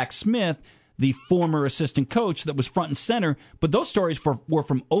for Zach Smith, the former assistant coach that was front and center, but those stories were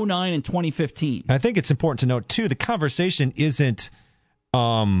from 2009 and 2015. I think it's important to note, too, the conversation isn't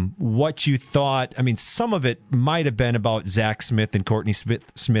what you thought. Some of it might have been about Zach Smith and Courtney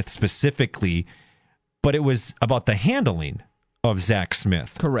Smith specifically, but it was about the handling of Zach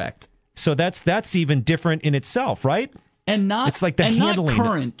Smith. Correct. So that's even different in itself, right? And not, it's like the handling. Not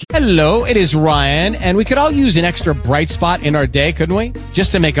current. Hello, it is Ryan, and we could all use an extra bright spot in our day, couldn't we?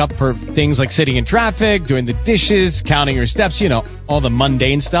 Just to make up for things like sitting in traffic, doing the dishes, counting your steps, all the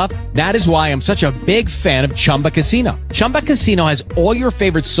mundane stuff. That is why I'm such a big fan of Chumba Casino. Chumba Casino has all your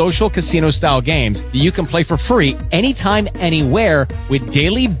favorite social casino-style games that you can play for free anytime, anywhere with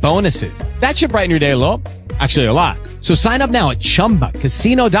daily bonuses. That should brighten your day a little. Actually, a lot. So sign up now at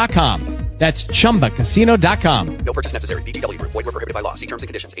ChumbaCasino.com. That's ChumbaCasino.com. No purchase necessary. VGW Group. Void where prohibited by law. See terms and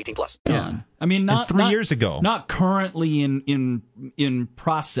conditions. 18+. Yeah. Not 3 years ago. Not currently in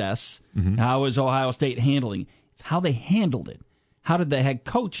process. Mm-hmm. How is Ohio State handling it? It's how they handled it. How did the head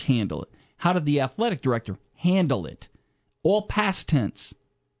coach handle it? How did the athletic director handle it? All past tense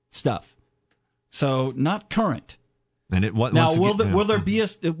stuff. So not current. And it what now will there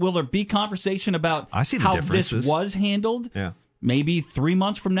be conversation about how this was handled? Yeah. Maybe 3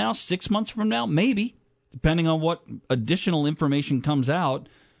 months from now, 6 months from now, maybe, depending on what additional information comes out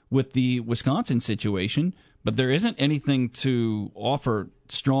with the Wisconsin situation. But there isn't anything to offer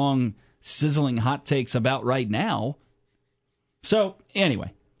strong, sizzling hot takes about right now. So,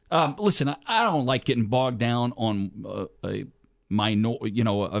 anyway, listen, I don't like getting bogged down on a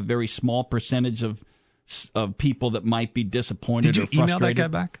very small percentage of of people that might be disappointed or Did you frustrated. email that guy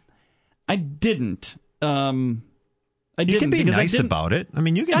back? I didn't. You can be nice about it. I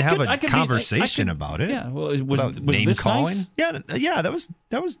mean, you can have a conversation about it. Yeah. Well, was name this calling? Nice? Yeah. That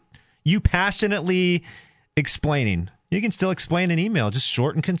was you passionately explaining. You can still explain an email, just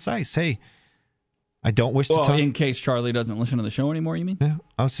short and concise. Hey, I don't wish to talk. In case Charlie doesn't listen to the show anymore, you mean? Yeah.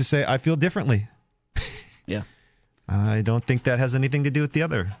 I was to say I feel differently. Yeah. I don't think that has anything to do with the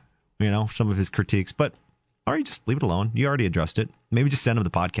other, some of his critiques. But or you just leave it alone. You already addressed it. Maybe just send him the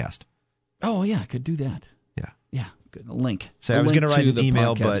podcast. Oh yeah, I could do that. Yeah, good. A link. So I was going to write an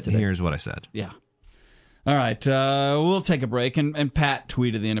email, but here's what I said. Yeah. All right, we'll take a break. And Pat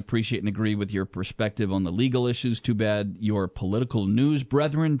tweeted in, appreciate and agree with your perspective on the legal issues. Too bad your political news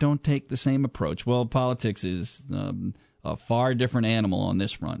brethren don't take the same approach. Well, politics is a far different animal on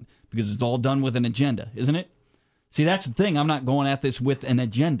this front because it's all done with an agenda, isn't it? See, that's the thing. I'm not going at this with an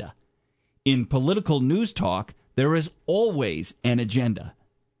agenda. In political news talk, there is always an agenda.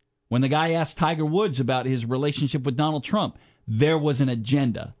 When the guy asked Tiger Woods about his relationship with Donald Trump, there was an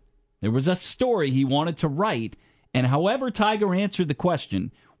agenda. There was a story he wanted to write, and however Tiger answered the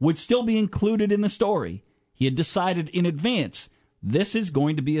question would still be included in the story. He had decided in advance, this is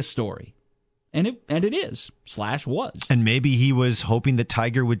going to be a story. And it is, /was. And maybe he was hoping that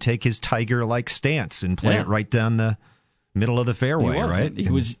Tiger would take his Tiger-like stance and play it right down the middle of the fairway, right? He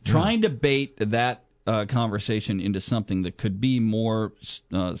was trying to bait that conversation into something that could be more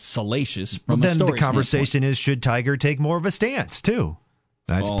salacious from then a story the conversation standpoint. is, should Tiger take more of a stance, too?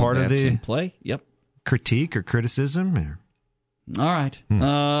 That's part of that's the in play. Yep. Critique or criticism. All right.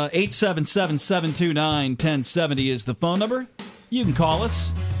 877-729-1070 is the phone number. You can call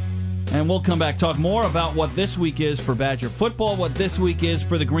us, and we'll come back, talk more about what this week is for Badger football, what this week is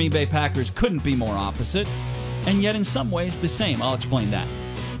for the Green Bay Packers. Couldn't be more opposite, and yet in some ways the same. I'll explain that.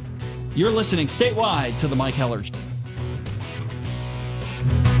 You're listening statewide to the Mike Heller Show.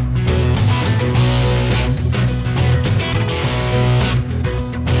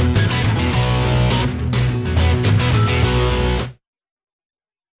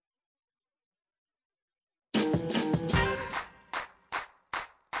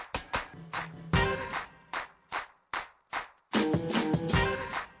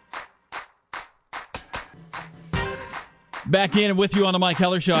 Back in and with you on the Mike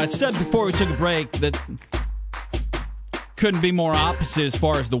Heller Show. I said before we took a break that couldn't be more opposite as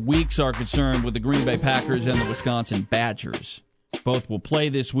far as the weeks are concerned with the Green Bay Packers and the Wisconsin Badgers. Both will play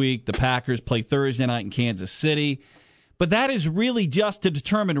this week. The Packers play Thursday night in Kansas City. But that is really just to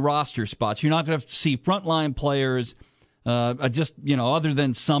determine roster spots. You're not going to see frontline players, other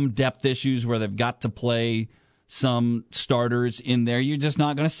than some depth issues where they've got to play some starters in there. You're just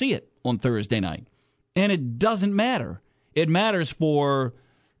not going to see it on Thursday night. And it doesn't matter. It matters for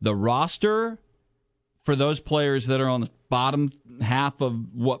the roster, for those players that are on the bottom half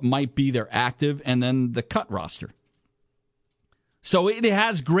of what might be their active, and then the cut roster. So it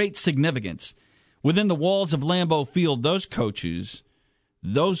has great significance. Within the walls of Lambeau Field, those coaches,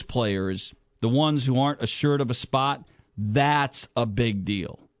 those players, the ones who aren't assured of a spot, that's a big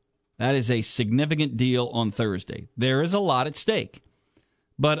deal. That is a significant deal on Thursday. There is a lot at stake.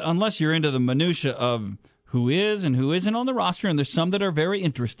 But unless you're into the minutia of who is and who isn't on the roster, and there's some that are very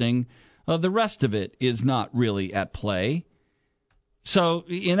interesting, the rest of it is not really at play. So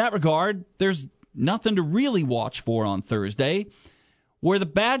in that regard, there's nothing to really watch for on Thursday. Where the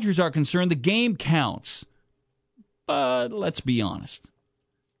Badgers are concerned, the game counts. But let's be honest.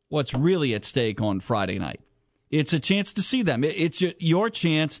 What's really at stake on Friday night? It's a chance to see them. It's your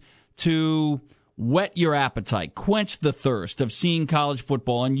chance to whet your appetite, quench the thirst of seeing college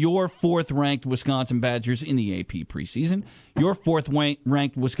football and your fourth-ranked Wisconsin Badgers in the AP preseason, your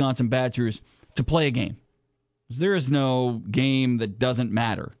fourth-ranked Wisconsin Badgers to play a game. There is no game that doesn't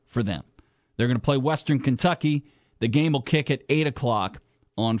matter for them. They're going to play Western Kentucky. The game will kick at 8 o'clock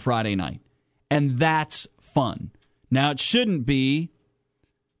on Friday night. And that's fun. Now, it shouldn't be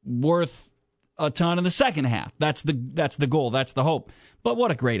worth a ton in the second half. That's the goal. That's the hope. But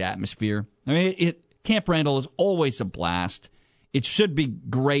what a great atmosphere. I mean, Camp Randall is always a blast. It should be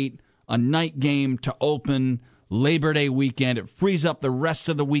great. A night game to open Labor Day weekend. It frees up the rest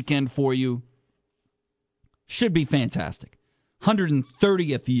of the weekend for you. Should be fantastic.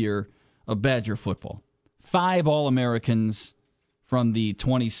 130th year of Badger football. 5 All-Americans from the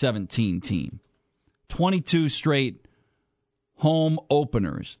 2017 team. 22 straight home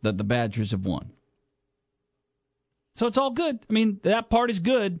openers that the Badgers have won. So it's all good. I mean, that part is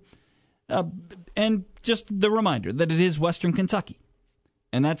good. And just the reminder that it is Western Kentucky.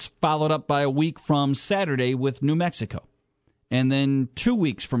 And that's followed up by a week from Saturday with New Mexico. And then 2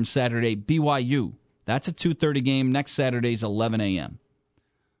 weeks from Saturday, BYU That's a 2:30 game. Next Saturday's 11 a.m.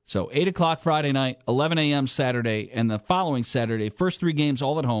 So 8 o'clock Friday night, 11 a.m. Saturday, and the following Saturday, first 3 games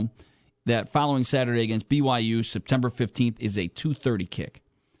all at home. That following Saturday against BYU, September 15th, is a 2:30 kick.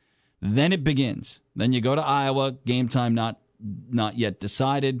 Then it begins. Then you go to Iowa, game time not yet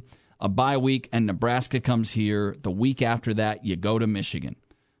decided, a bye week, and Nebraska comes here. The week after that, you go to Michigan.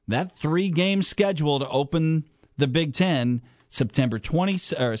 That 3-game schedule to open the Big Ten, September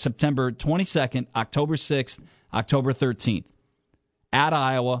 22nd, October 6th, October 13th. At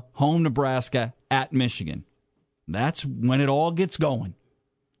Iowa, home Nebraska, at Michigan. That's when it all gets going.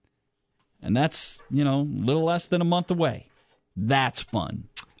 And that's, a little less than a month away. That's fun.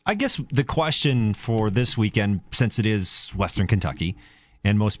 I guess the question for this weekend, since it is Western Kentucky,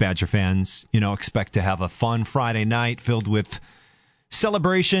 and most Badger fans, expect to have a fun Friday night filled with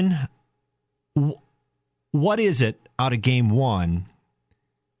celebration. What is it out of game 1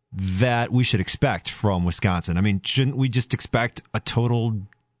 that we should expect from Wisconsin? I mean, shouldn't we just expect a total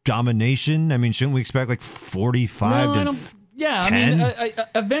domination? I mean, shouldn't we expect like 45 to 10?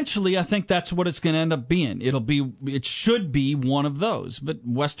 Eventually, I think that's what it's going to end up being. It should be one of those. But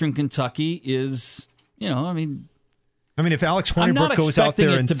Western Kentucky is, if Alex Hornibrook goes out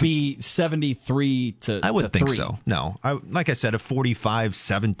there and to be 73 to I wouldn't think 3. so. No, like I said, a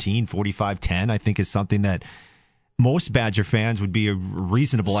 45-17, 45-10, I think is something that most Badger fans would be a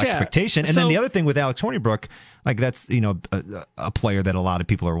reasonable expectation. And then the other thing with Alex Hornibrook, like that's a player that a lot of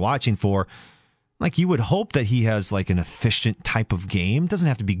people are watching for. Like you would hope that he has like an efficient type of game. Doesn't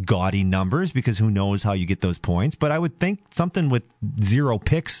have to be gaudy numbers because who knows how you get those points. But I would think something with 0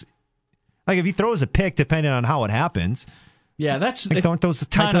 picks. Like if he throws a pick, depending on how it happens. Yeah, that's aren't those the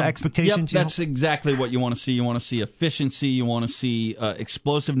type of expectations? Yep, that's exactly what you want to see. You want to see efficiency. You want to see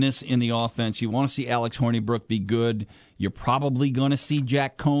explosiveness in the offense. You want to see Alex Hornibrook be good. You're probably going to see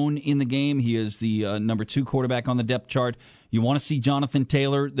Jack Cohn in the game. He is the number 2 quarterback on the depth chart. You want to see Jonathan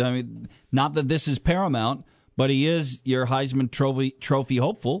Taylor. I mean, not that this is paramount, but he is your Heisman Trophy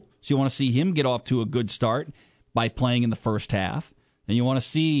hopeful. So you want to see him get off to a good start by playing in the first half. And you want to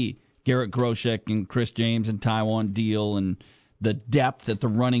see Garrett Groshek and Chris James and Tywan Deal and the depth at the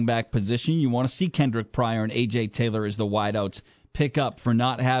running back position. You want to see Kendrick Pryor and A.J. Taylor as the wideouts pick up for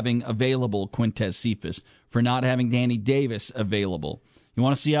not having available Quintez Cephas, for not having Danny Davis available. You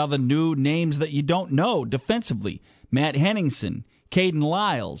want to see how the new names that you don't know defensively, Matt Henningsen, Caden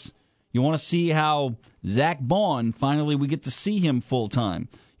Lyles. You want to see how Zach Bond, finally we get to see him full-time.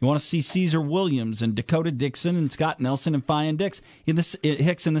 You want to see Caesar Williams and Dakota Dixon and Scott Nelson and Fian Hicks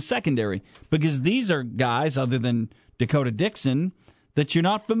in the secondary, because these are guys, other than Dakota Dixon, that you're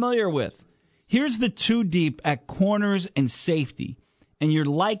not familiar with. Here's the 2 deep at corners and safety, and you're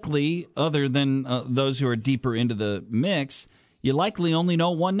likely, other than those who are deeper into the mix, you likely only know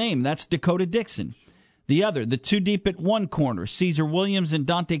one name. That's Dakota Dixon. The 2 deep at one corner, Caesar Williams and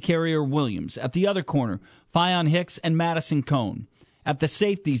Dante Carrier-Williams. At the other corner, Fian Hicks and Madison Cone. At the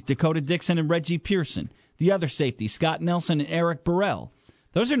safeties, Dakota Dixon and Reggie Pearson. The other safeties, Scott Nelson and Eric Burrell.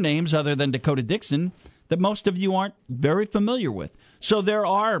 Those are names other than Dakota Dixon that most of you aren't very familiar with. So there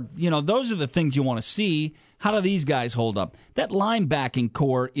are, those are the things you want to see. How do these guys hold up? That linebacking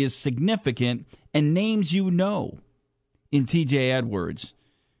core is significant, and names you know in T.J. Edwards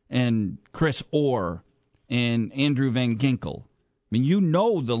and Chris Orr and Andrew Van Ginkel. I mean, you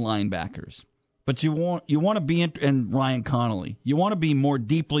know the linebackers. But you want to be and Ryan Connolly. You want to be more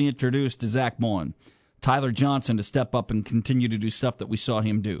deeply introduced to Zach Bond, Tyler Johnson to step up and continue to do stuff that we saw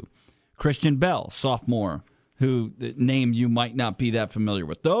him do. Christian Bell, sophomore, who name you might not be that familiar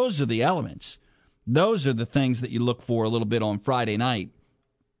with. Those are the elements. Those are the things that you look for a little bit on Friday night.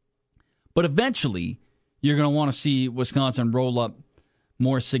 But eventually, you're going to want to see Wisconsin roll up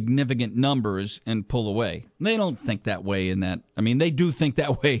more significant numbers and pull away. They don't think that way in that. I mean, they do think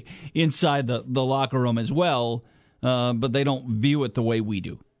that way inside the locker room as well, but they don't view it the way we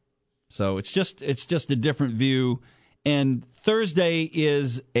do. So it's just a different view. And Thursday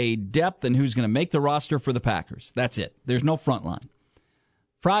is a depth and who's going to make the roster for the Packers. That's it. There's no front line.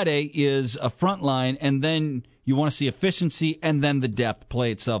 Friday is a front line, and then you want to see efficiency, and then the depth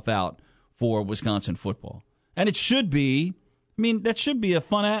play itself out for Wisconsin football. And it should be, that should be a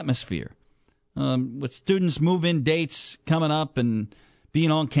fun atmosphere. With students move-in dates coming up and being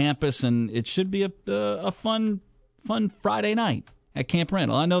on campus, and it should be a fun Friday night at Camp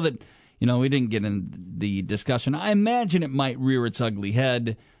Randall. I know that, we didn't get in the discussion. I imagine it might rear its ugly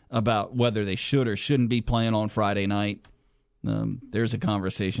head about whether they should or shouldn't be playing on Friday night. There's a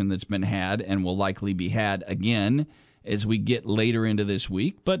conversation that's been had and will likely be had again as we get later into this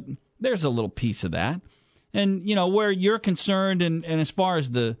week, but there's a little piece of that. And, where you're concerned, and as far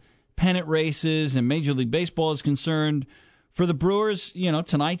as the pennant races and Major League Baseball is concerned, for the Brewers,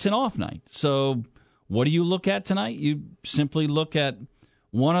 tonight's an off night. So what do you look at tonight? You simply look at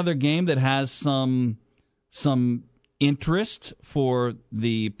one other game that has some interest for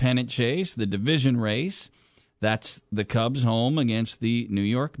the pennant chase, the division race. That's the Cubs home against the New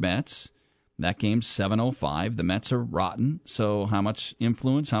York Mets. That game's 7:05. The Mets are rotten, so how much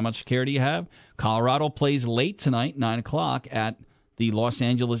influence, how much care do you have? Colorado plays late tonight, 9 o'clock, at the Los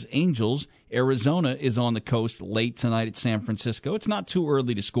Angeles Angels. Arizona is on the coast late tonight at San Francisco. It's not too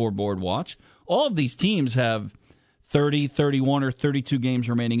early to scoreboard watch. All of these teams have 30, 31, or 32 games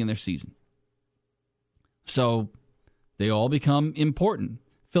remaining in their season. So they all become important.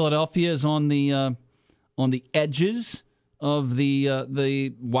 Philadelphia is on the edges of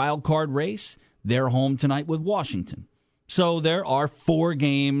the wild card race. They're home tonight with Washington. So there are 4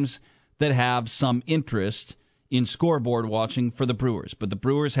 games that have some interest in scoreboard watching for the Brewers. But the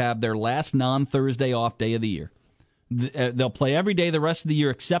Brewers have their last non-Thursday off day of the year. They'll play every day the rest of the year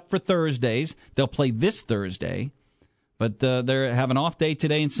except for Thursdays. They'll play this Thursday, but they have an off day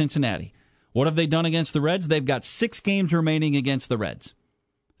today in Cincinnati. What have they done against the Reds? They've got 6 games remaining against the Reds.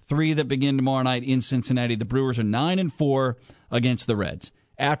 3 that begin tomorrow night in Cincinnati. The Brewers are 9-4 against the Reds.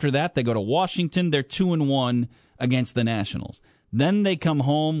 After that, they go to Washington. They're 2-1 against the Nationals. Then they come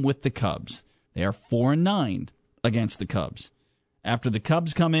home with the Cubs. They are 4-9 against the Cubs. After the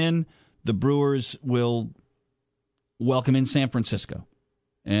Cubs come in, the Brewers will welcome in San Francisco.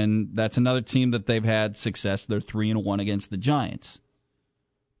 And that's another team that they've had success. They're 3-1 against the Giants.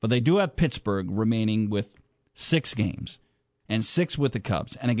 But they do have Pittsburgh remaining with 6 games. And 6 with the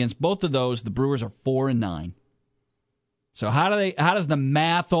Cubs. And against both of those, the Brewers are 4-9. So how does the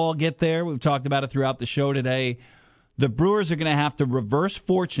math all get there? We've talked about it throughout the show today. The Brewers are going to have to reverse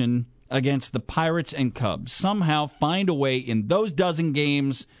fortune against the Pirates and Cubs. Somehow find a way in those dozen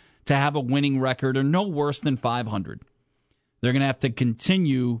games to have a winning record or no worse than 500. They're going to have to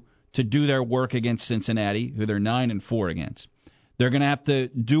continue to do their work against Cincinnati, who they're 9-4 against. They're going to have to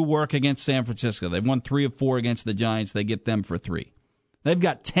do work against San Francisco. They've won 3 of 4 against the Giants. They get them for 3. They've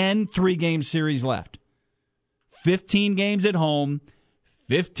got 10 3-game series left. 15 games at home,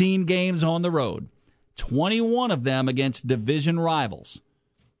 15 games on the road. 21 of them against division rivals.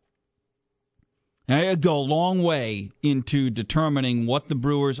 Now, it'll go a long way into determining what the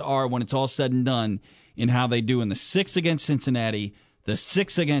Brewers are when it's all said and done in how they do in the 6 against Cincinnati, the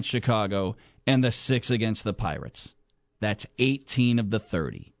 6 against Chicago, and the 6 against the Pirates. That's 18 of the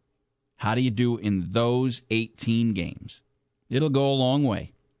 30. How do you do in those 18 games? It'll go a long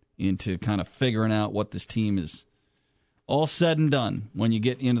way into kind of figuring out what this team is all said and done when you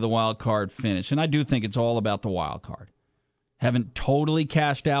get into the wild card finish. And I do think it's all about the wild card. Haven't totally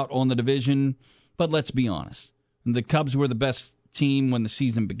cashed out on the division, but let's be honest. The Cubs were the best team when the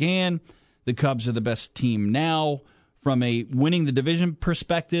season began. The Cubs are the best team now. From a winning the division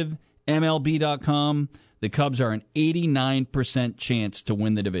perspective, MLB.com, the Cubs are an 89% chance to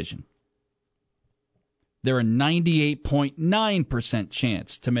win the division. They're a 98.9%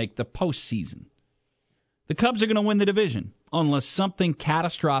 chance to make the postseason. The Cubs are going to win the division unless something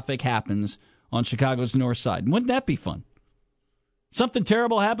catastrophic happens on Chicago's north side. Wouldn't that be fun? Something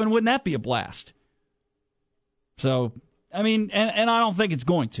terrible happened, wouldn't that be a blast? So, I mean, and I don't think it's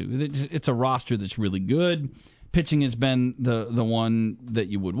going to. It's a roster that's really good. Pitching has been the one that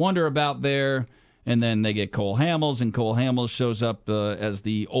you would wonder about there. And then they get Cole Hamels, and Cole Hamels shows up as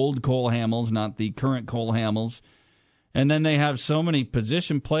the old Cole Hamels, not the current Cole Hamels. And then they have so many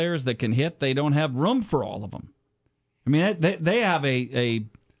position players that can hit, they don't have room for all of them. I mean, they have a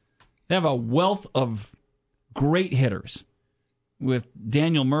wealth of great hitters with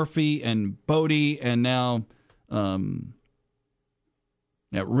Daniel Murphy and Bodie, and now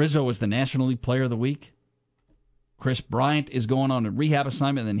Rizzo is the National League Player of the Week. Chris Bryant is going on a rehab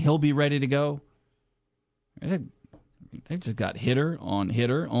assignment, and then he'll be ready to go. They've just got hitter on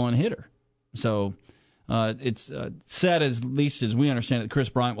hitter on hitter. So it's said, at least as we understand it, Chris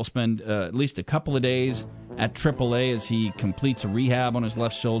Bryant will spend at least a couple of days at AAA as he completes a rehab on his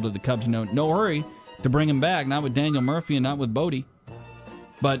left shoulder. The Cubs no hurry to bring him back, not with Daniel Murphy and not with Bodie.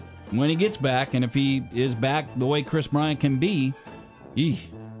 But when he gets back, and if he is back the way Chris Bryant can be,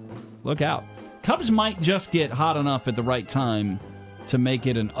 look out. Cubs might just get hot enough at the right time to make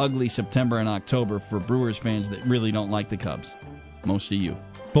it an ugly September and October for Brewers fans that really don't like the Cubs. Most of you.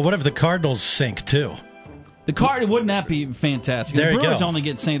 But what if the Cardinals sink, too? Wouldn't that be fantastic? There the Brewers you go. only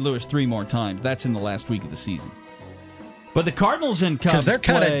get St. Louis 3 more times. That's in the last week of the season. But the Cardinals and Cubs Because they're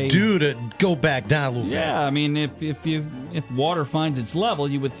kind play- of due to go back down a little bit. Yeah, I mean, if water finds its level,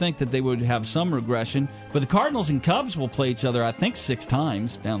 you would think that they would have some regression. But the Cardinals and Cubs will play each other, I think, 6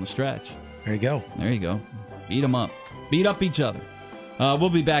 times down the stretch. There you go. There you go. Beat them up. Beat up each other. We'll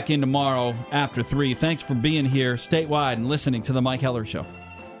be back in tomorrow after 3. Thanks for being here statewide and listening to The Mike Heller Show.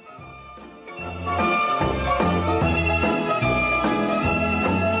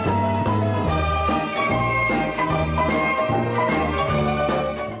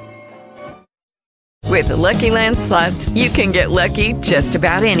 With the Lucky Land Slots, you can get lucky just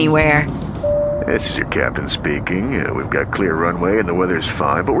about anywhere. This is your captain speaking. We've got clear runway and the weather's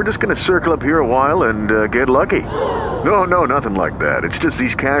fine, but we're just going to circle up here a while and get lucky. No, nothing like that. It's just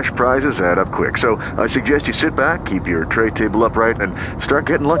these cash prizes add up quick. So I suggest you sit back, keep your tray table upright, and start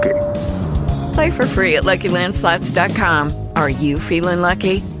getting lucky. Play for free at LuckyLandSlots.com. Are you feeling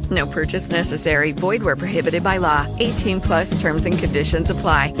lucky? No purchase necessary. Void where prohibited by law. 18+ terms and conditions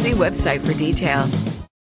apply. See website for details.